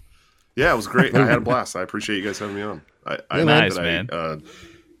 Yeah, it was great. I had a blast. I appreciate you guys having me on. I Nice, that man.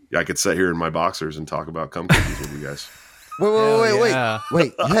 I could sit here in my boxers and talk about cum cookies with you guys. Wait. yeah.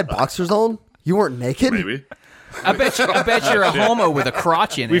 Wait, you had boxers on? You weren't naked? Maybe. I bet you're a homo with a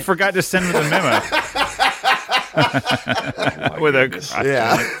crotch in it. We forgot to send them the memo. With a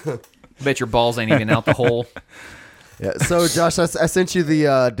Yeah. I bet your balls ain't even out the hole. Yeah. So, Josh, I sent you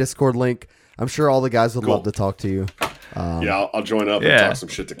the Discord link. I'm sure all the guys would Cool. love to talk to you. Yeah, I'll join up and Yeah. talk some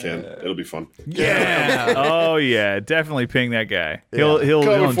shit to Ken. It'll be fun. yeah. Oh yeah, definitely ping that guy. He'll Coming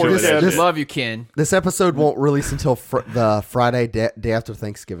enjoy for you, that. Ken. shit. Love you, Ken. This episode won't release until the Friday day after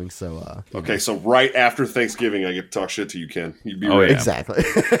Thanksgiving. So, Okay, so right after Thanksgiving, I get to talk shit to you, Ken. You'd be Oh, ready. yeah. exactly.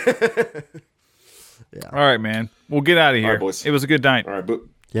 All right, man. We'll get out of here. right, boys. It was a good night. All right,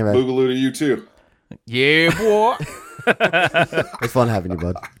 Yeah, man. boogaloo to you too. Yeah, boy. It's fun having you,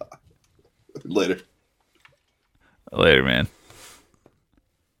 bud. Later. Later, man.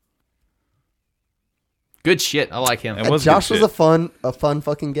 Good shit. I like him. It was Josh good was shit. a fun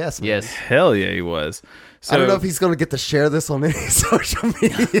fucking guest. Man. Yes. Hell yeah, he was. So, I don't know if he's going to get to share this on any social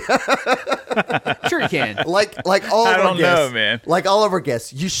media. Sure you can. like all of I our don't guests, know, man. Like all of our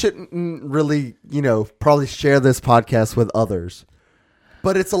guests, you shouldn't really, probably share this podcast with others.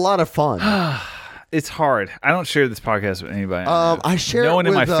 But it's a lot of fun. It's hard. I don't share this podcast with anybody. I share no it one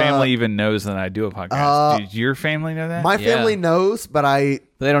in my with, family even knows that I do a podcast. Does your family know that? My Yeah. family knows, but But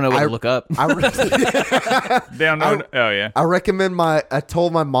they don't know what to look up. I They don't know. Oh yeah. I recommend I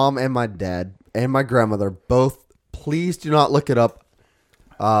told my mom and my dad and my grandmother both, please do not look it up.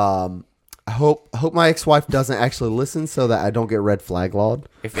 I hope my ex-wife doesn't actually listen so that I don't get red flag lawed.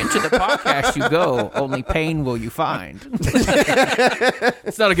 If into the podcast you go, only pain will you find.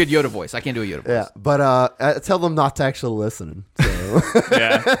 It's not a good Yoda voice. I can't do a Yoda voice. Yeah, but I tell them not to actually listen. So.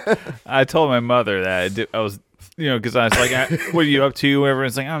 Yeah. I told my mother that I was, because I was like, "What are you up to?"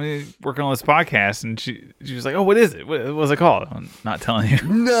 Everyone's like, "I'm working on this podcast," and she was like, "Oh, what is it? What was it called?" I'm not telling you.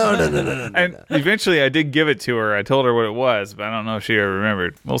 No. And eventually, I did give it to her. I told her what it was, but I don't know if she ever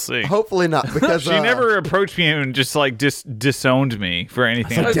remembered. We'll see. Hopefully not, because She never approached me and just like disowned me for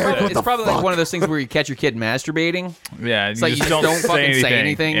anything. I It's Derek, said. what the probably like fuck? one of those things where you catch your kid masturbating. Yeah, It's like you just don't fucking say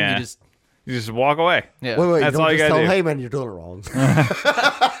anything. Yeah. You just You just walk away. Yeah. Wait, That's don't all you just gotta tell him, do. hey man, you're doing it wrong.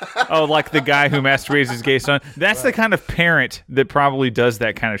 Oh, like the guy who masturbates his gay son. That's the kind of parent that probably does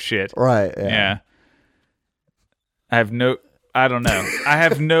that kind of shit. Right. Yeah. I don't know. I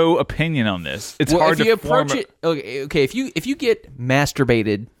have no opinion on this. It's Well, hard if you to form approach it, okay. If you get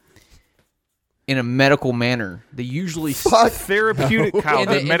masturbated in a medical manner, they usually therapeutic. Kyle, And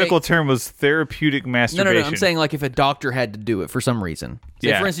the they- and medical term was therapeutic no. masturbation. I'm saying like if a doctor had to do it for some reason. Say,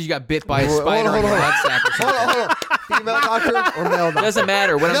 Yeah. for instance, you got bit by a Hold on, spider hold in your on. butt sack or something. Hold on. Female doctor or male doctor? Doesn't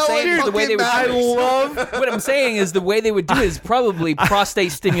matter. What I'm No, saying it is the way they would. fucking matters. What I'm saying is the way they would do it is probably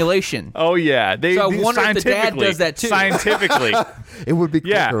prostate stimulation. Oh yeah, So I wonder if the dad scientifically- does that too. Scientifically, It would be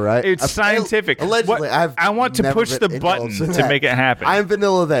quicker, yeah, right? it's scientific. Allegedly, What- I want to never push the been button indulged in to that. make it happen. I'm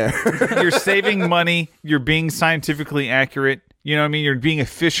vanilla there. You're saving money. You're being scientifically accurate. You know what I mean? You're being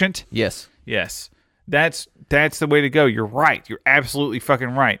efficient. Yes. Yes, that's the way to go. You're right. You're absolutely fucking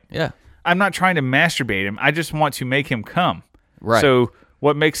right. Yeah. I'm not trying to masturbate him. I just want to make him come. Right. So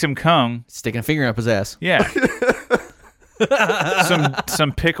what makes him come? Sticking a finger up his ass. Yeah.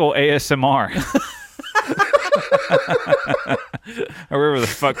 some pickle ASMR. Or whatever the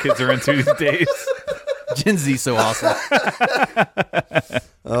fuck kids are into these days. Gen Z's so awesome.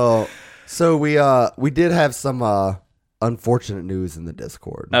 Oh, so we did have some unfortunate news in the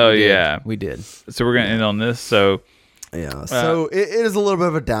Discord. Oh yeah. We did. So we're gonna end on this. So Yeah, so it is a little bit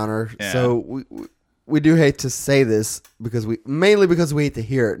of a downer. Yeah. So we do hate to say this because mainly because we hate to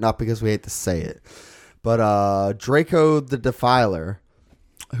hear it, not because we hate to say it. But Draco the Defiler,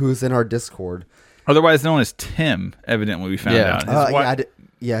 who's in our Discord, otherwise known as Tim, evidently we found Yeah. out. His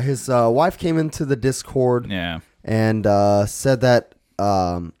wi- his wife came into the Discord yeah. and said that.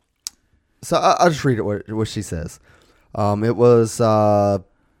 So I'll just read it what she says. It was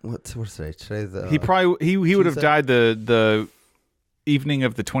what's today? Today He probably he would have said- died the evening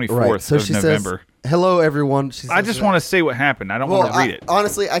of the 24th right. So of she November. says, "Hello, everyone." She I says just that- want to say what happened. I don't want to read it.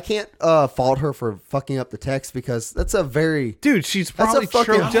 Honestly, I can't fault her for fucking up the text because that's a very Dude, she's that's probably a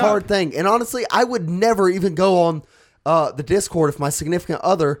fucking choked hard up. thing. And honestly, I would never even go on the Discord if my significant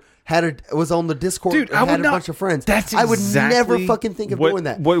other was on the Discord Dude, and I would had a not. bunch of friends. That's I would exactly never fucking think of what, doing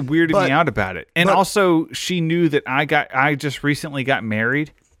that. What weirded But- me out about it, and but- also she knew that I just recently got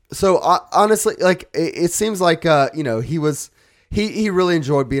married. So honestly, like it seems like he really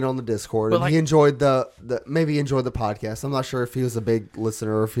enjoyed being on the Discord, But, and like- he enjoyed maybe he enjoyed the podcast. I'm not sure if he was a big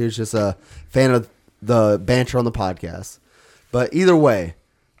listener or if he was just a fan of the banter on the podcast. But either way,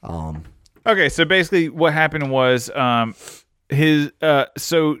 Okay, so basically what happened was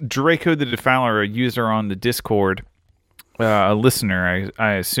so Draco the Defiler, a user on the Discord, a listener,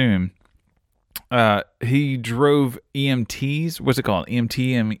 I assume, he drove EMTs. What's it called? EMS?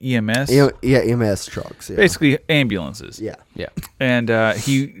 EMS trucks. Yeah. Basically ambulances. Yeah. Yeah. And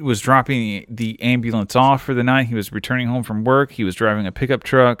he was dropping the ambulance off for the night. He was returning home from work. He was driving a pickup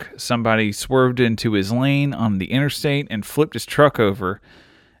truck. Somebody swerved into his lane on the interstate and flipped his truck over.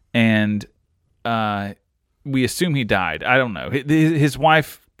 And we assume he died. I don't know. His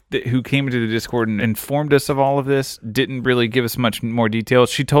wife, who came into the Discord and informed us of all of this, didn't really give us much more details.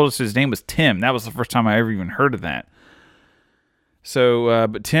 She told us his name was Tim. That was the first time I ever even heard of that. So,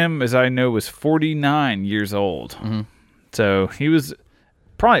 but Tim, as I know, was 49 years old. Mm-hmm. So he was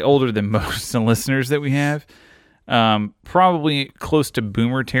probably older than most of the listeners that we have. Probably close to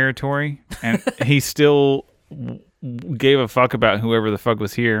boomer territory. And he still gave a fuck about whoever the fuck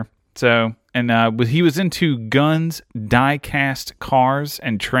was here. So, and he was into guns, die-cast cars,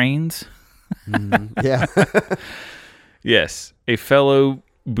 and trains. Yeah. Yes, a fellow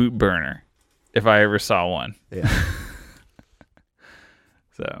boot burner, if I ever saw one. Yeah.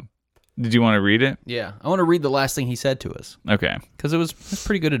 So, did you want to read it? Yeah. I want to read the last thing he said to us Okay. because it was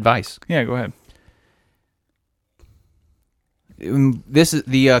pretty good advice. Yeah, go ahead. This is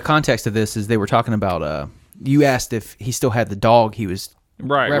the context of this is they were talking about. You asked if he still had the dog he was.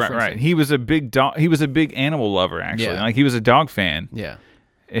 Right. Referencing. He was a big dog. He was a big animal lover, actually. Yeah. Like he was a dog fan. Yeah.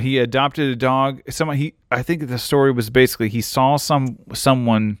 He adopted a dog. I think the story was basically he saw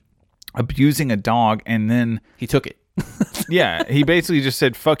someone abusing a dog, and then He took it. yeah, he basically just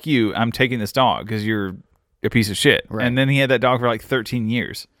said, "Fuck you! I'm taking this dog because you're a piece of shit." Right. And then he had that dog for like 13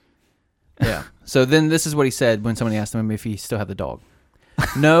 years. Yeah. So then this is what he said when somebody asked him if he still had the dog.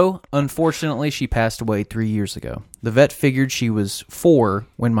 No, unfortunately, she passed away 3 years ago. The vet figured she was 4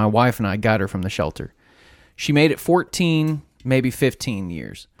 when my wife and I got her from the shelter. She made it 14, maybe 15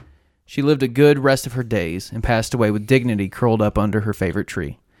 years. She lived a good rest of her days and passed away with dignity curled up under her favorite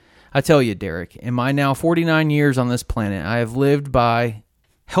tree. I tell you, Derek, in my now 49 years on this planet, I have lived by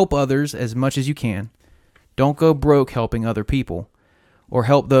help others as much as you can. Don't go broke helping other people. or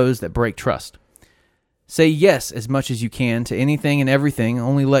help those that break trust. Say yes as much as you can to anything and everything,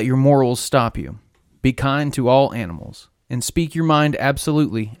 only let your morals stop you. Be kind to all animals, and speak your mind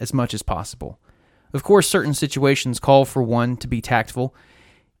absolutely as much as possible. Of course, certain situations call for one to be tactful.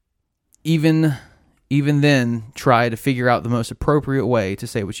 Even then, try to figure out the most appropriate way to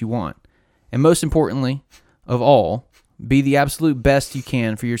say what you want. And most importantly of all, be the absolute best you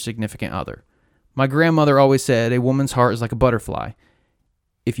can for your significant other. My grandmother always said a woman's heart is like a butterfly.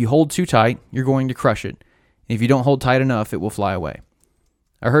 If you hold too tight, you're going to crush it. And if you don't hold tight enough, it will fly away.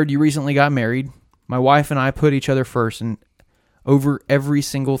 I heard you recently got married. My wife and I put each other first and over every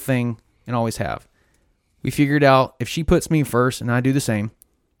single thing and always have. We figured out if she puts me first and I do the same,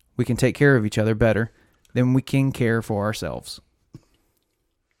 we can take care of each other better than we can care for ourselves.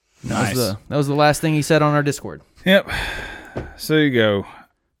 Nice. That was the last thing he said on our Discord. Yep. So there you go.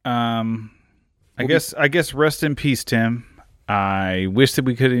 I guess rest in peace, Tim. I wish that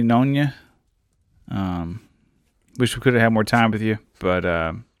we could have known you. Wish we could have had more time with you, but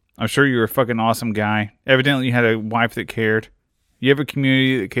I'm sure you're a fucking awesome guy. Evidently, you had a wife that cared. You have a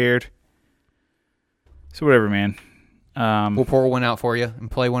community that cared. So whatever, man. We'll pour one out for you and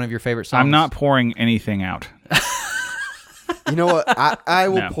play one of your favorite songs. I'm not pouring anything out. You know what? I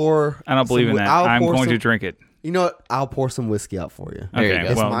will No. pour. I don't believe in that. I'm going to drink it. You know what? I'll pour some whiskey out for you. There you Okay, go.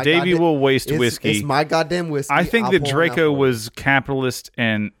 It's well, my Davey goddamn- will waste whiskey. It's my goddamn whiskey. I think I'll that pour one out Draco for was capitalist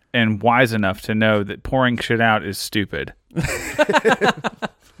and wise enough to know that pouring shit out is stupid.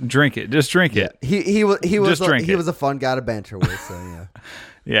 Drink it. Just drink it. you. He was Just drink he it. was a fun guy to banter with. So yeah,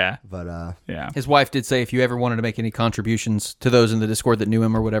 Yeah. but Yeah. His wife did say if you ever wanted to make any contributions to those in the Discord that knew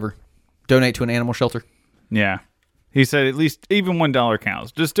him or whatever, donate to an animal shelter. Yeah. He said at least even $1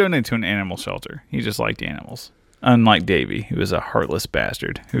 counts. Just donate to an animal shelter. He just liked animals. Unlike Davey, who is a heartless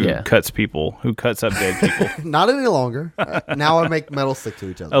bastard who cuts up dead people. not any longer. Now I make metal stick to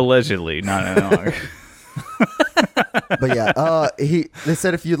each other. Allegedly, not any longer. But yeah, they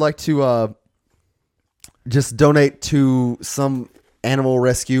said if you'd like to just donate to some animal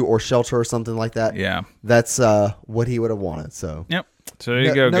rescue or shelter or something like that. Yeah. That's what he would have wanted. So Yep. So there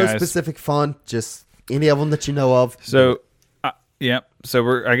you go, no guys. specific fund, just any of them that you know of. So, yep. So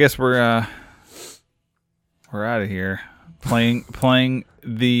we're out of here playing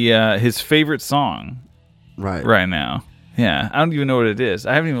the his favorite song right now. Yeah, I don't even know what it is.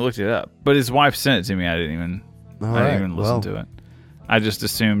 I haven't even looked it up. But his wife sent it to me. I didn't even listen to it. I just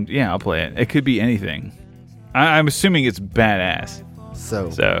assumed, I'll play it. It could be anything. I'm assuming it's badass.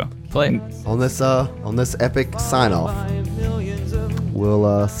 So Play it. on this epic sign off,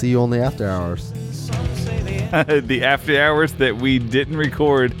 we'll see you on the after hours the after hours that we didn't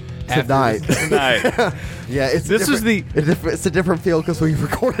record tonight. tonight. Yeah, it's a different feel because we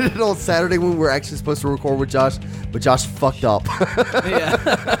recorded it on Saturday when we were actually supposed to record with Josh, but Josh fucked up.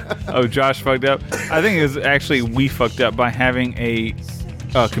 Oh, Josh fucked up. I think it was actually we fucked up by having a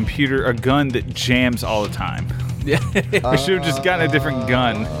gun that jams all the time. Yeah. We should have just gotten a different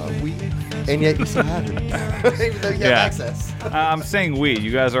gun. And yet you still have it, even though you have access. I'm saying we.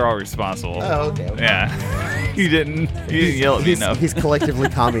 You guys are all responsible. Oh, okay. Yeah. You didn't yell at me enough. He's collectively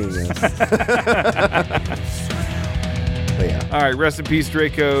commenting us. But yeah. All right. Rest in peace,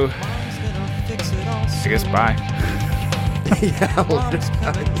 Draco. I guess bye. Yeah, well,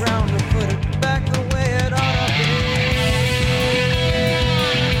 Ground to put it back the way